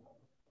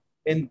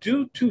 And do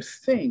two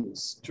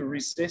things to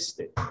resist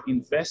it: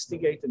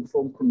 investigate and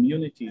form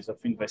communities of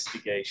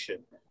investigation.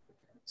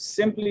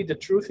 Simply the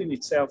truth in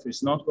itself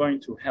is not going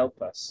to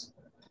help us.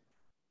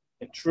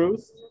 A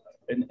truth,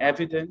 an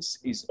evidence,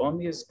 is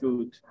only as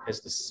good as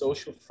the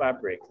social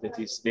fabric that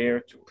is there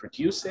to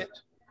produce it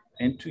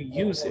and to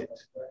use it.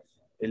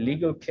 A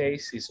legal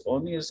case is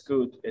only as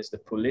good as the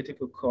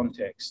political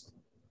context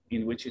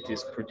in which it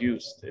is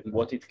produced and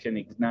what it can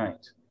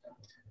ignite.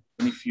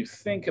 And if you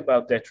think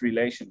about that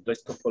relation, that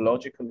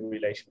topological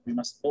relation, we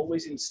must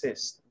always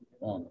insist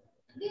on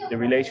the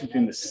relation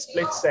between the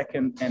split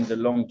second and the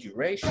long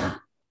duration,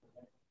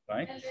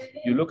 right?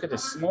 You look at a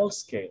small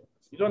scale,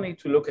 you don't need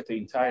to look at the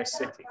entire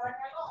city.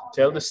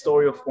 Tell the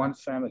story of one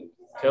family,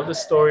 tell the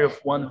story of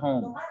one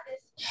home,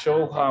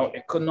 show how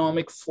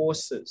economic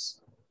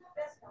forces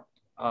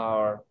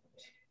are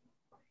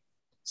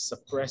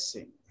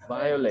suppressing,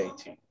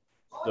 violating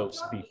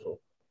those people,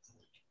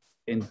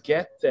 and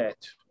get that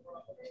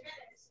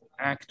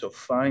act of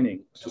finding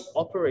to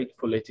operate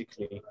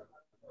politically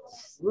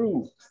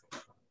through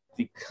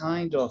the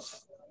kind of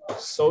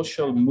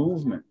social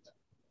movement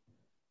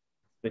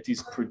that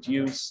is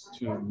produced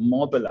to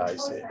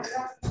mobilize it.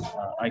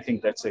 I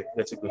think that's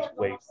a good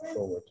way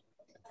forward.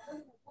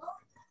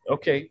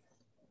 Okay,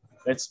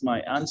 that's my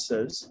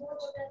answers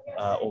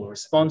or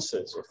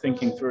responses or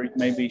thinking through it.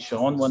 Maybe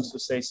Sharon wants to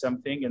say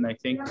something, and I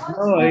think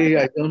no,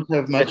 I don't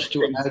have much to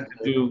add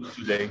to do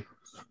today.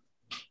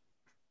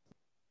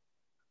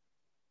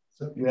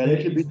 So we are a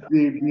little bit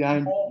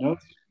behind. No?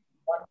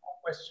 One more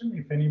question,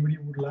 if anybody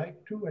would like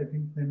to. I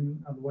think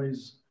then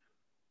otherwise.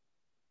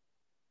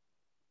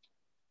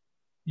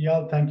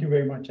 Eyal, thank you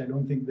very much. I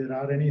don't think there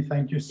are any.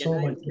 Thank you so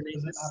much. It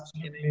was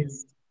absolutely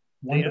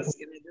wonderful.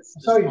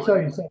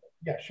 Sorry.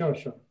 Yeah,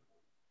 sure.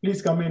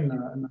 Please come in.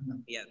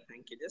 Yeah,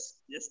 thank you.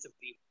 Just a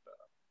brief.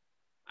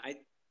 I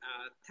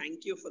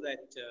thank you for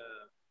that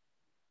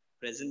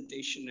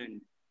presentation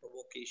and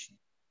provocation.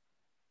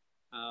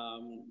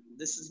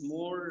 This is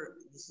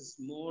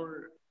more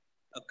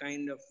a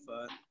kind of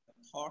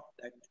thought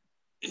that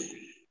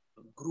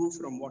grew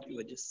from what you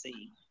were just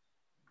saying,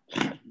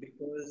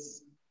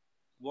 because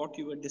what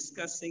you were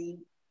discussing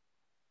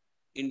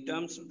in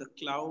terms of the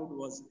cloud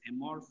was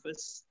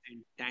amorphous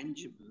and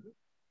tangible,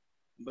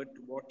 but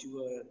what you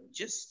were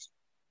just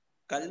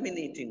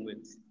culminating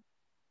with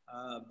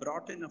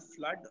brought in a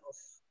flood of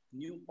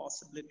new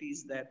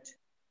possibilities that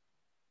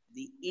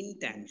the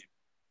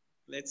intangible,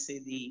 let's say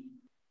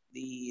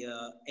the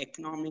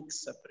economic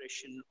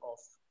suppression of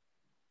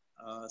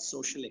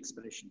social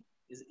expression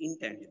is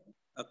intangible.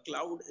 A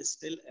cloud is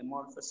still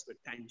amorphous but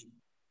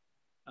tangible.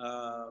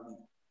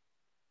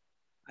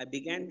 I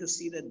began to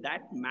see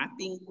that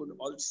mapping could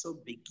also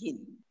begin.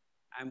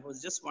 I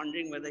was just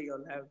wondering whether you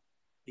all have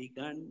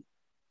begun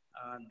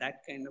that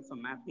kind of a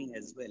mapping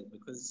as well,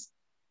 because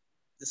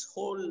this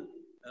whole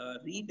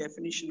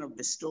redefinition of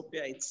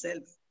dystopia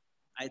itself,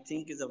 I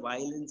think, is a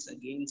violence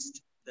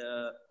against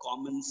the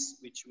commons,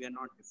 which we are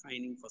not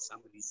defining for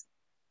some reason.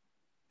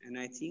 And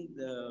I think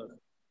the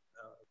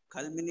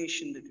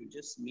culmination that you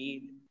just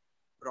made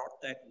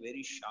brought that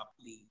very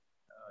sharply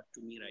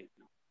to me right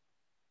now.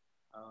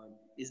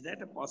 Is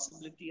that a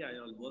possibility? Are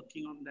you all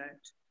working on that,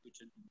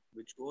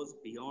 which goes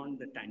beyond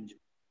the tangible?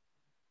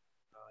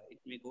 It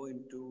may go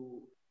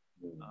into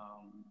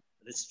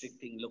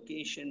restricting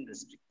location,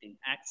 restricting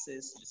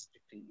access,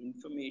 restricting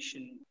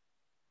information,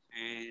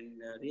 and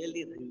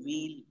really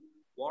reveal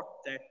what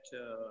that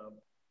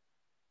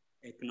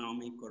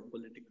economic or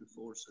political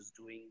force is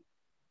doing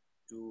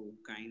to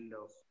kind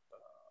of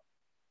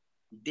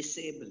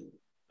disable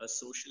a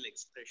social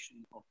expression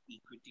of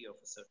equity of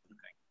a certain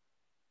kind.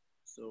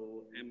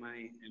 So am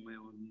I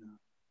on,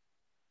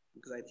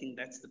 because because I think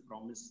that's the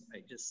promise I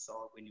just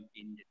saw when you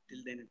ended.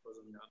 Till then, it was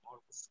on the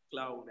amorphous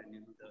cloud,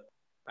 and the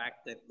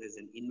fact that there's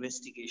an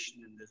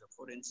investigation and there's a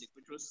forensic,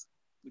 which was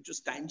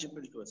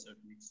tangible to a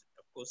certain extent.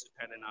 Of course, it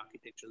had an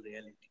architectural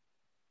reality,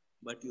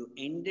 but you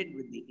ended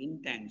with the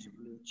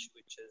intangible, which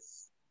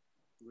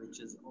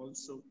is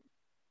also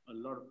a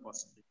lot of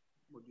possibility.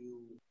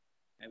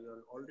 Have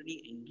you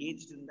already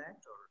engaged in that,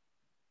 or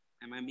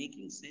am I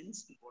making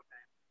sense in what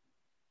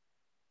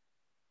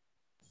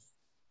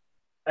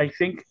I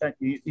think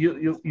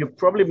you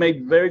probably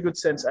made very good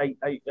sense. I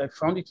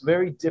found it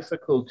very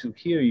difficult to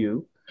hear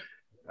you,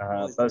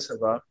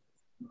 Balsavar,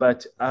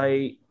 but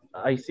I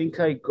think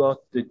I got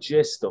the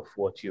gist of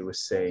what you were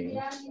saying.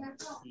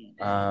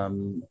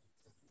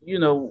 You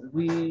know,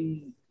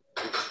 we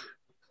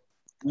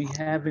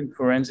have in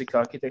forensic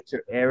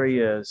architecture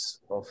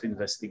areas of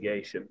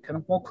investigation, kind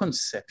of more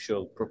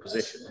conceptual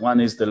proposition. One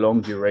is the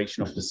long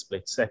duration of the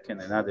split second,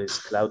 another is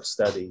cloud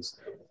studies,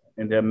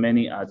 and there are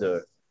many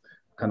other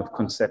kind of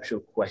conceptual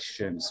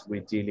questions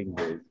we're dealing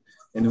with.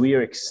 And we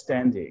are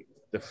extending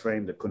the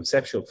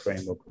conceptual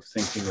framework of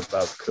thinking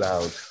about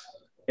cloud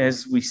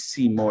as we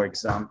see more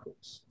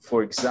examples.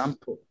 For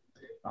example,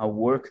 our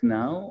work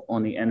now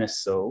on the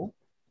NSO,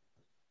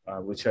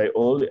 which I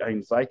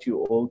invite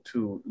you all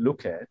to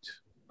look at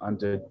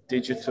under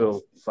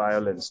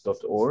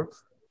digitalviolence.org.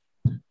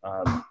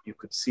 You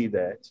could see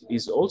that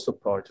is also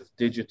part of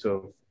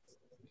digital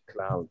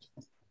cloud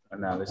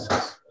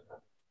analysis.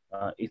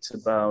 It's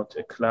about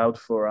a cloud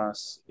for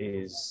us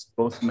is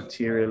both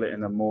material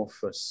and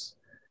amorphous.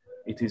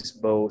 It is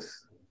both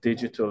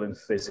digital and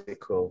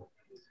physical.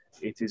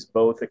 It is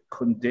both a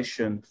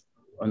condition,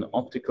 an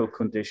optical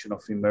condition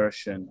of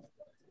immersion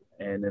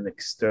and an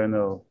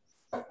external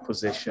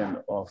position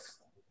of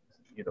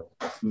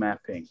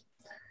mapping.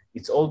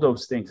 It's all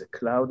those things. A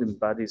cloud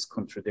embodies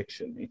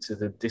contradiction. It's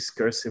a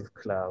discursive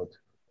cloud.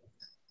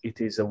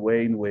 It is a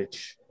way in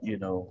which,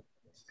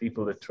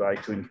 people that try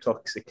to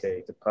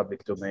intoxicate the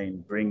public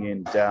domain, bring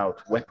in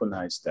doubt,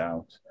 weaponize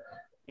doubt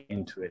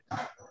into it.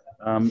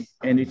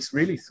 And it's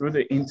really through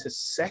the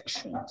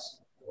intersections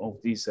of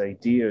these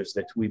ideas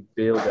that we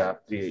build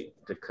up the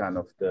kind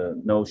of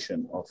the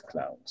notion of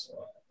clouds.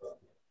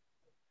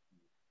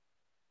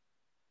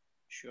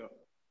 Sure.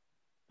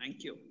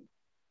 Thank you.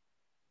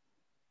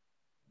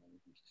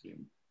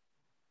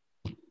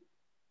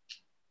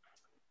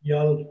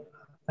 Eyal,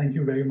 thank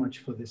you very much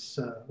for this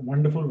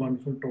wonderful,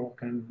 wonderful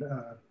talk and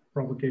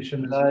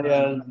provocation, as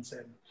Weizman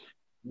said.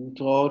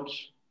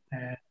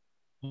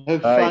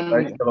 Have fun.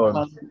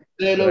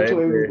 Say hello to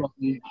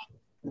everybody.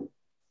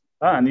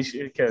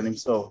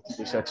 נמסור.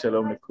 שבת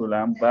שלום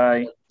לכולם.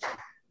 Bye.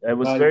 It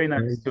was very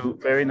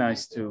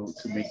nice to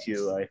meet you.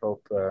 I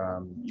hope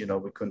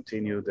we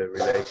continue the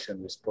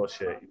relation with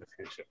Poché in the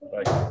future.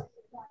 Bye.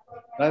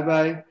 Bye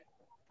bye.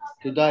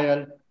 תודה,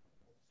 Eyal.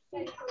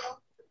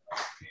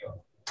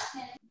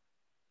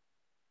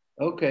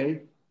 Okay.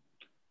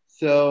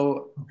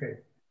 Okay.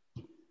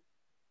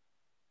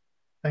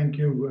 Thank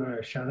you,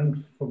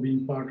 Sharon, for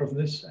being part of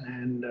this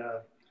and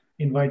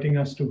inviting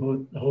us to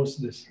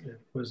host this. It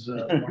was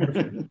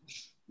wonderful.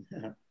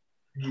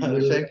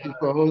 Thank you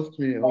for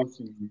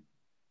hosting me.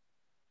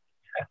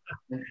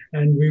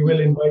 And we will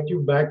invite you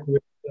back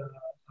with.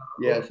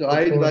 So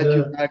I invite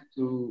you back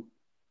to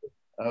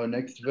our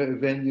next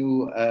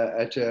venue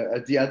at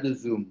the other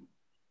Zoom.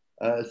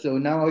 So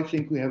now I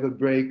think we have a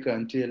break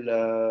until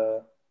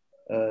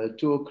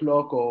 2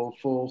 o'clock or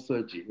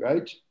 4:30,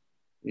 right?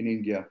 In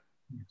India.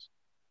 Yes.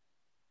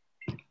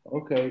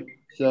 Okay,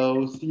 so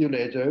see you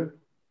later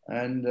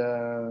and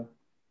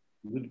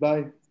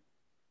goodbye.